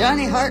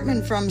 Johnny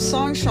Hartman from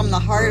Songs from the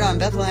Heart on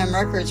Bethlehem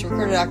Records,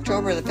 recorded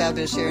October of the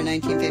fabulous year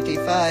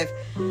 1955.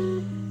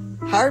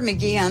 Howard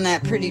McGee on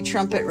that pretty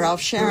trumpet,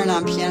 Ralph Sharon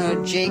on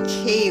piano, Jay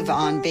Cave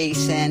on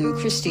bass, and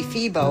Christy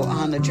Febo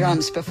on the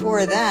drums.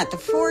 Before that, the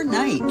Four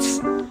Nights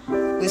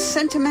with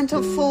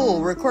Sentimental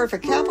Fool, recorded for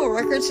Capitol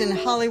Records in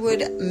Hollywood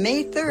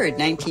May 3rd,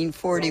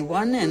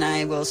 1941, and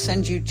I will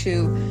send you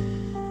to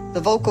the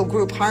vocal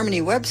group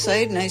Harmony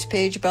website, a nice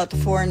page about the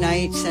Four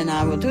Nights, and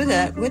I will do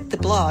that with the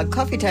blog,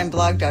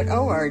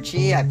 coffeetimeblog.org.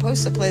 I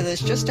post the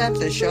playlist just after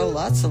the show,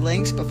 lots of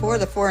links. Before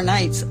the Four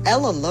Nights,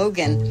 Ella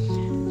Logan,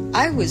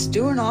 I Was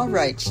Doing All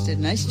Right. She did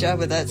a nice job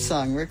with that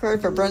song.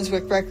 Recorded for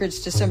Brunswick Records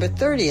December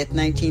 30th,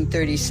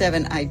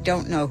 1937. I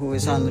don't know who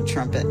was on the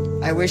trumpet.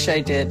 I wish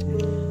I did.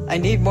 I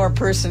need more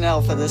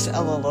personnel for this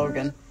Ella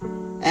Logan.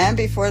 And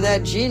before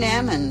that, Gene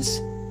Ammons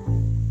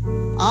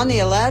on the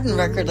Aladdin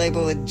record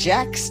label with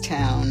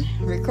Jackstown.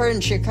 Recorded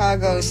in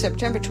Chicago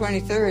September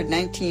 23rd,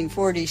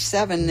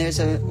 1947. There's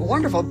a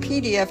wonderful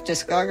PDF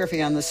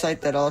discography on the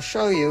site that I'll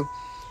show you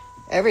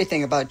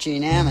everything about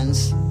Gene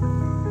Ammons.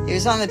 He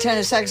was on the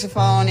tenor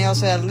saxophone. He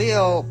also had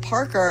Leo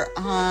Parker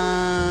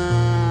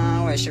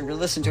on... I should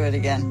listen to it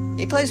again.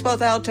 He plays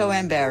both alto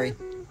and bari.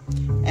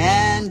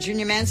 And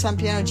Junior Mance on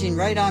piano, Gene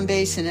Wright on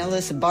bass, and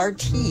Ellis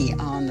Barty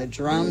on the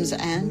drums.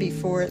 And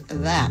before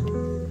that,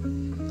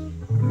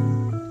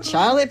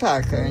 Charlie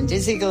Parker and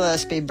Dizzy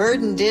Gillespie.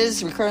 Bird and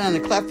Diz, recorded on the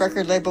Clef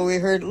record label. We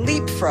heard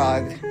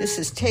Leapfrog. This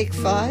is take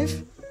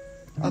 5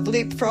 of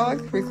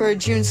Leapfrog, recorded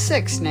June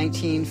 6,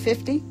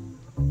 1950.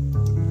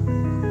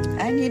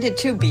 I needed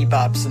 2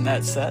 bebops in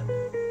that set.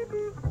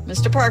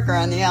 Mr. Parker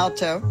on the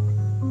alto.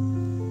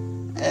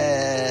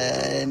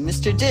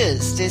 Mr.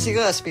 Diz, Dizzy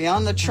Gillespie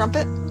on the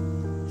trumpet.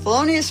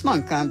 Thelonious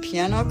Monk on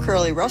piano.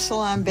 Curly Russell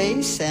on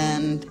bass.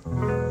 And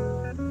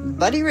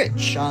Buddy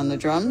Rich on the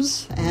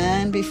drums.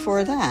 And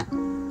before that,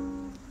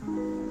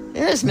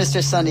 there's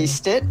Mr. Sonny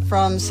Stitt.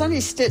 From Sonny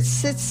Stitt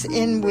Sits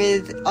In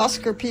with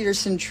Oscar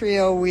Peterson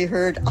Trio, we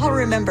heard I'll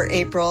Remember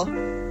April.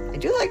 I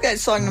do like that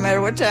song no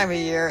matter what time of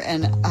year.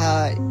 And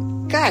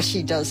gosh,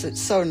 he does it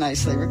so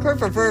nicely. Recorded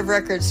for Verve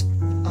Records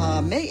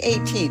May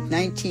 18th,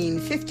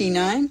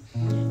 1959.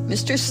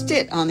 Mr.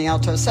 Stitt on the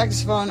alto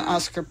saxophone,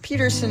 Oscar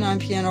Peterson on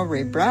piano,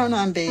 Ray Brown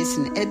on bass,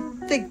 and Ed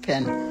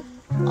Thigpen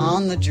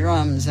on the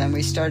drums. And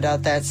we start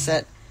out that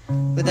set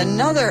with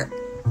another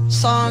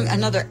song,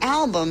 another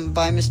album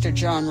by Mr.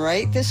 John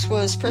Wright. This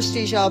was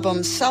Prestige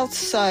album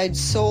Southside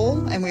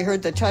Soul, and we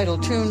heard the title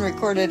tune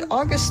recorded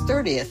August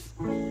 30th,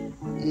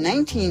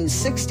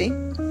 1960.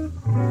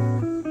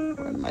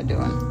 What am I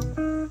doing?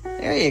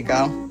 There you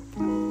go.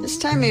 This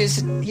time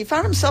he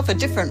found himself a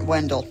different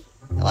Wendell.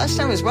 The last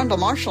time was Wendell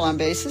Marshall on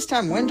bass. This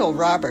time Wendell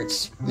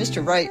Roberts.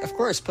 Mr. Wright, of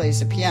course, plays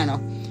the piano.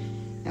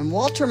 And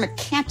Walter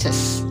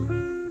McCantis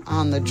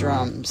on the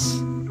drums.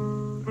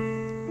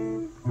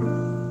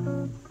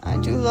 I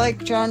do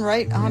like John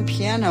Wright on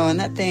piano, and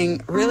that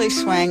thing really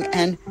swang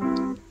and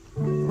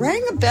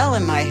rang a bell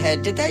in my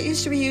head. Did that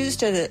used to be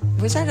used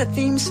was that a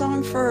theme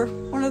song for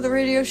one of the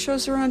radio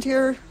shows around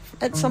here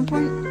at some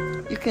point?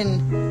 You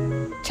can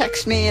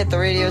text me at the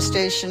radio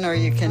station, or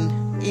you can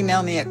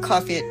email me at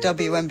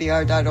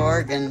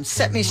coffee@wmbr.org and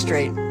set me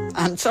straight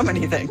on so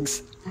many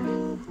things.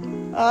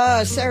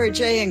 Sarah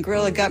J. and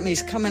Gorilla Got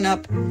Me's coming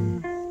up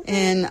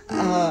in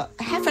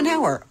half an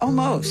hour,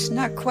 almost,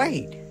 not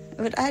quite.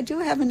 But I do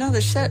have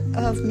another set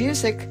of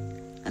music,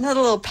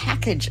 another little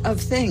package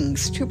of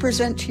things to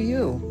present to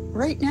you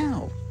right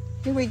now.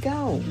 Here we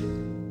go.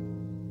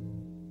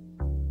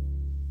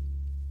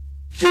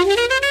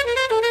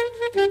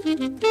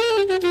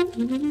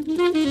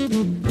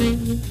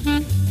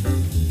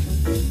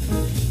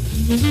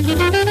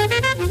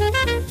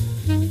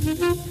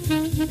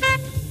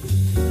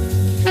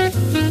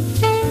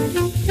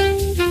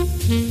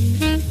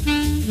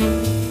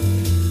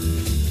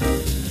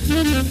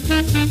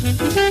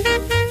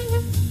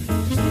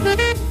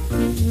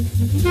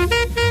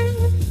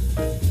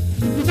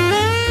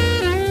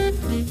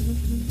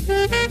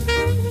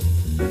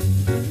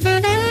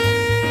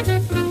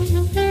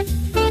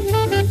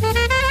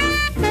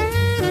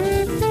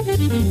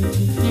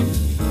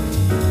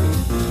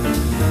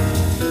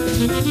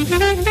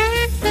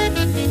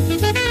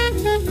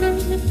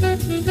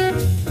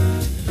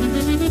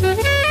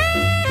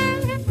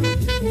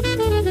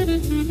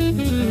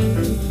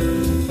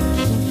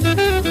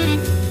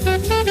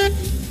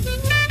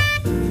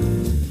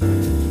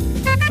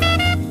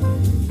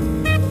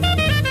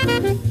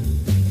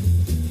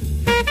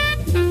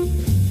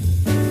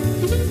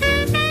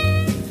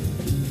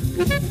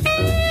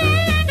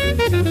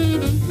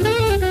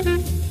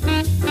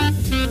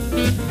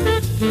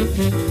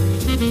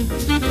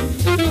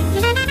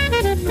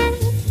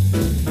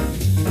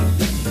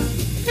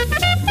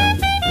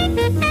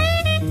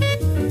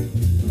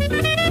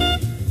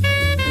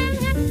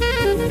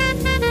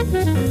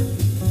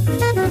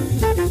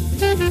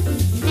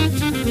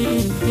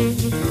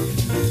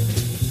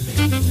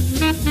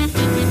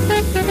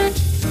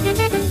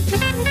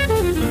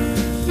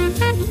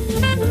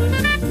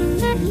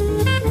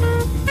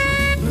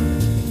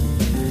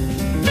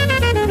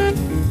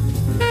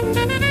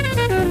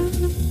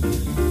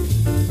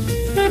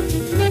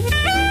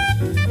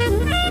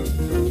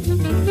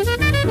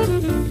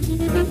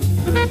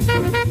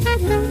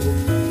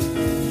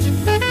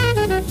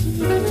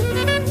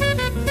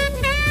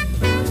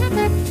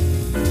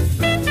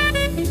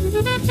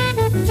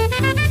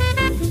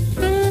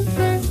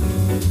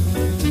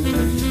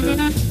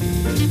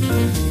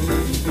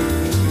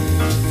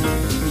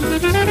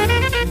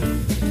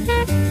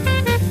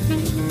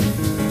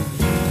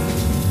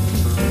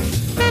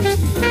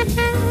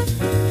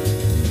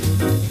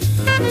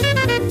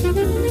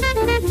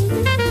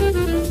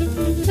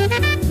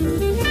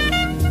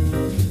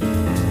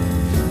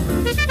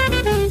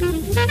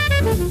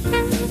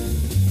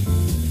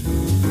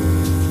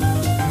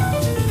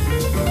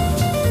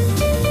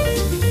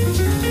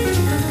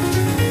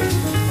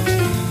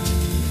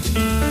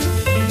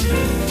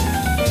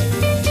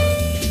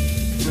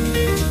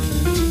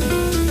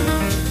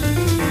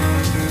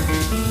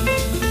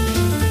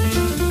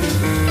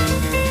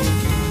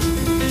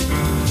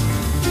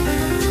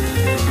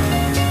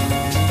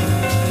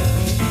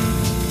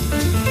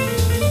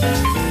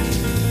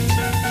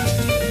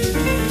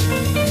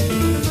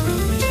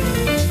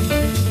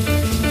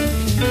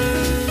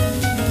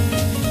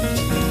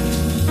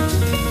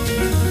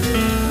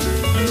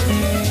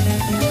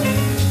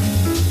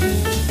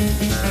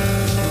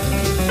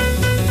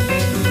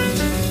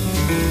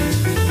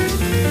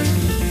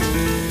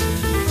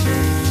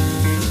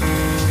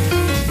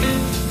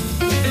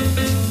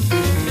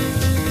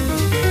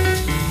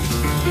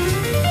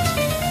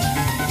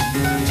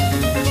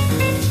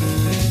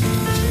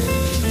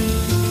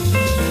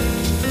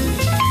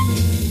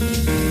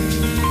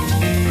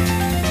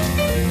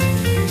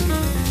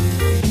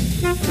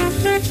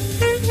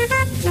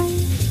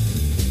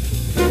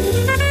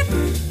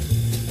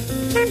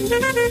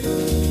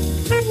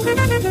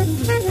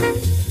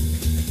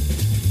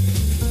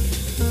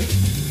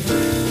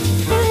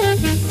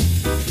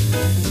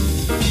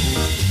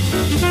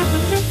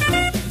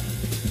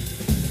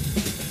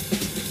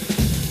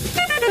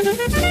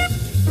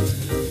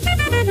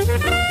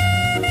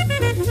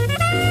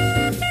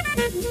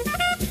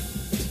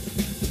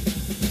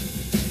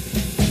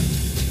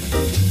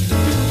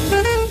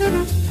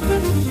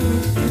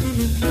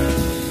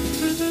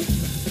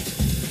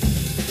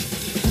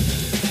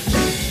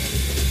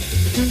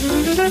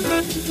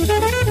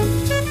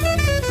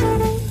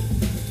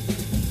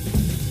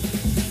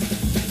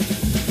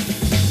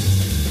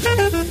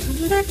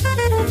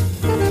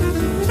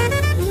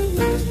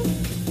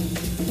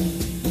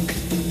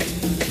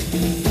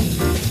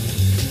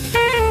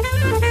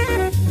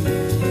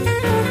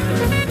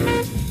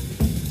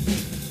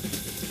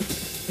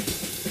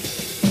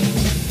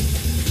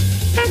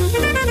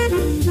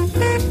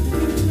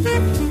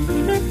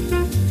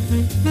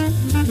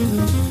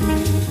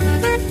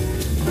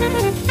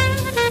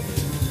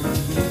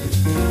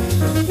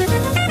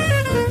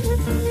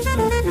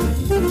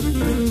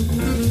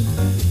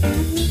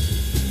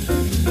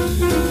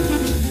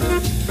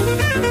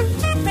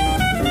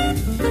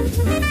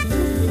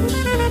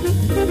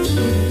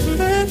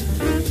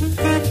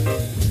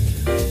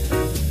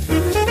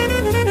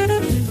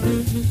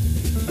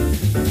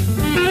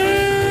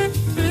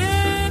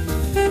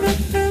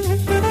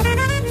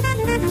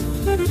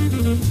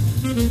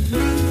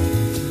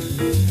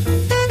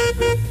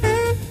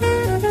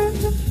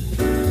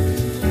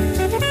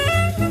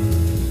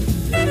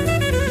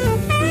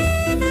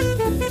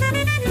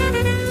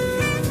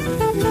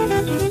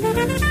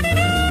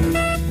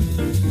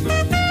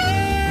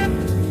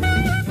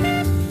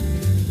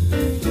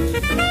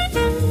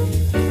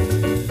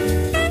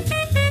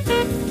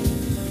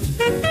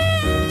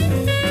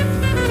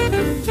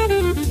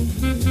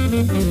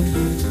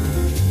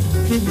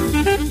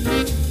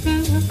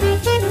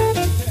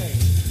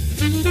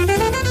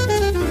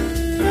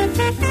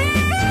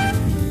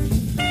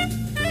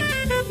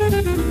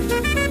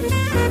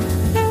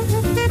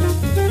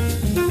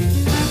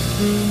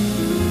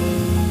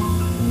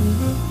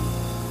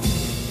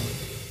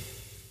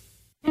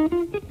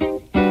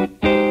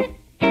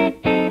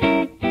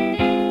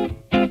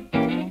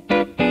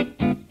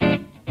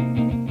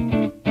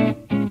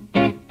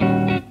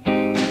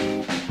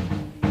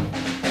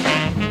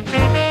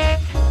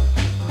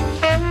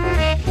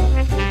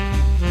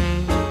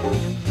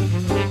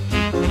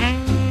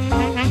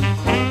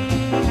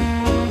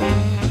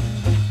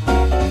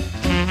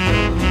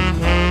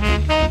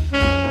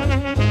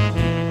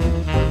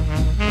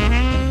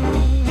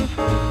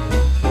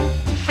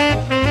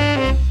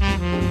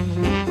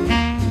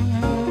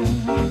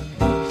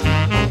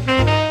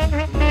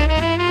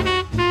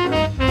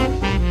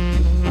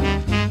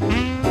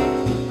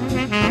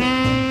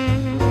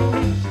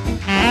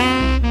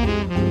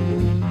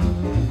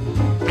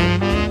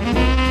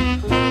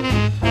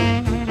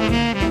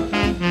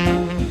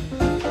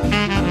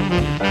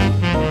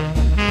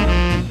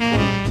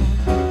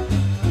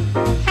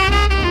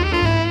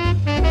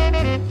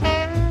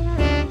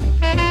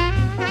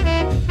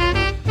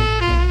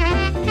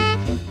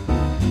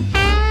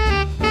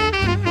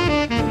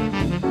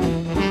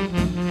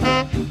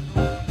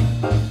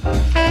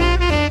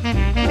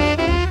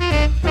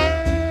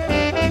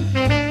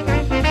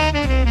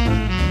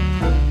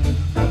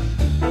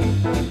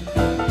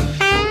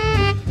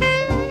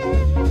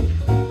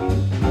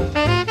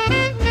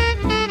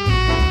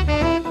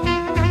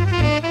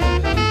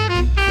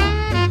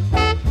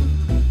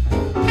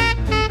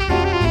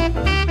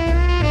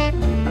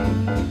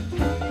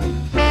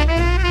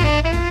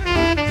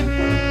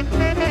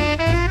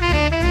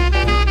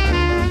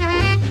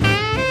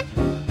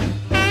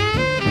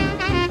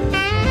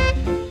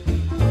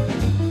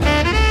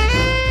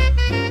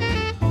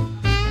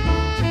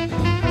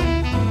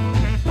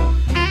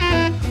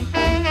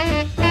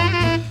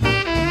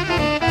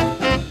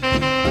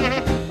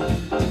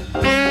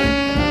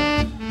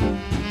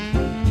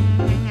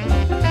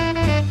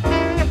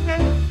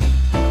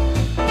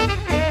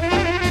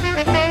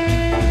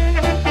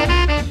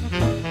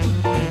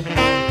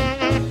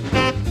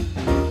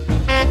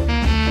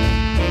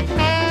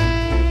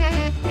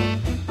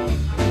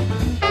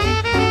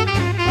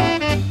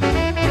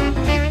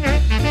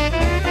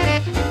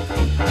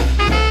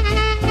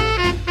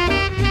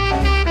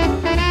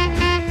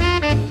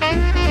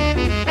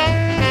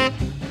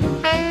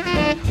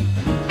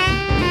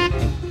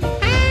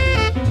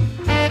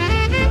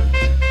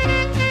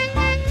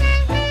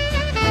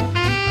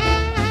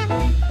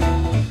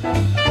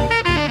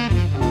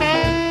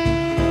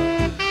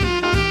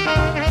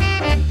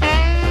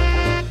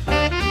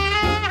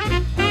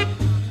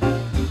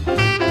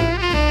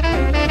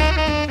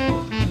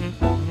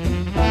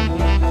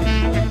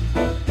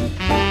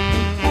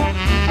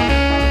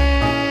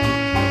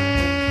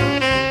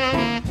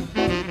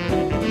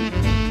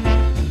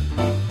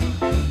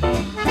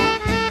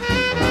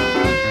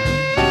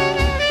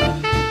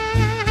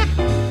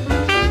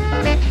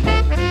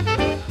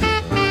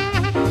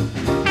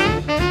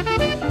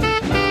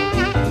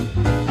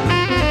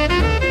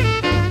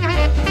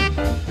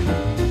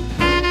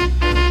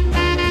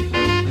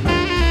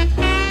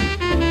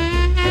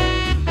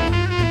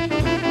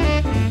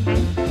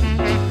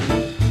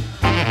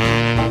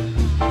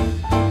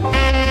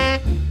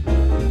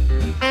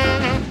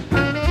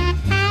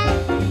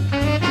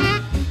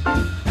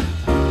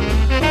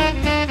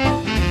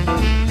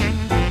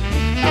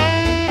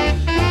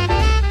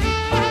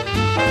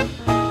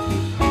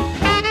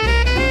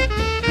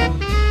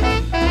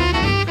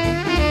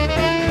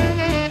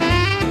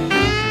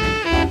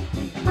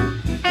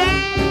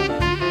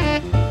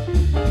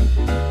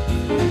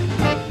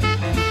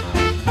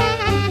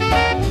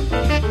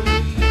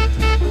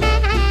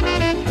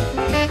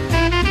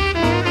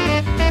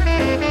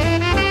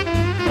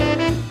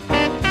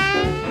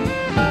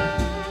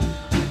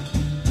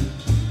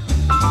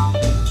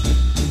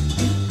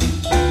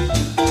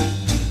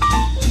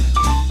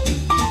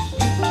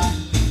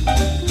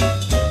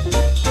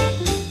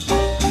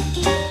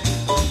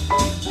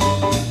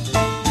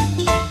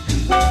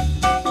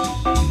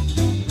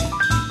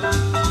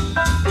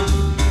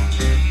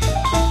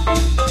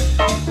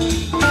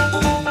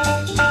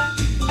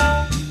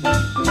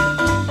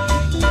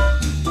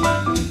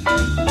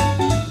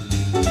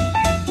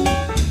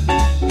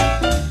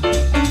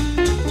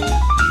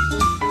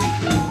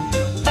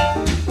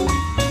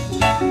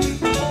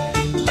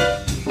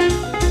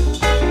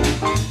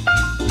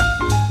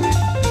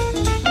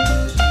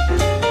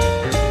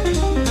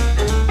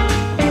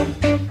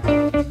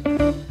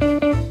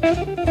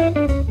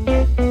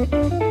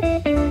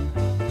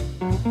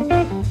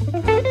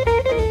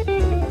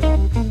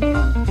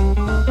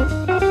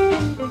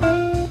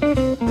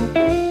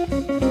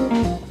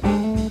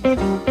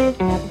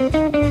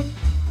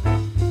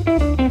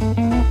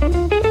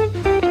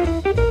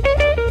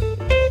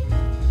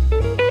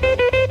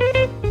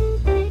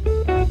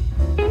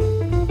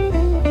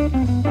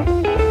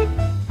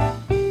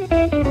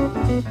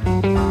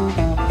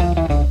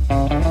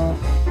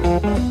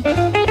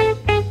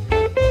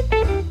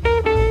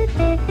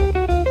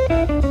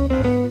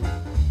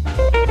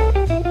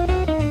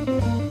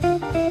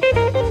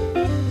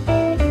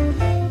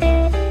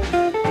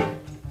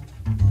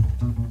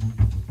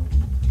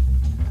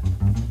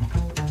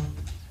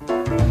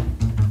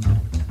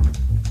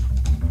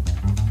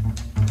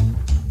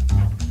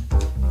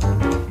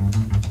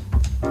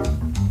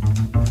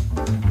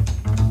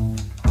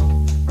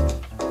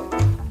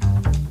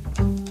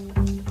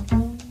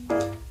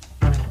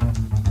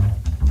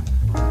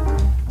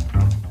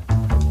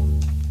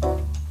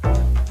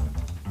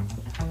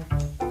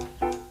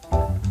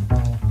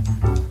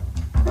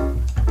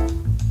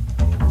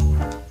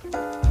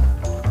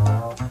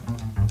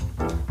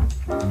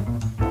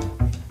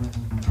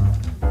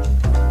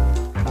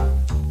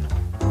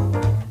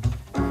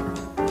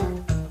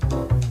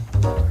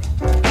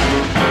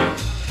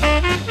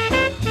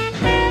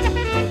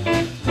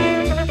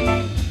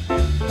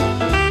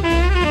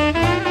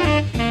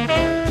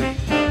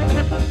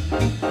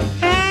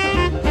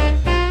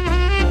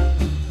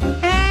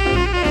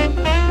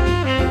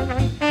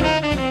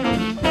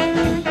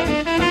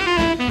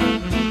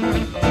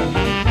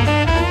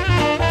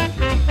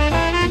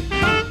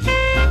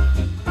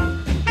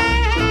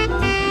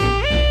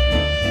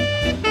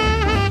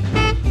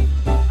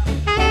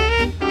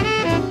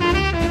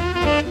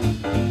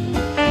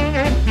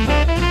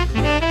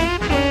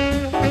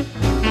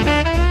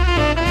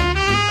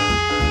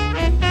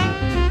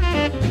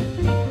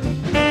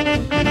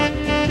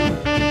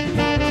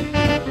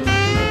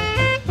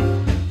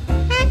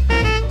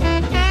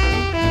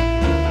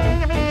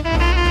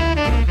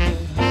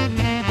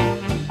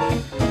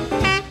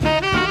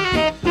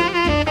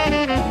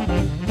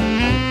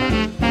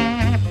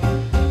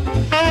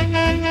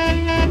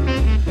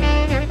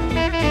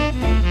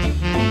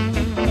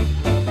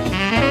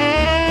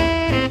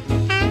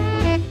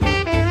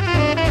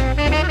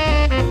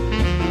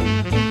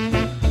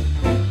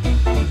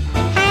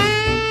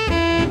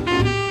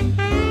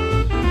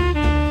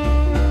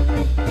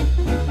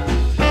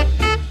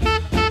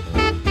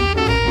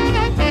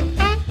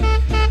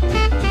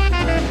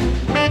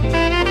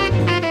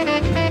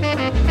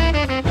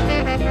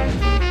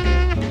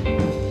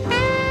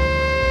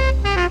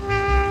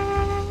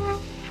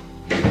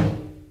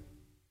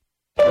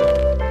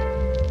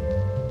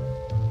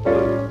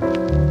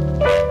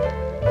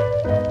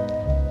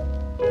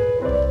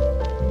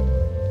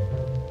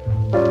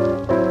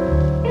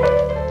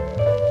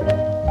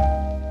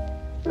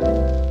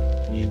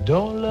 You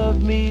don't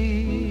love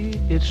me,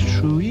 it's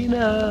true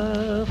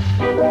enough.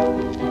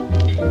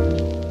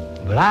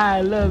 But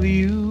I love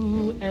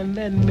you, and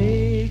that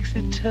makes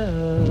it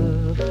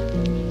tough.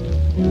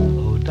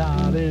 Oh,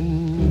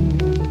 darling,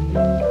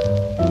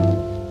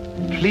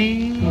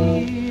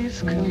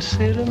 please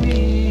consider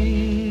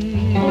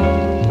me.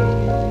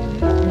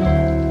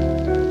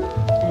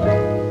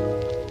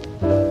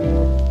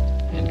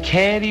 And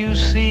can't you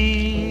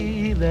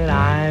see that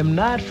I'm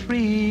not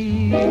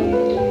free?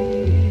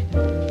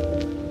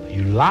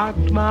 You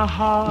locked my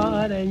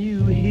heart and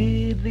you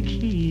hid the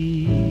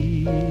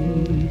key.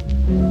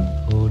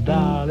 Oh,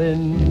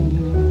 darling,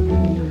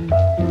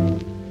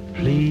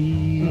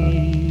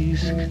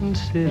 please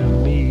consider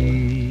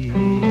me.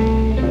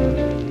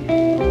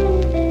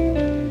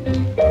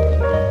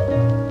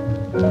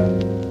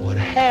 What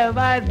have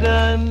I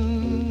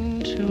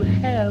done to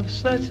have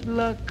such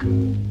luck?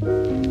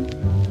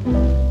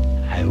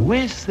 I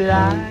wish that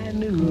I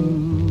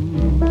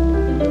knew.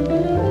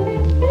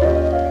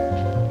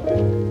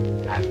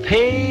 I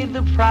paid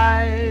the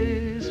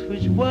price,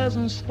 which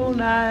wasn't so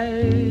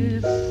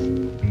nice,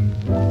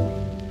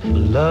 for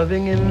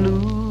loving and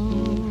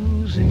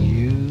losing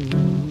you.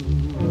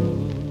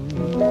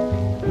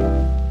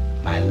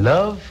 My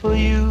love for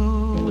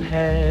you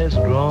has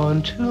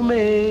grown to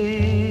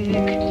make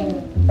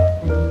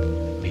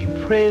me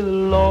pray the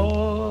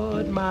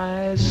Lord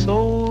my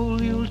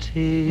soul you'll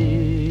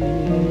take.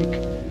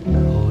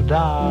 Oh,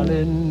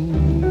 darling,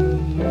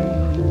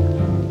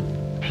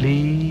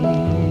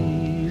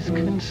 please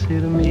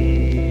consider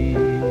me.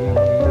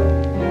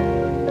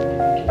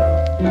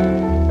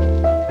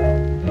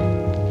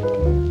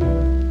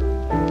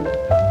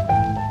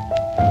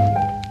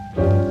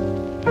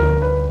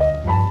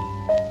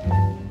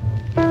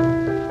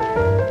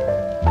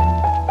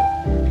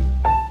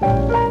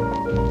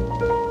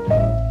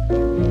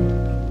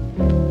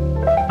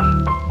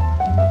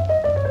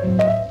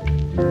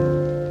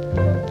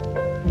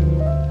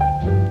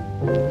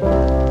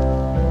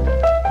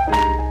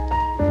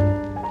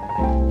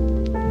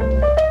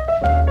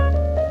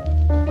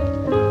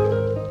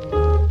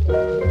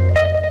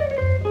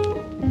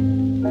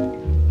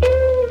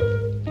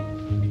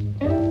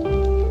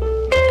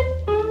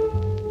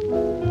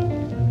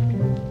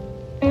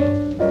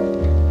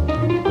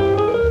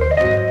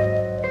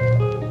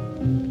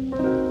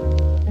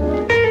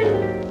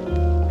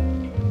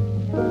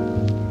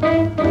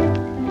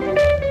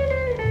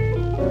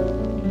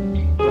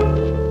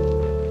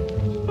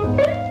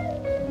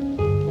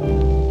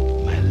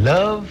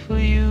 Love for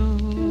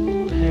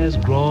you has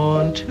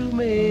grown to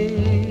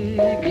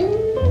make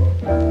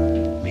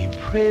me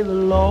pray the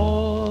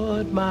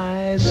Lord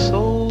my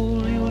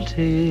soul you'll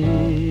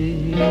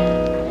take.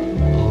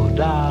 Oh,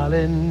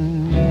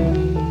 darling,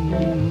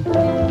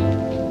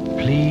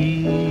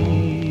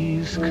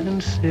 please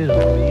consider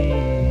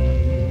me.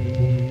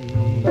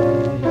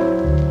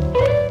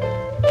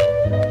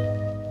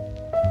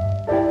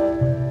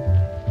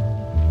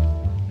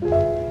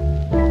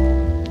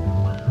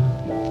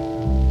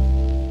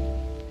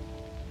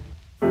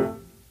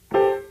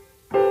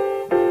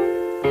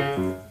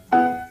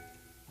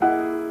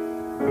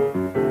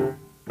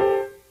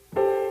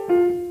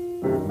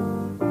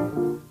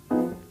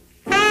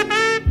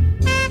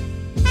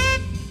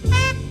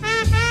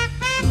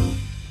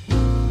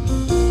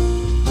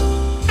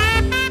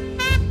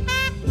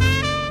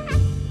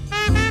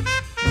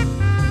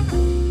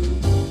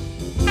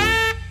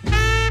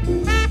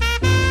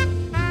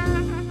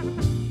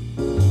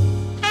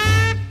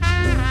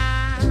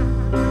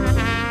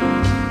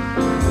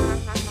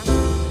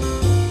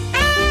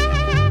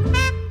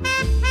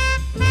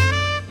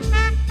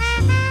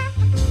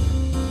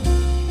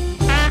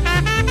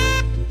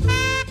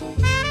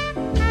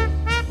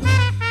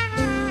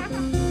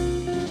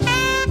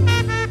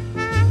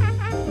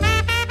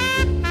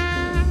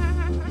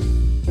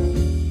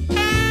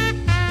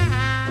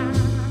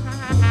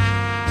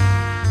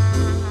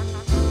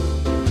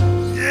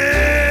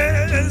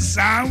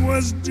 I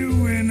was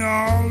doing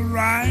all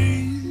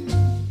right.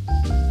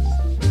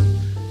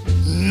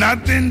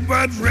 Nothing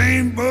but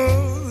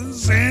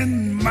rainbows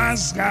in my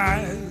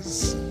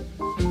skies.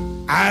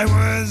 I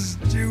was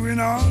doing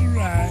all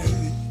right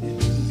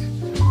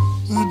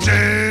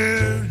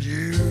until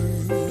you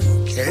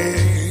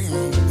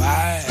came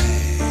by.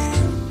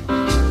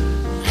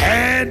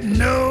 Had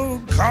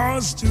no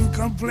cause to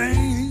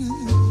complain.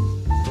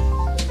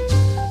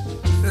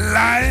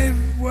 Life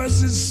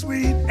was as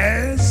sweet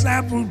as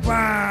apple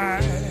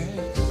pie.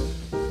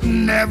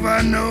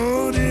 Never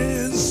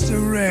noticed the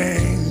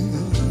rain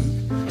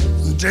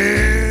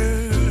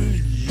until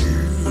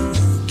you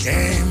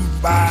came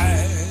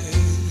by.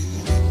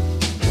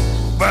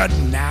 But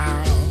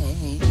now,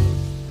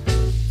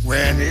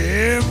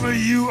 whenever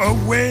you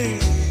away,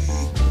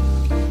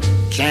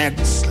 can't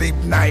sleep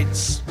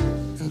nights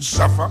and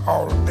suffer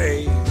all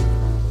day.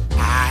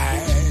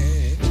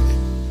 I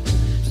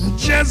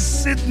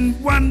just sit and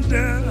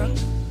wonder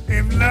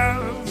if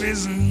love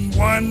isn't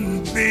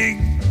one big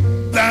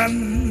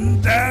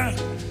thunder.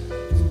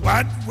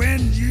 But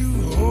when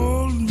you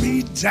hold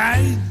me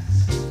tight,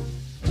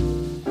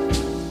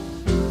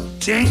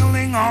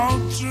 tingling all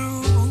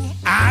through.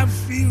 I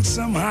feel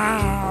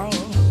somehow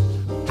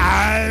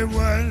I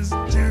was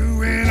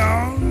doing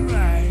all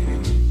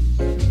right,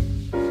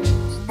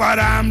 but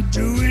I'm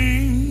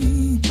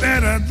doing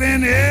better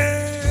than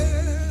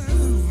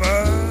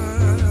ever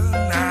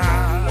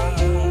now.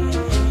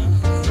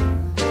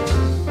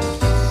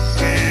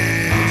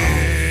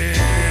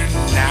 And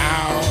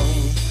now,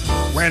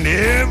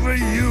 whenever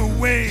you're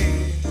away,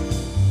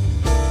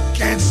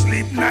 can't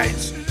sleep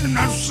nights and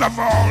I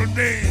suffer all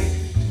day,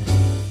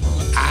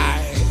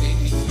 I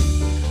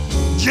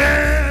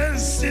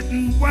just sit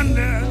and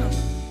wonder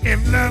if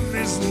love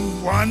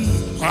isn't one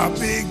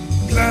big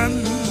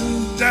blunder.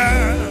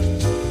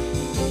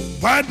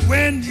 But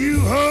when you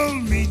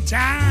hold me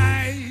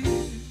tight,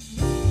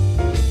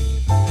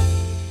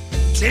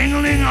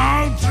 tingling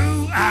all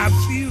through, I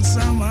feel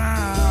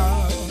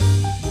somehow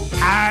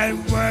I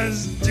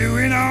was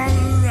doing all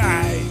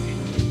right,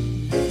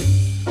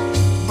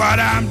 but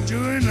I'm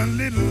doing a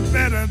little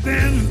better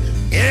than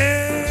ever.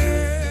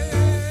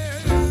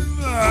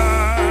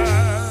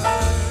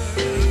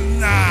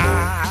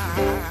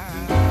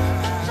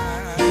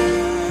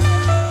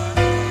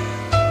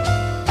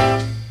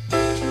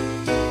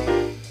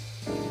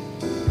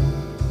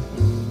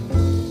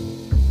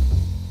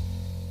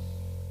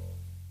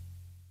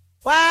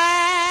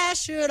 Why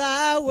should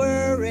I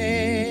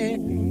worry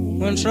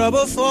when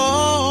trouble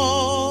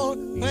falls,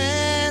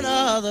 when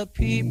other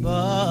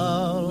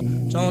people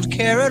don't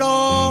care at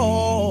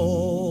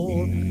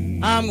all?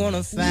 I'm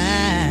gonna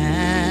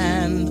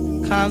find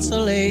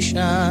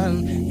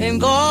consolation in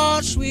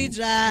God's sweet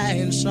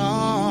giant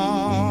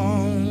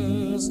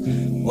songs.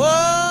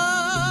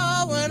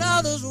 Oh, when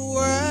others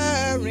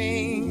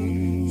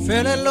worrying,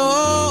 feeling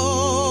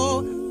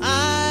low,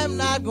 I'm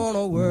not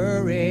gonna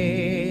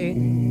worry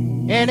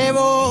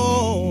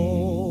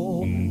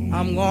anymore.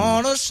 I'm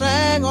gonna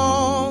sing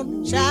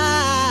on,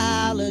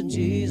 child of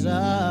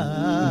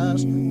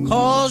Jesus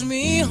calls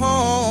me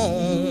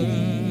home.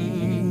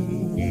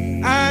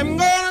 I'm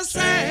gonna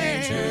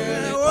sing,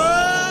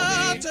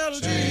 oh, tell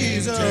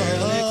Jesus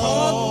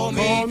call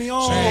me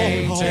home.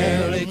 Sing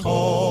till he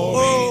call me,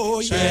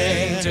 oh,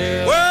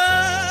 yeah.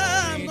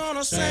 Well, I'm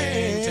gonna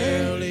sing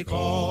till he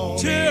call me,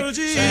 till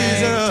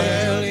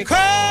Jesus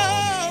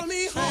call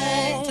me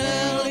home.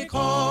 Till he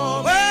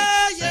call me,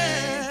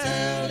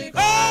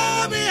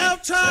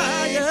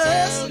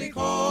 tired,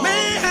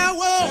 may have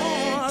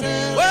worn,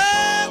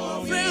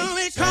 well,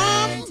 really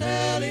come,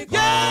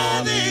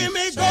 yeah, they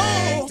may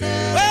go,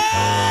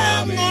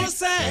 well, I'm gonna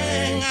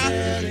sing,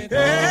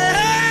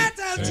 hey,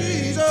 tell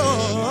Jesus,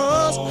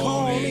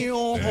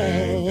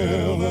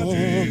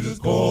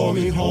 call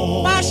me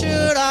home, why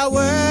should I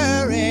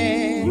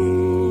worry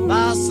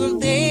about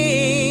some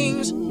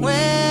things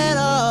when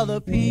other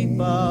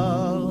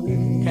people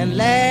can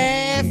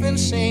laugh and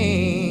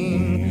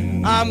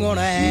sing? I'm gonna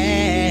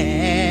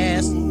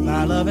ask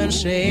my loving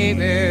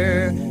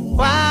Savior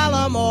while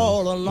I'm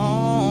all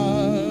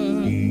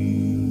alone.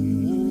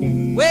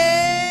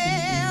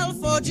 Well,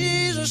 for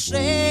Jesus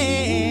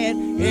said,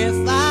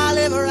 if I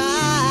live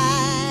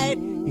right,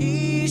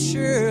 He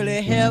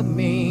surely help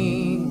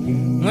me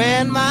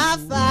when my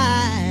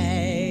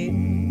fight.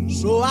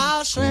 So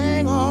I'll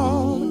sing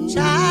on,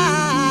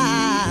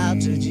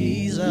 child, to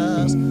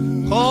Jesus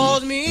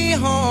calls me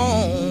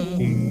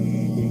home.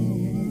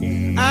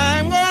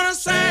 I'm gonna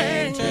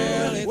sing,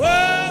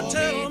 well,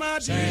 tell my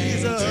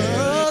Jesus,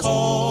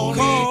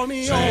 call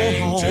me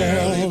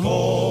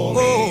home.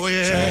 Oh,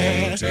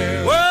 yeah.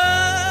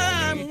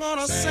 Well, I'm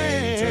gonna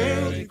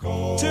sing,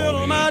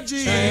 till my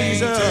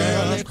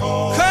Jesus,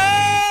 call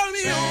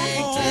me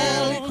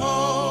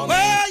home.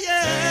 Well,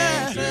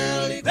 yeah,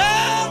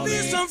 there'll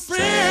be some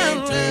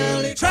friends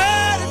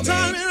try to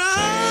turn me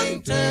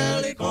around.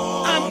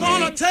 I'm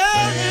gonna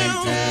tell him,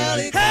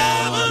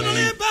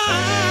 heavenly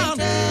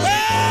bound.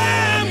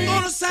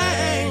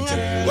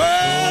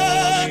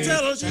 Well,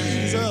 tell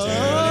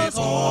Jesus,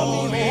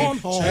 call me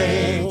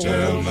home.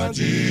 Tell my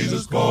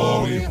Jesus,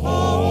 call me home.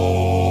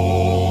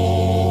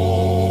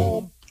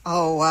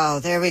 Oh, wow.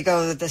 There we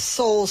go. The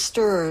Soul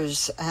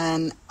Stirrers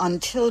and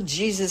Until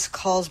Jesus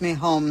Calls Me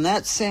Home.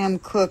 That's Sam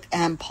Cooke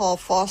and Paul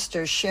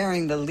Foster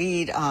sharing the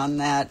lead on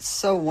that.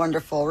 So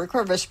wonderful.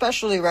 Recorded for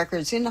Specialty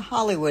Records in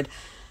Hollywood,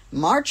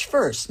 March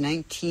 1st,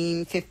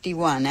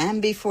 1951.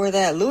 And before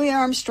that, Louis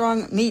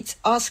Armstrong meets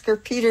Oscar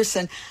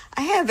Peterson.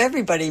 I have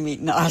everybody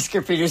meeting the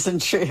Oscar Peterson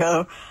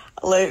trio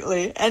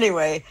lately.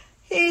 Anyway,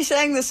 he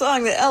sang the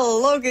song that Ella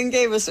Logan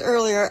gave us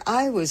earlier,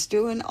 I Was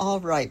Doing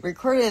All Right.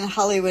 Recorded in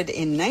Hollywood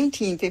in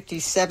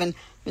 1957.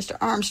 Mr.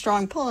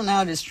 Armstrong pulling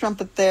out his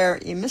trumpet there.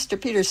 Mr.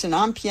 Peterson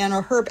on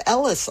piano. Herb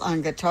Ellis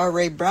on guitar.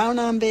 Ray Brown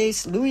on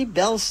bass. Louis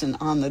Bellson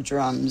on the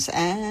drums.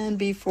 And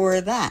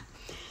before that,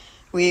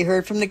 we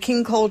heard from the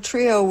King Cole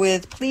Trio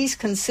with Please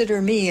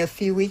Consider Me a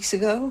few weeks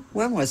ago.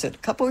 When was it? A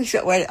couple weeks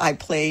ago. I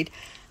played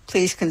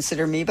Please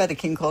Consider Me by the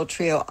King Cole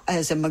Trio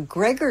as a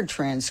McGregor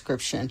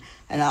transcription.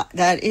 And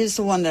that is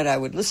the one that I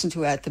would listen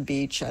to at the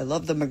beach. I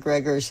love the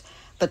McGregors.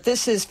 But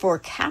this is for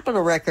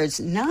Capitol Records,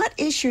 not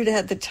issued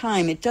at the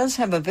time. It does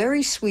have a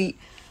very sweet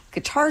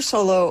guitar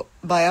solo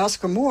by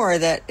Oscar Moore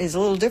that is a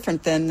little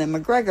different than the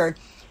McGregor.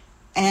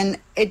 And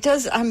it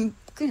does, I'm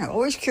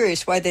always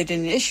curious why they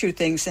didn't issue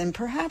things. And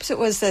perhaps it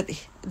was that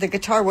the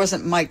guitar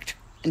wasn't mic'd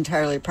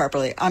entirely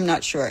properly. I'm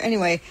not sure.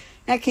 Anyway,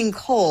 Nat King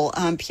Cole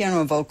on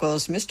piano and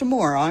vocals, Mr.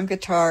 Moore on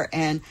guitar,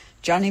 and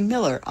Johnny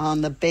Miller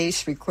on the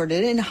bass,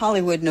 recorded in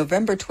Hollywood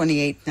November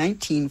 28,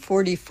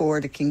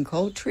 1944, the King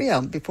Cole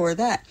Trio. Before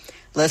that,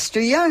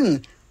 Lester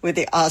Young with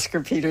the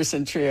Oscar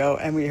Peterson Trio,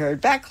 and we heard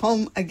Back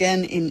Home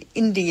Again in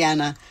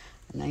Indiana,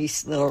 a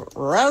nice little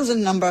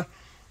rousing number.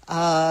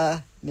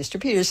 Mr.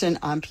 Peterson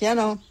on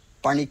piano,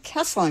 Barney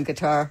Kessel on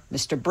guitar,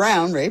 Mr.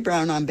 Brown, Ray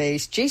Brown on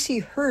bass, J.C.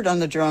 Hurd on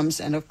the drums,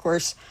 and of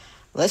course,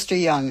 Lester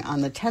Young on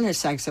the tenor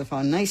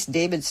saxophone. Nice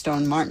David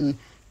Stone Martin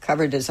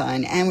cover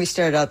design. And we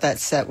started out that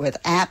set with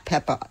Art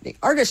Pepper, the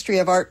artistry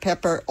of Art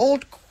Pepper,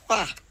 Old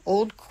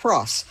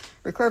Cross,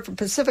 recorded for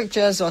Pacific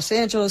Jazz, Los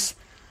Angeles,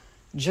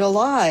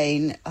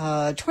 July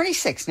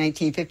 26,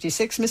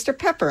 1956. Mr.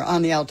 Pepper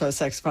on the alto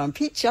saxophone,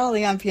 Pete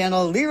Jolly on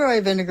piano, Leroy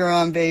Vinegar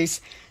on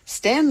bass,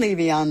 Stan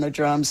Levy on the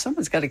drums.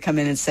 Someone's got to come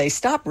in and say,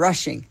 stop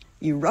rushing.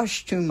 You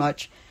rush too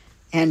much.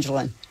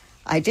 Angelin.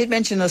 I did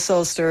mention the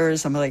Soul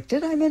Stirrers. I'm like,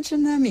 did I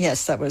mention them?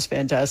 Yes, that was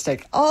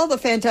fantastic. All the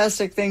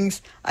fantastic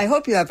things. I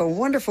hope you have a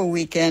wonderful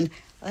weekend.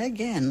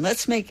 Again,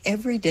 let's make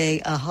every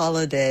day a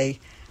holiday.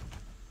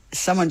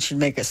 Someone should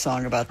make a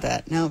song about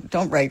that. No,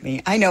 don't write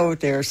me. I know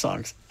there are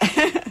songs.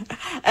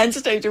 And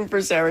stay tuned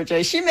for Sarah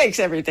J. She makes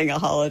everything a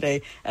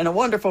holiday and a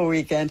wonderful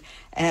weekend.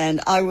 And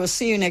I will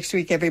see you next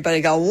week, everybody.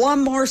 Got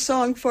one more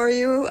song for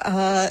you.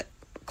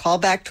 Call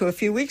back to a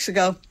few weeks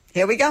ago.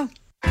 Here we go.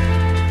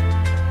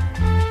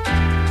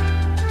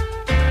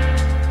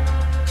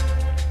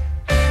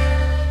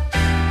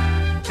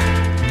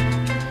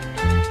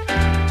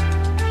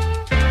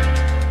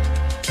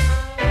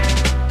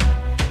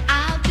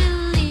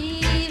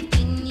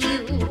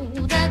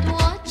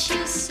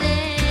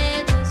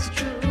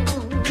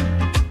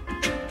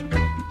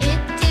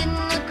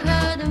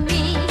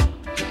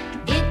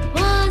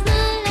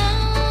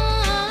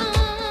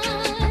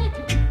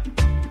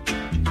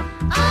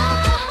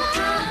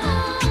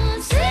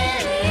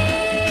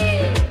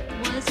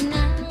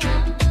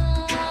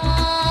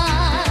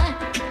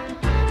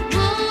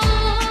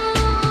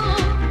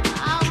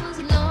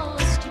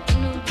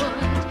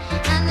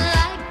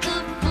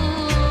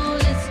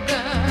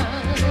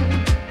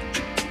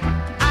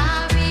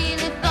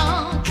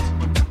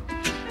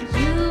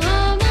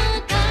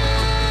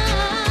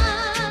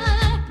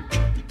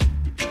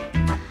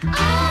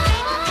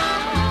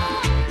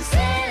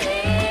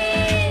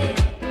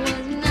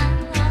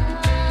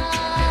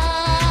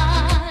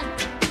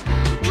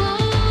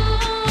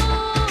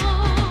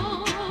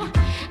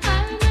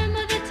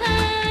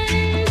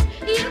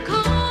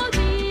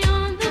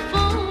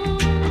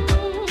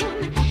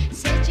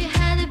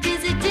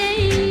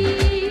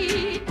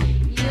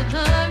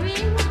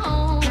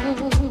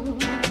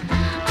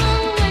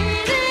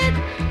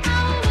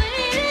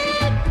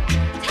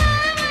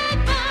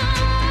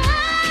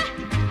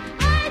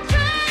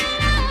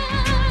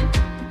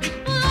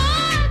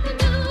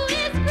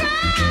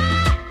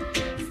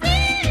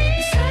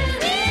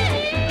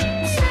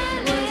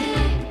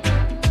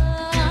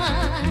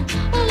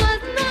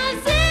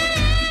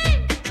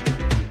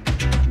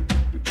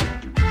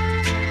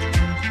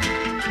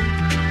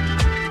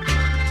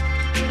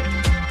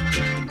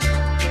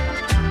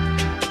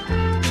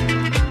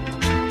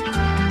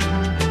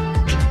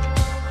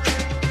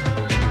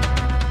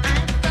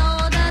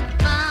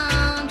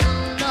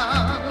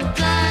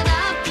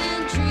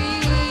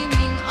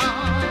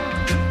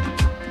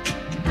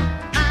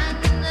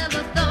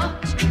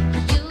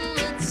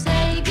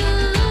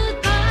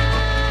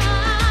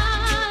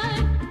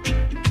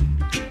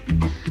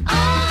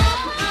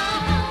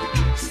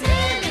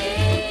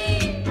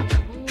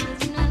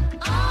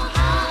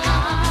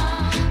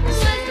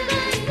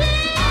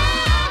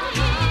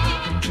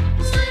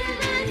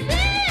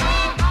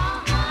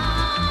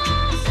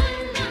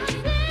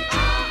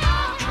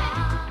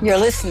 You're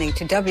listening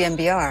to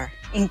WMBR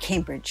in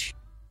Cambridge.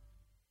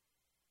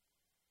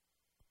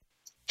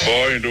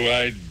 Boy, do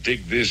I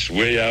dig this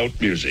way out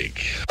music.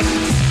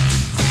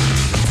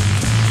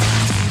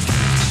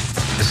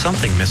 Is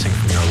something missing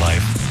from your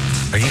life?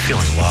 Are you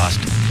feeling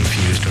lost,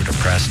 confused, or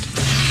depressed?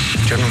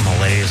 General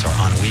malaise or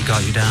ennui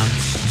got you down?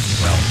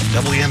 Well,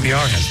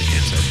 WMBR has the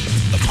answer.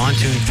 The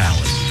Pontoon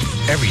Palace.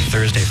 Every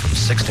Thursday from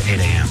 6 to 8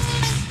 a.m.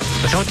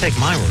 But don't take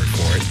my word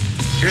for it.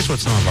 Here's what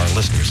some of our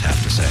listeners have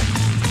to say.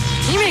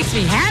 He makes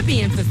me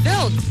happy and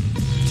fulfilled.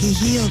 He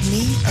healed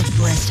me of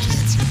breast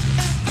cancer.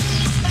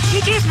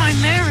 He gave my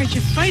marriage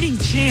a fighting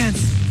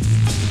chance.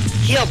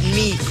 He helped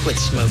me quit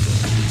smoking.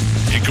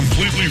 He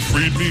completely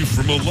freed me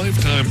from a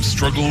lifetime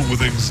struggle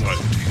with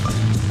anxiety.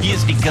 He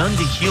has begun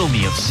to heal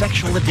me of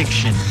sexual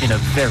addiction in a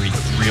very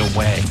real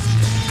way.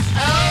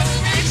 Oh,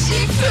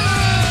 Richie Poo!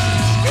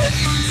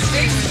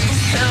 Makes me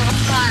so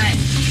hot.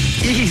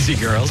 Easy,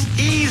 girls,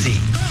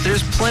 easy.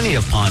 There's plenty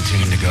of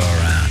pontoon to go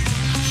around.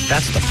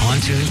 That's the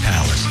Pontoon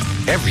Palace,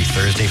 every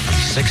Thursday from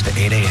 6 to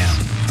 8 a.m.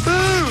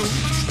 Boo!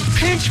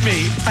 pinch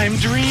me. I'm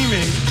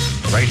dreaming.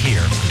 Right here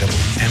on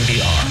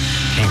WMBR,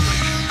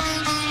 Cambridge.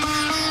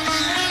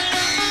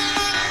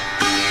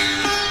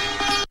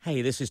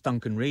 Hey, this is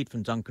Duncan Reid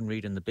from Duncan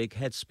Reid and the Big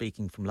Head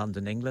speaking from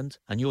London, England,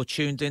 and you're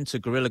tuned in to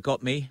Gorilla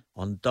Got Me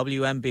on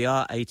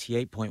WMBR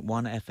 88.1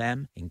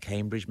 FM in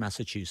Cambridge,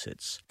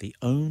 Massachusetts, the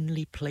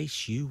only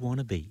place you want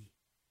to be.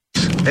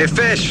 Hey,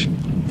 Fish!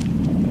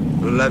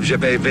 Who loves you,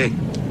 baby?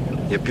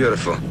 You're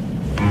beautiful.